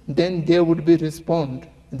 then there would be response,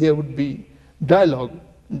 there would be dialogue,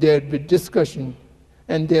 there would be discussion,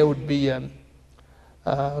 and there would be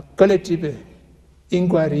collective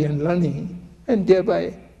inquiry and learning, and thereby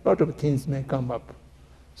a lot of things may come up.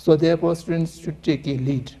 So therefore, students should take a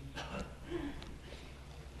lead.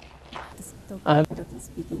 I'm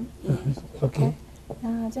speaking. Okay.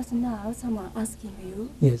 Just now, someone asking you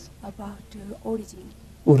Yes. about origin.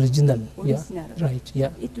 Original. Original. Yeah. Right. Yeah.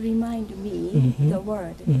 It reminded me the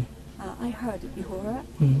word. I heard before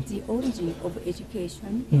the origin of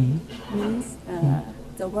education means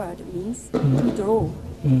the word means to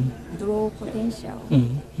draw potential.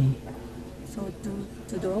 So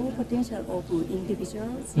to draw potential of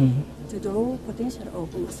individuals, to draw potential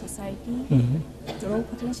of society, draw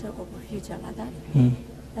potential of future Ladakh.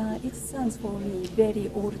 It sounds for me very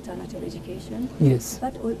alternative education. Yes.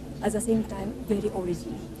 But at the same time, very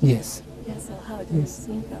origin. Yes. Yeah, so how do you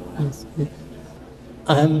think about Yes.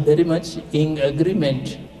 I am very much in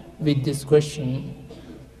agreement with this question.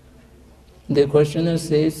 The questioner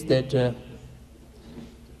says that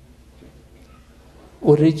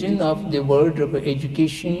origin of the word of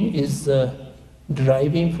education is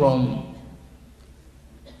deriving from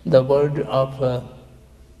the word of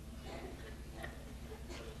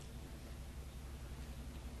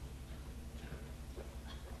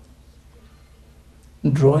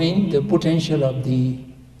drawing the potential of the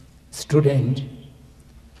student.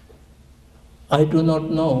 I do not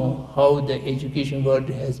know how the education word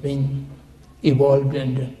has been evolved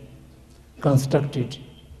and constructed.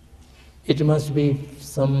 It must be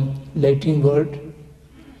some Latin word,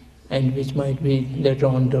 and which might be later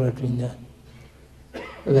on developed in the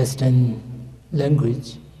Western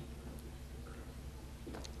language.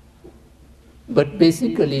 But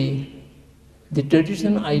basically, the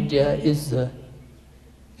traditional idea is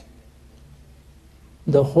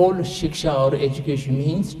the whole shiksha or education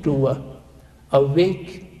means to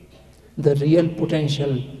awake the real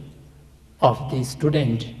potential of the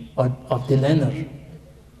student or of the learner.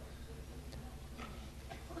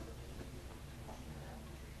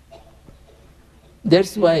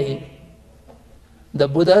 That's why the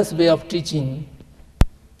Buddha's way of teaching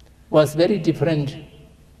was very different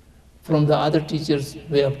from the other teachers'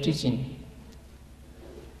 way of teaching.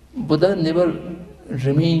 Buddha never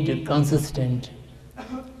remained consistent.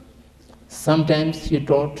 Sometimes he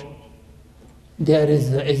taught there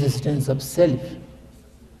is the existence of self.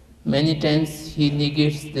 Many times he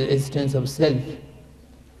negates the existence of self.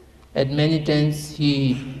 And many times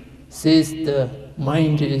he says the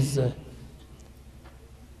mind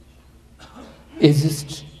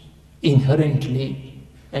exists inherently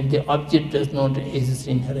and the object does not exist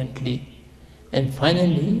inherently. And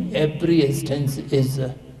finally, every existence is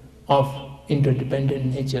of interdependent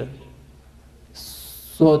nature.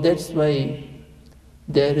 So that's why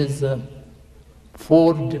there is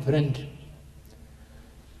 4 different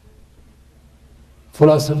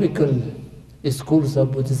philosophical schools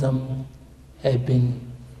of Buddhism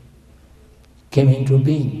came into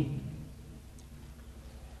being.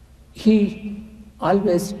 He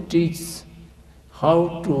always teaches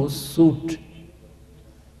how to suit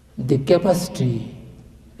the capacity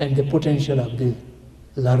and the potential of the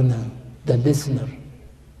learner, the listener.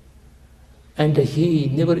 And he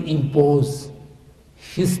never imposes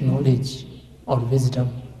his knowledge or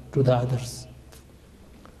wisdom to the others.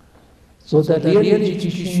 So the real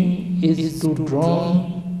education is to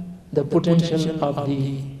draw the potential of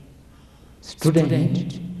the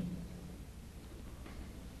student.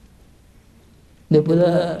 The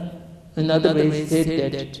Buddha, another way,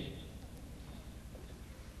 said that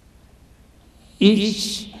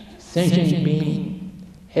each sentient being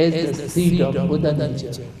has the seed of Buddha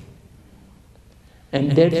nature.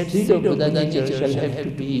 And that seed of Buddha nature shall have to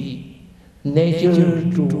be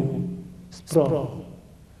nurtured to sprout.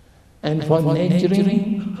 And for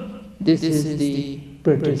nurturing, this is the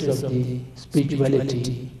practice of the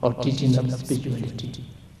spirituality or teaching of spirituality.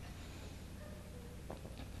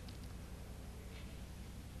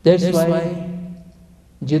 That's why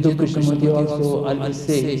Jiddu Krishnamurti also always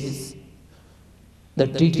says the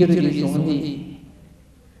teacher is only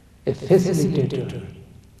a facilitator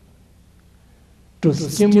to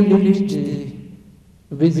stimulate the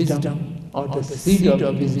wisdom or the seed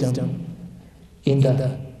of wisdom in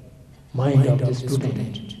the mind of the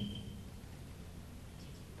student.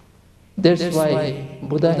 That's why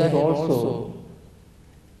Buddha had also,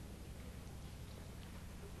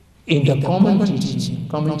 in the common teaching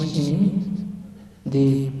means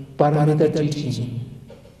the paramita teaching,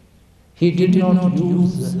 he did not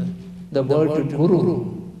use the word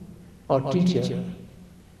guru or teacher.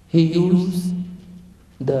 He used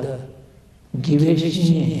the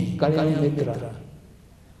Giveshini, Kalyanamitra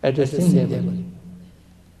at the same level,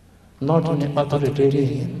 not in an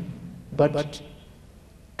authoritarian, but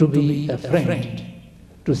to be a friend,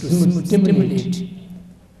 to stimulate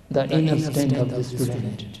the inner strength of the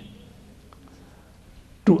student,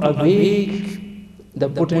 to awake the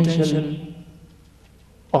potential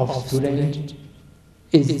of student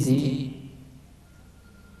is the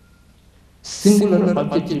singular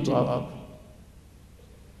objective of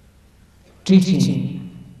teaching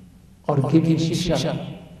or giving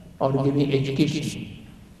shiksha or giving education.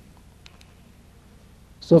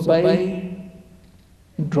 So by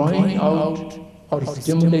drawing out or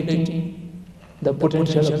stimulating the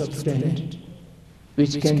potential of the student,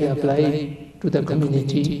 which can be applied to the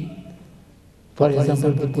community, for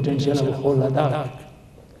example, the potential of the whole Ladakh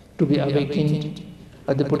to be awakened,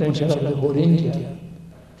 or the potential of the whole India,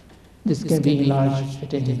 this can be enlarged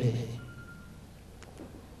at any way.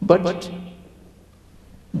 But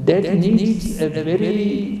that needs a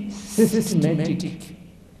very systematic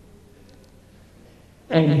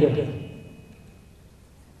and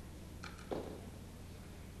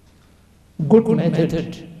good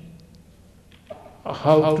method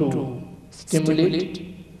how to stimulate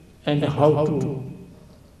and how to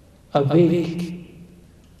awake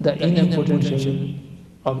the inner potential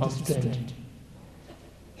of the student.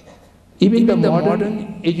 Even the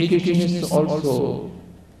modern educationists also,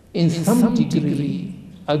 in some degree,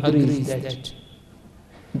 agrees that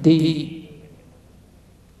the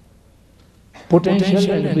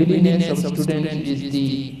potential and willingness of students is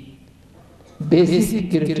the basic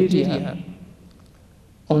criteria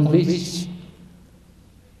on which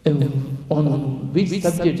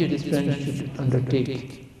subject the student should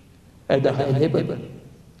undertake at the high level.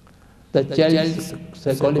 The child's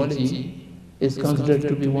psychology is considered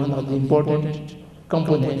to be one of the important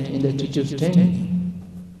components in the teacher's training,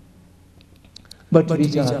 but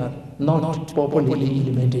which are not properly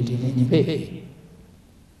implemented in any way.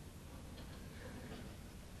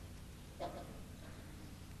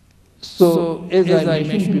 So, as I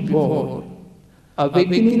mentioned before,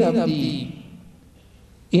 awakening of the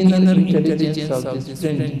inner intelligence of the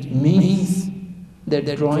student means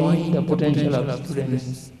that drawing the potential of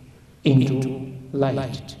students into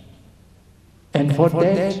light. And for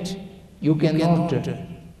that, you cannot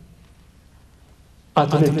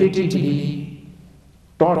authoritatively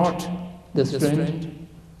taught the student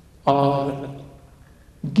or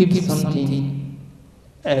give something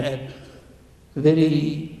a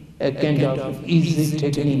kind of easy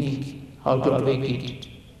technique how to awake it.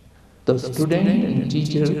 The student and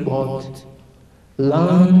teacher both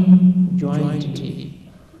learn jointly,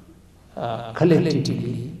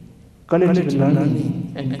 collectively. Collective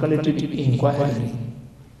learning and collective inquiry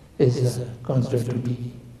is considered to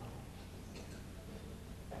be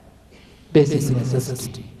basic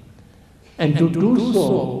necessity. And to do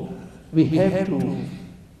so, we have to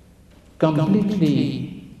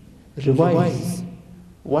completely revise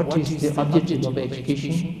what is the objective of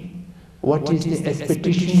education, what is the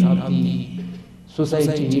expectation of the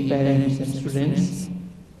society, parents and students,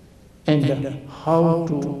 and how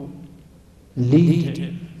to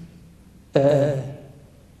lead a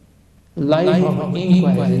life of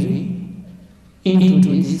inquiry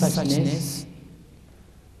into this suchness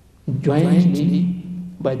jointly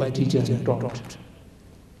by the teacher and taught.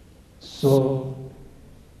 So,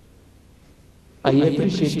 I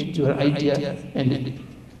appreciate your idea and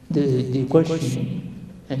the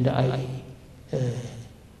question, and I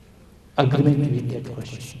agree with that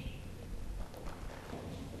question.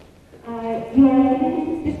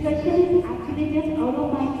 Your discussion is actually just out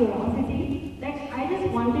of my curiosity. Like, I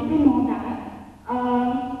just wanted to know that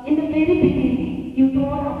in the very beginning, you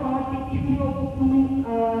told about the theory of human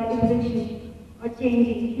evolution or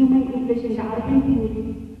changing, human evolution, Darwin theory.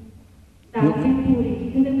 Darwin theory.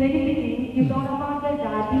 In the very beginning, you talked about the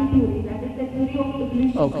Darwin theory, that is the theory of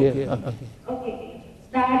evolution. Okay.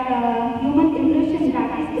 That human evolution,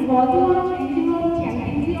 that is evolving or changing or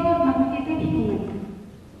chimpanzee or non-native human.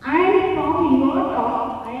 And from your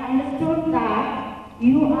talk,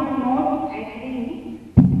 you are not agreeing.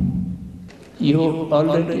 You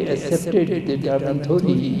already accepted the Darwin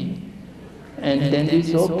theory, and then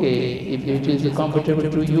it's okay. If it is comfortable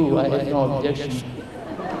to you, I have no objection.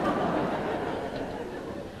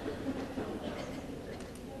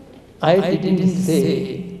 I didn't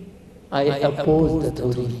say I oppose the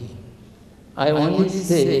theory. I only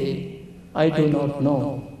say I do not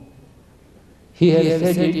know. He has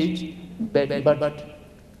said it, but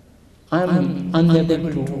I am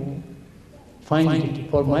unable to find it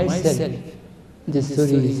for myself. This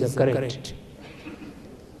theory is correct.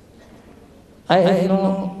 I have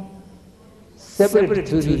no separate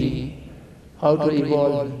theory how to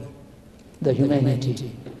evolve the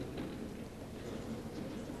humanity.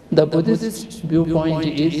 The Buddhist viewpoint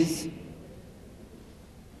is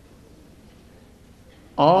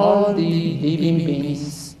all the living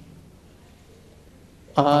beings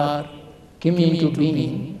are coming into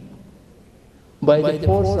being by the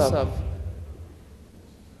force of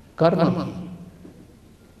karma.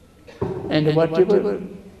 And whatever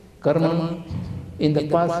karma in the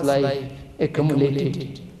past life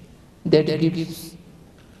accumulated, that gives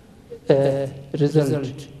a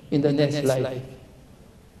result in the next life.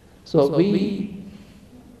 So we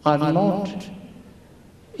are not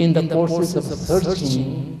in the process of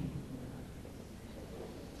searching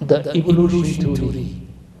the evolution theory.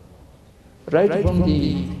 Right from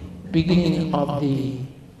the beginning of the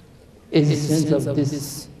existence of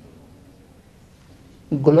this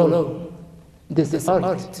globe, this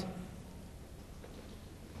earth,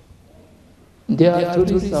 there are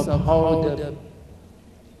theories of how the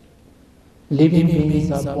living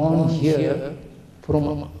beings are born here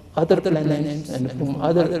from other planets and from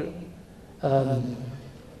other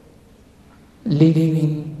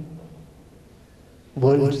living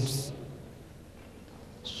worlds.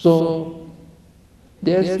 So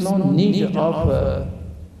there is no need of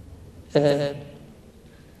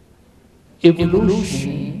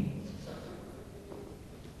evolution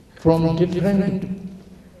from different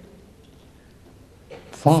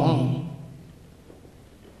form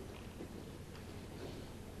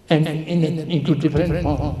and into different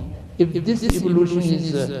form. If this evolution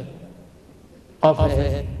is of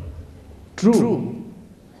a true,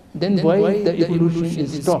 then why the evolution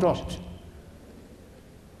is stopped?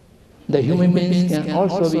 The human beings can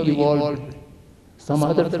also be evolved some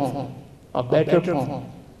other form, a better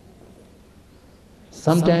form.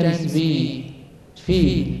 Sometimes we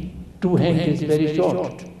feel 2 hands is very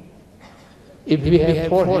short. If we have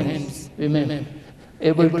 4 hands, we may be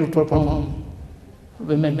able to perform,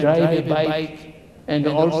 we may drive a bike and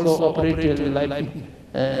also operate a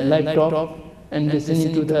laptop and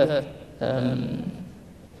listen to the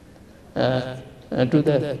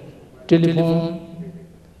telephone.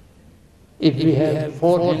 If we have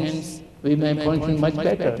 4 hands, we may function much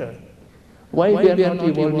better. Why we are not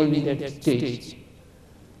evolving in that stage?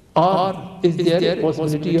 Or is there a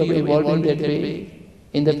possibility of evolving that way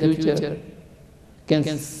in the future? Can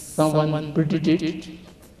someone predict it?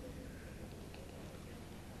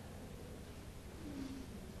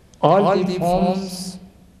 All the forms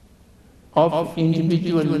of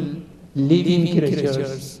individual living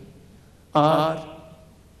creatures are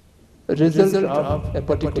a result of a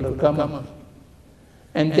particular karma.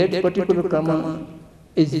 And that particular karma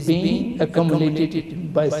is being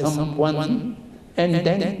accumulated by someone, and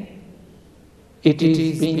then it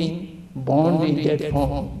is being born in that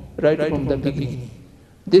form right from the beginning.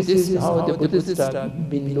 This is how the Buddhists have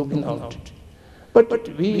been looking at it. But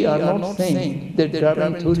we are not saying that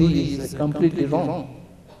Darwin theory is completely wrong.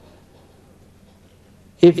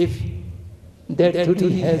 If that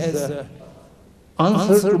theory has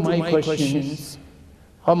answer to my questions,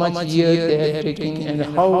 how much years they have taken and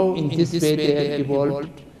how in this way they have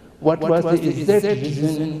evolved, what was the exact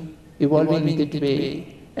reason evolving in that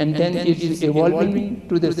way, and then it is evolving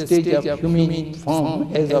to the stage of human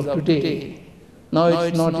form as of today. Now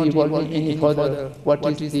it's not evolving any further. What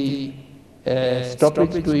is the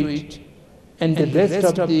stoppage to it? And the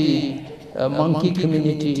rest of the monkey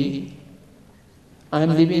community, I am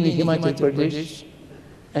living in Himachal Pradesh,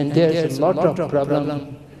 and there is a lot of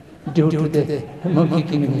problem due to the monkey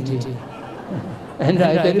community. And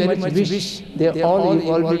I very much wish they all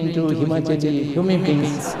evolve into Himachali human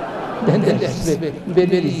beings. Then that's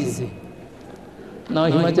very easy. Now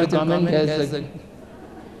Himachal government has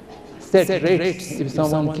set rates if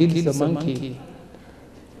someone kills a monkey.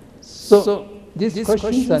 So these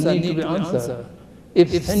questions need to be answered.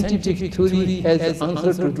 If scientific theory has an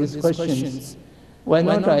answer to these questions, why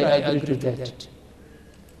not I agree to that?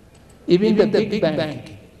 Even the Big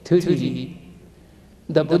Bang theory,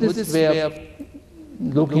 the Buddhist way of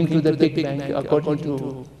look into the Big Bang according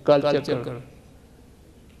to Carl Tucker,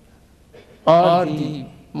 or the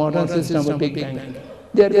modern system of Big Bang,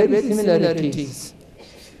 there are very similarities.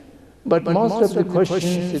 But most of the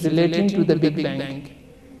questions relating to the Big Bang,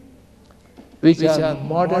 which are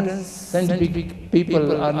modern scientific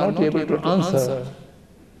people are not able to answer,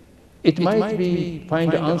 it might be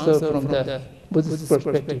find answer from the Buddhist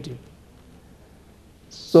perspective.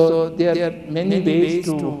 So there are many ways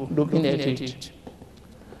to looking at it.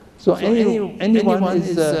 So anyone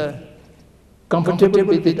is comfortable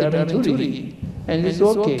with the Dharma-theory, and it's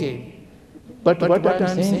okay. But what I'm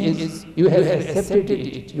saying is, you have accepted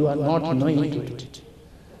it, you are not knowing to it.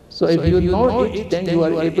 So if you know it, then you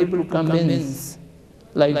are able to convince,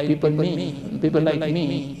 like people like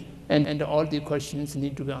me, and all the questions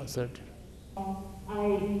need to be answered.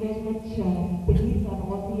 I very much believe that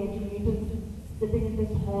all the educators sitting in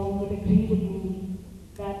this hall would agree with me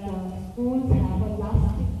that schools have a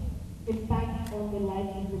lasting impact on the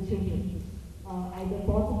lives of the children, either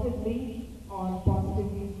positively or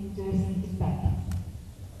positively teachers' impact.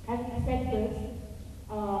 Having said this,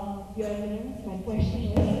 Your Eminence, my question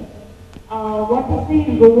is, what is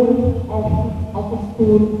the role of a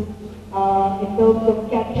school in terms of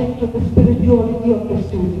capturing to the spirituality of the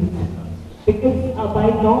students? Because by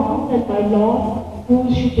norms and by laws,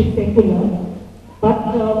 schools should be secular,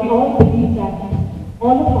 but we all believe that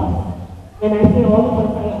all of us, when I say all of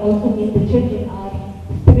us, I also mean the children, are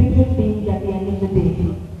spiritual beings at the end of the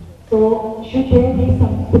day. So should there be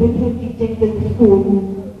some spiritual teachings in the school,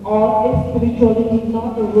 or is spirituality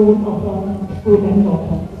not the role of a school at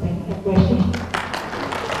all? Thanks for the question.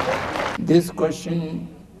 This question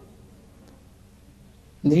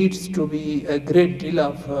needs to be a great deal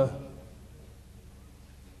of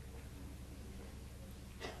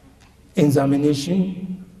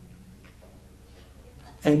examination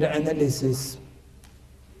and analysis.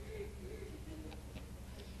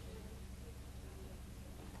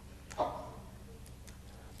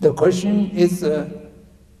 The question is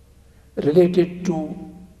related to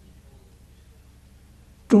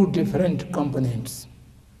two different components.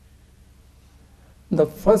 The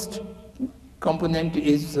first component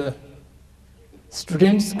is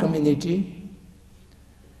students' community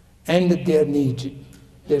and their need.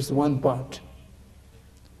 There's one part.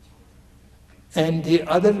 And the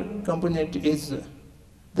other component is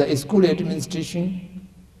the school administration,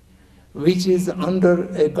 which is under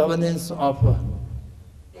a governance of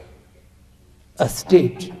a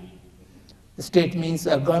state. State means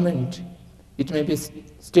a government. It may be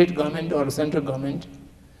state government or central government,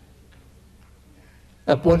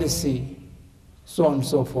 a policy, so on and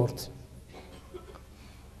so forth.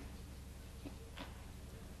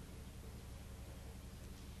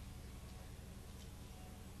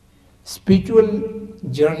 Spiritual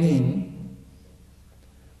journey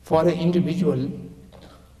for an individual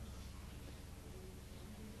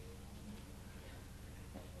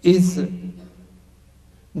is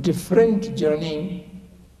different journey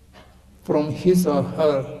from his or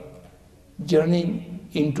her journey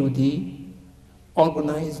into the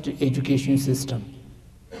organized education system.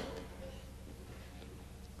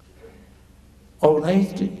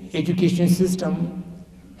 Organized education system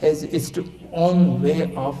has its own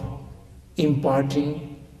way of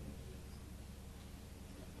imparting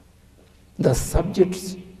the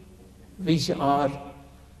subjects which are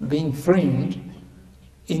being framed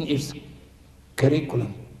in its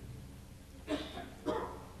curriculum,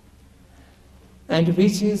 and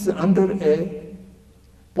which is under a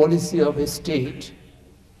policy of a state.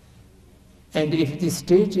 And if the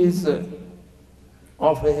state is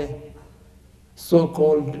of a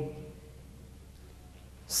so-called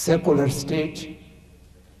secular state,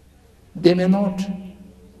 they may not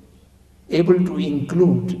able to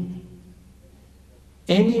include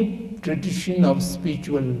any tradition of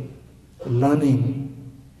spiritual learning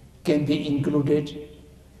can be included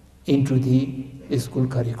into the school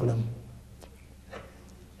curriculum.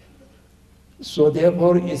 So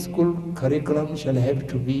therefore, a school curriculum shall have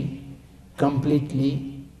to be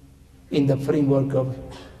completely in the framework of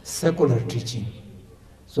secular teaching.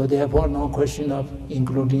 So therefore, no question of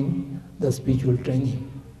including the spiritual training.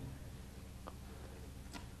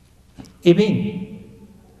 Even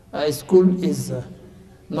a school is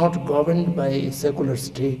not governed by a secular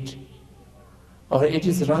state, or it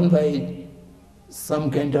is run by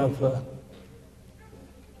some kind of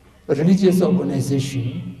religious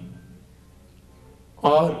organization,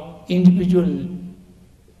 or individual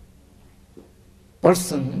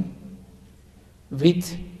person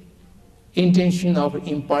with intention of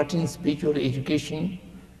imparting spiritual education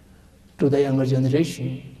to the younger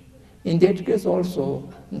generation. In that case also,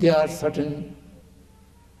 there are certain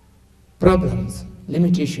problems,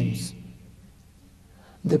 limitations.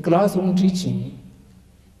 The classroom teaching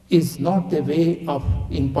is not the way of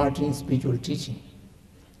imparting spiritual teaching.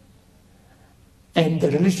 And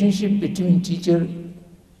the relationship between teacher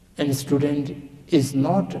and student is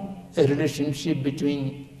not a relationship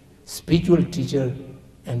between spiritual teacher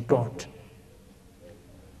and taught.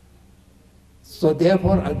 So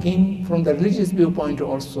therefore, again, from the religious viewpoint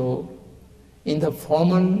also, in the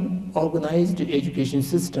formal organized education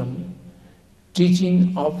system,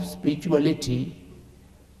 teaching of spirituality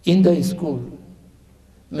in the school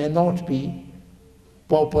may not be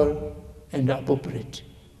proper and appropriate.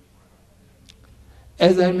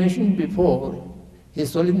 As I mentioned before,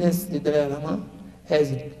 His Holiness the Dalai Lama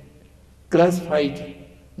has classified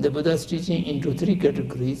the Buddha's teaching into 3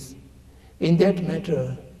 categories. In that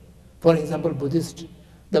matter, for example, Buddhist,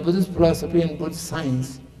 the Buddhist philosophy and Buddhist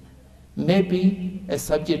science may be a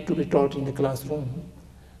subject to be taught in the classroom,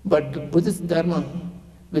 but the Buddhist Dharma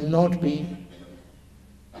will not be,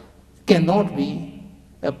 cannot be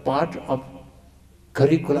a part of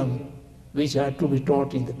curriculum which are to be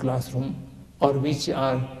taught in the classroom or which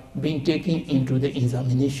are being taken into the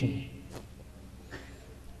examination.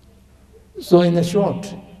 So in a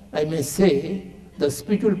short, I may say the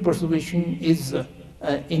spiritual persuasion is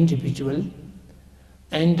individual,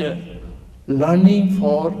 and learning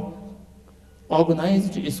for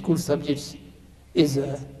organized school subjects is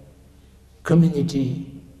a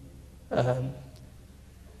community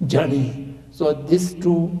journey. So these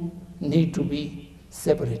two need to be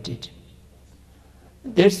separated.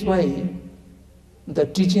 That's why the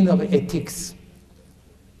teaching of ethics,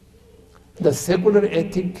 the secular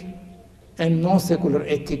ethic and non-secular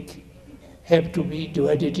ethic have to be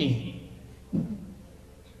divided in,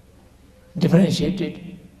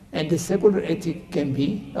 differentiated, and the secular ethic can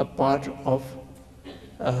be a part of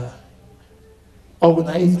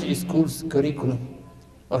organized schools curriculum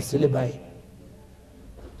or syllabi.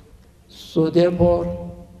 So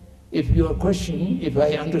therefore, if your question, if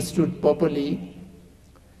I understood properly,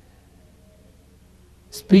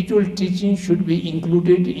 spiritual teaching should be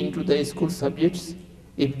included into the school subjects.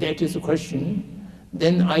 If that is a question,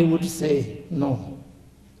 then I would say no.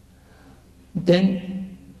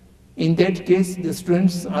 Then, in that case, the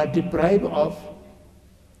students are deprived of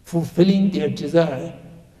fulfilling their desire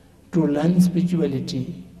to learn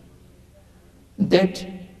spirituality. That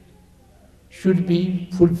should be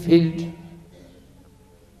fulfilled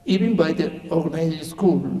even by the organized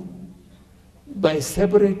school by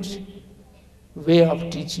separate way of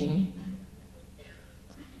teaching,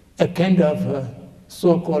 a kind of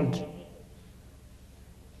so-called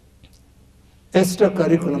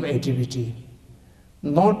extracurriculum activity,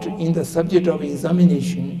 not in the subject of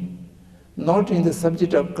examination, not in the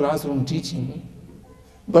subject of classroom teaching,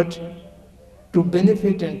 but to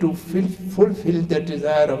benefit and to fulfill the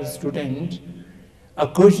desire of a student.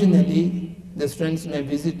 Occasionally, the students may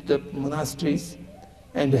visit the monasteries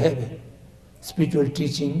and have spiritual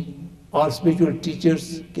teaching, or spiritual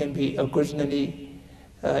teachers can be occasionally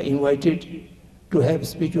invited to have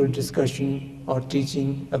spiritual discussion or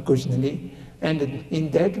teaching occasionally. And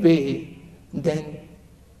in that way, then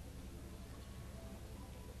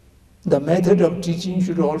the method of teaching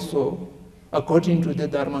should also, according to the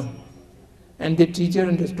Dharma, and the teacher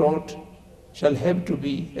and the taught shall have to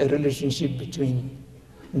be a relationship between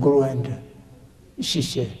Guru and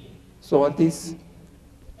Shishya. So all these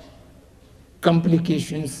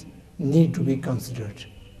complications need to be considered.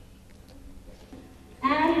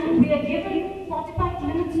 And we are given 45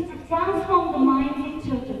 minutes to transform the minds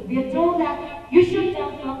of children. We are told that you should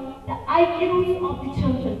develop the IQs of the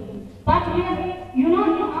children. But we are, in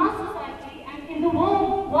our society and in the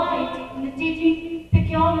world wide, in the teaching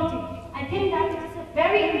peculiarity, I think that it is a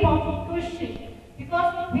very important question,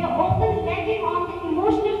 because we are often lacking on the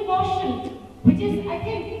emotional quotient, which is, I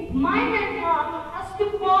think, mind and heart has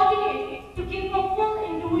to coordinate to give a full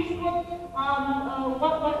individual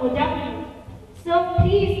development. So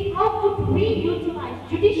please, how could we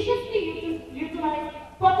judiciously utilize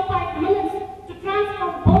 45 minutes to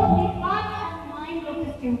transform both the heart and mind of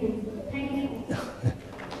the students? Thank you.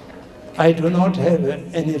 I do not have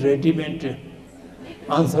any ready-made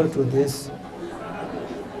answer to this.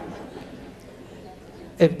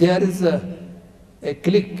 If there is a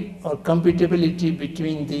click or compatibility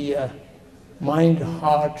between the mind,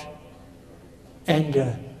 heart,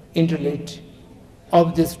 and intellect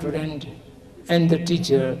of the student and the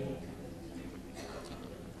teacher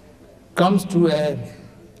comes to a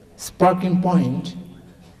sparking point,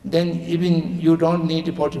 then even you don't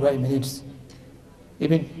need 45 minutes.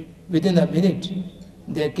 Even within a minute,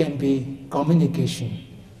 there can be communication.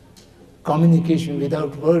 Communication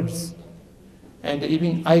without words and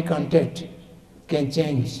even eye contact can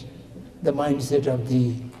change the mindset of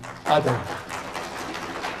the other.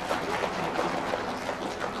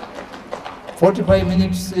 45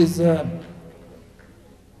 minutes is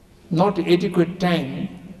not adequate time,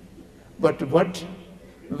 but what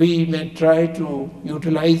we may try to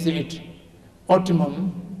utilize it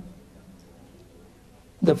optimum.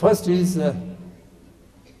 The first is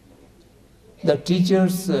the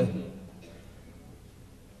teachers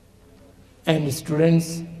and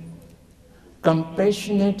students'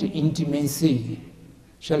 compassionate intimacy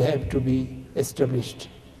shall have to be established.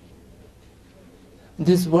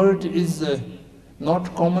 This word is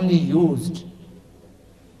not commonly used,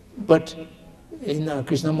 but in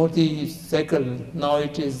Krishnamurti cycle, now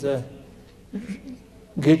it is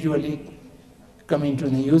gradually coming to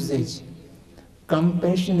the usage.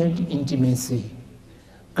 Compassionate intimacy.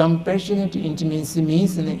 Compassionate intimacy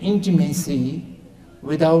means an intimacy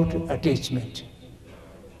without attachment.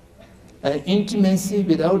 An intimacy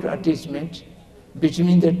without attachment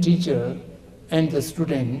between the teacher and the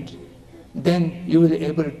student, then you will be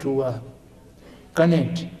able to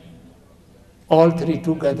connect all three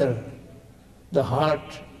together, the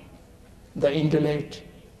heart, the intellect,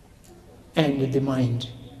 and the mind,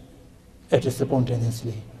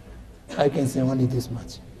 spontaneously. I can say only this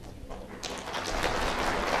much.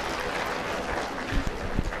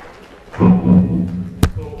 So,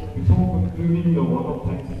 before concluding the word of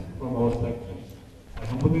thanks from our section, I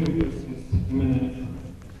humbly request His Eminence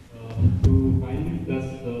to kindly bless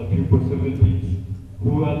a few personalities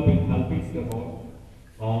who have been helping SEBoL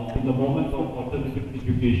in the moment of alternative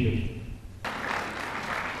education.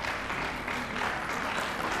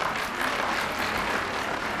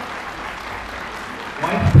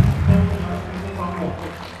 Vice Principal Mr. Samdhong.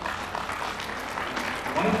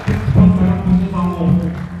 Vice Principal Mr. Samdhong.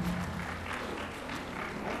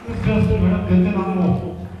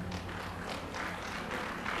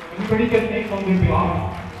 Anybody can take on their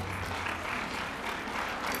behalf.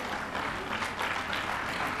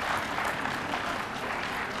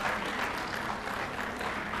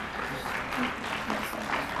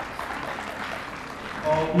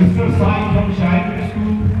 Mr. Sai from Secondary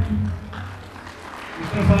School.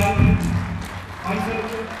 Mr. Sai, myself,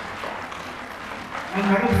 and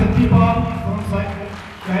Madam Satyapan from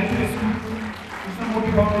Secondary School. Mr.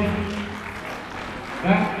 Modi Foundation.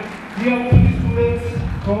 We have 3 students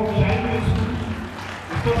from Secondary School.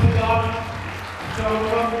 Mr. Siddharth, Mr.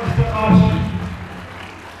 Aurora, Mr. Ashi.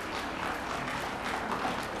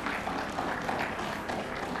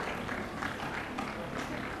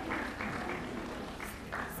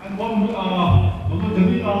 And one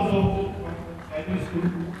Jamil also from Secondary School.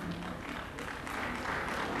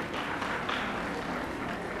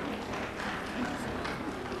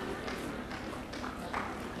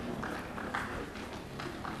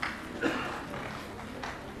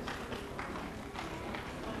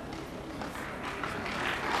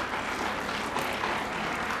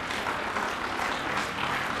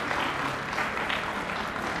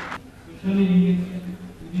 Especially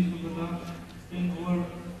Buddhist Ladakh, and our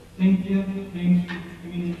sincere thanks to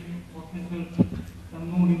Eminence Professor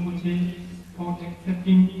Samdhong Rinpoche for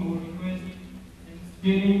accepting our request and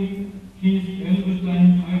sparing his valuable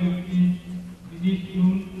time out of his busy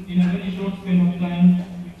schedule in a very short span of time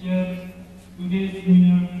to chair today's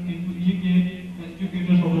seminar and to educate the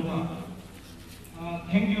educators of Ladakh.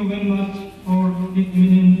 Thank you very much for this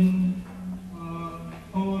eminence,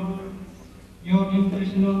 for your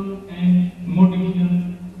inspirational and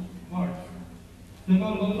motivational words.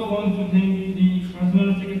 SEBoL also wants to thank the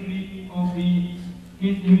personal secretary of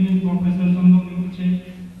His Eminence Professor Samdhong Rinpoche,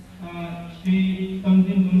 Sri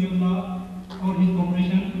Samdhong for his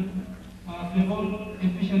cooperation. SEBoL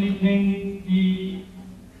especially thank the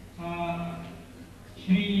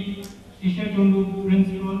Sri Isha Chondu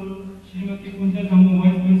Principal, Srimati Kunja Thamu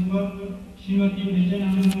Vice Principal, Srimati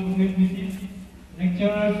Nijananand Head Mrs.,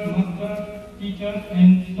 lecturers, masters, teachers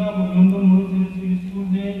and staff of Lamdon Senior Secondary School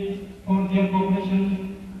for their cooperation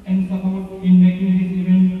and support in making this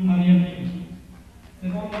event a reality.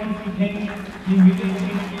 SEBoL wants to thank the media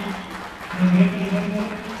community, the great listeners,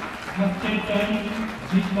 the state time,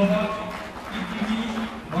 Rich Ladakh, ETV,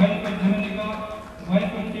 Wild of America,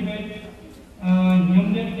 Wild of Tibet,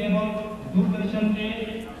 Nyamden Cable, Doordarshan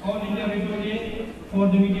Day, All India Radio Day for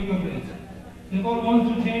the media coverage. SEBoL wants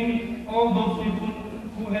to thank all those people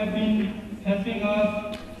who have been helping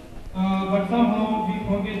us, but somehow we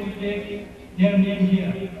forget to take their name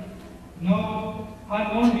here. Now, I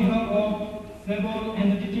on behalf of SEBoL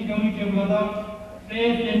and the teaching community of Ladakh,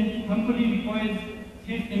 praise and humbly request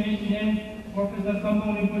His Eminence Professor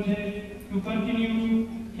Samdhong Rinpoche to continue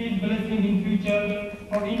His blessing in future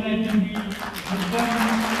for enlightening the wisdom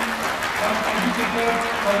of educators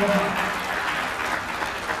for us.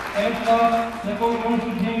 At last, the Lord wants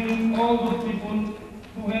to thank all those people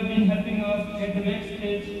who have been helping us at the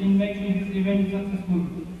backstage in making this event successful.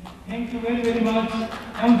 Thank you very, very much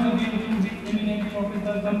once again to His Eminence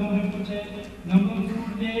Professor Samdhong Rinpoche, Lamdon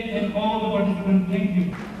Senior Secondary School, and all the participants. Thank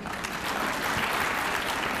you.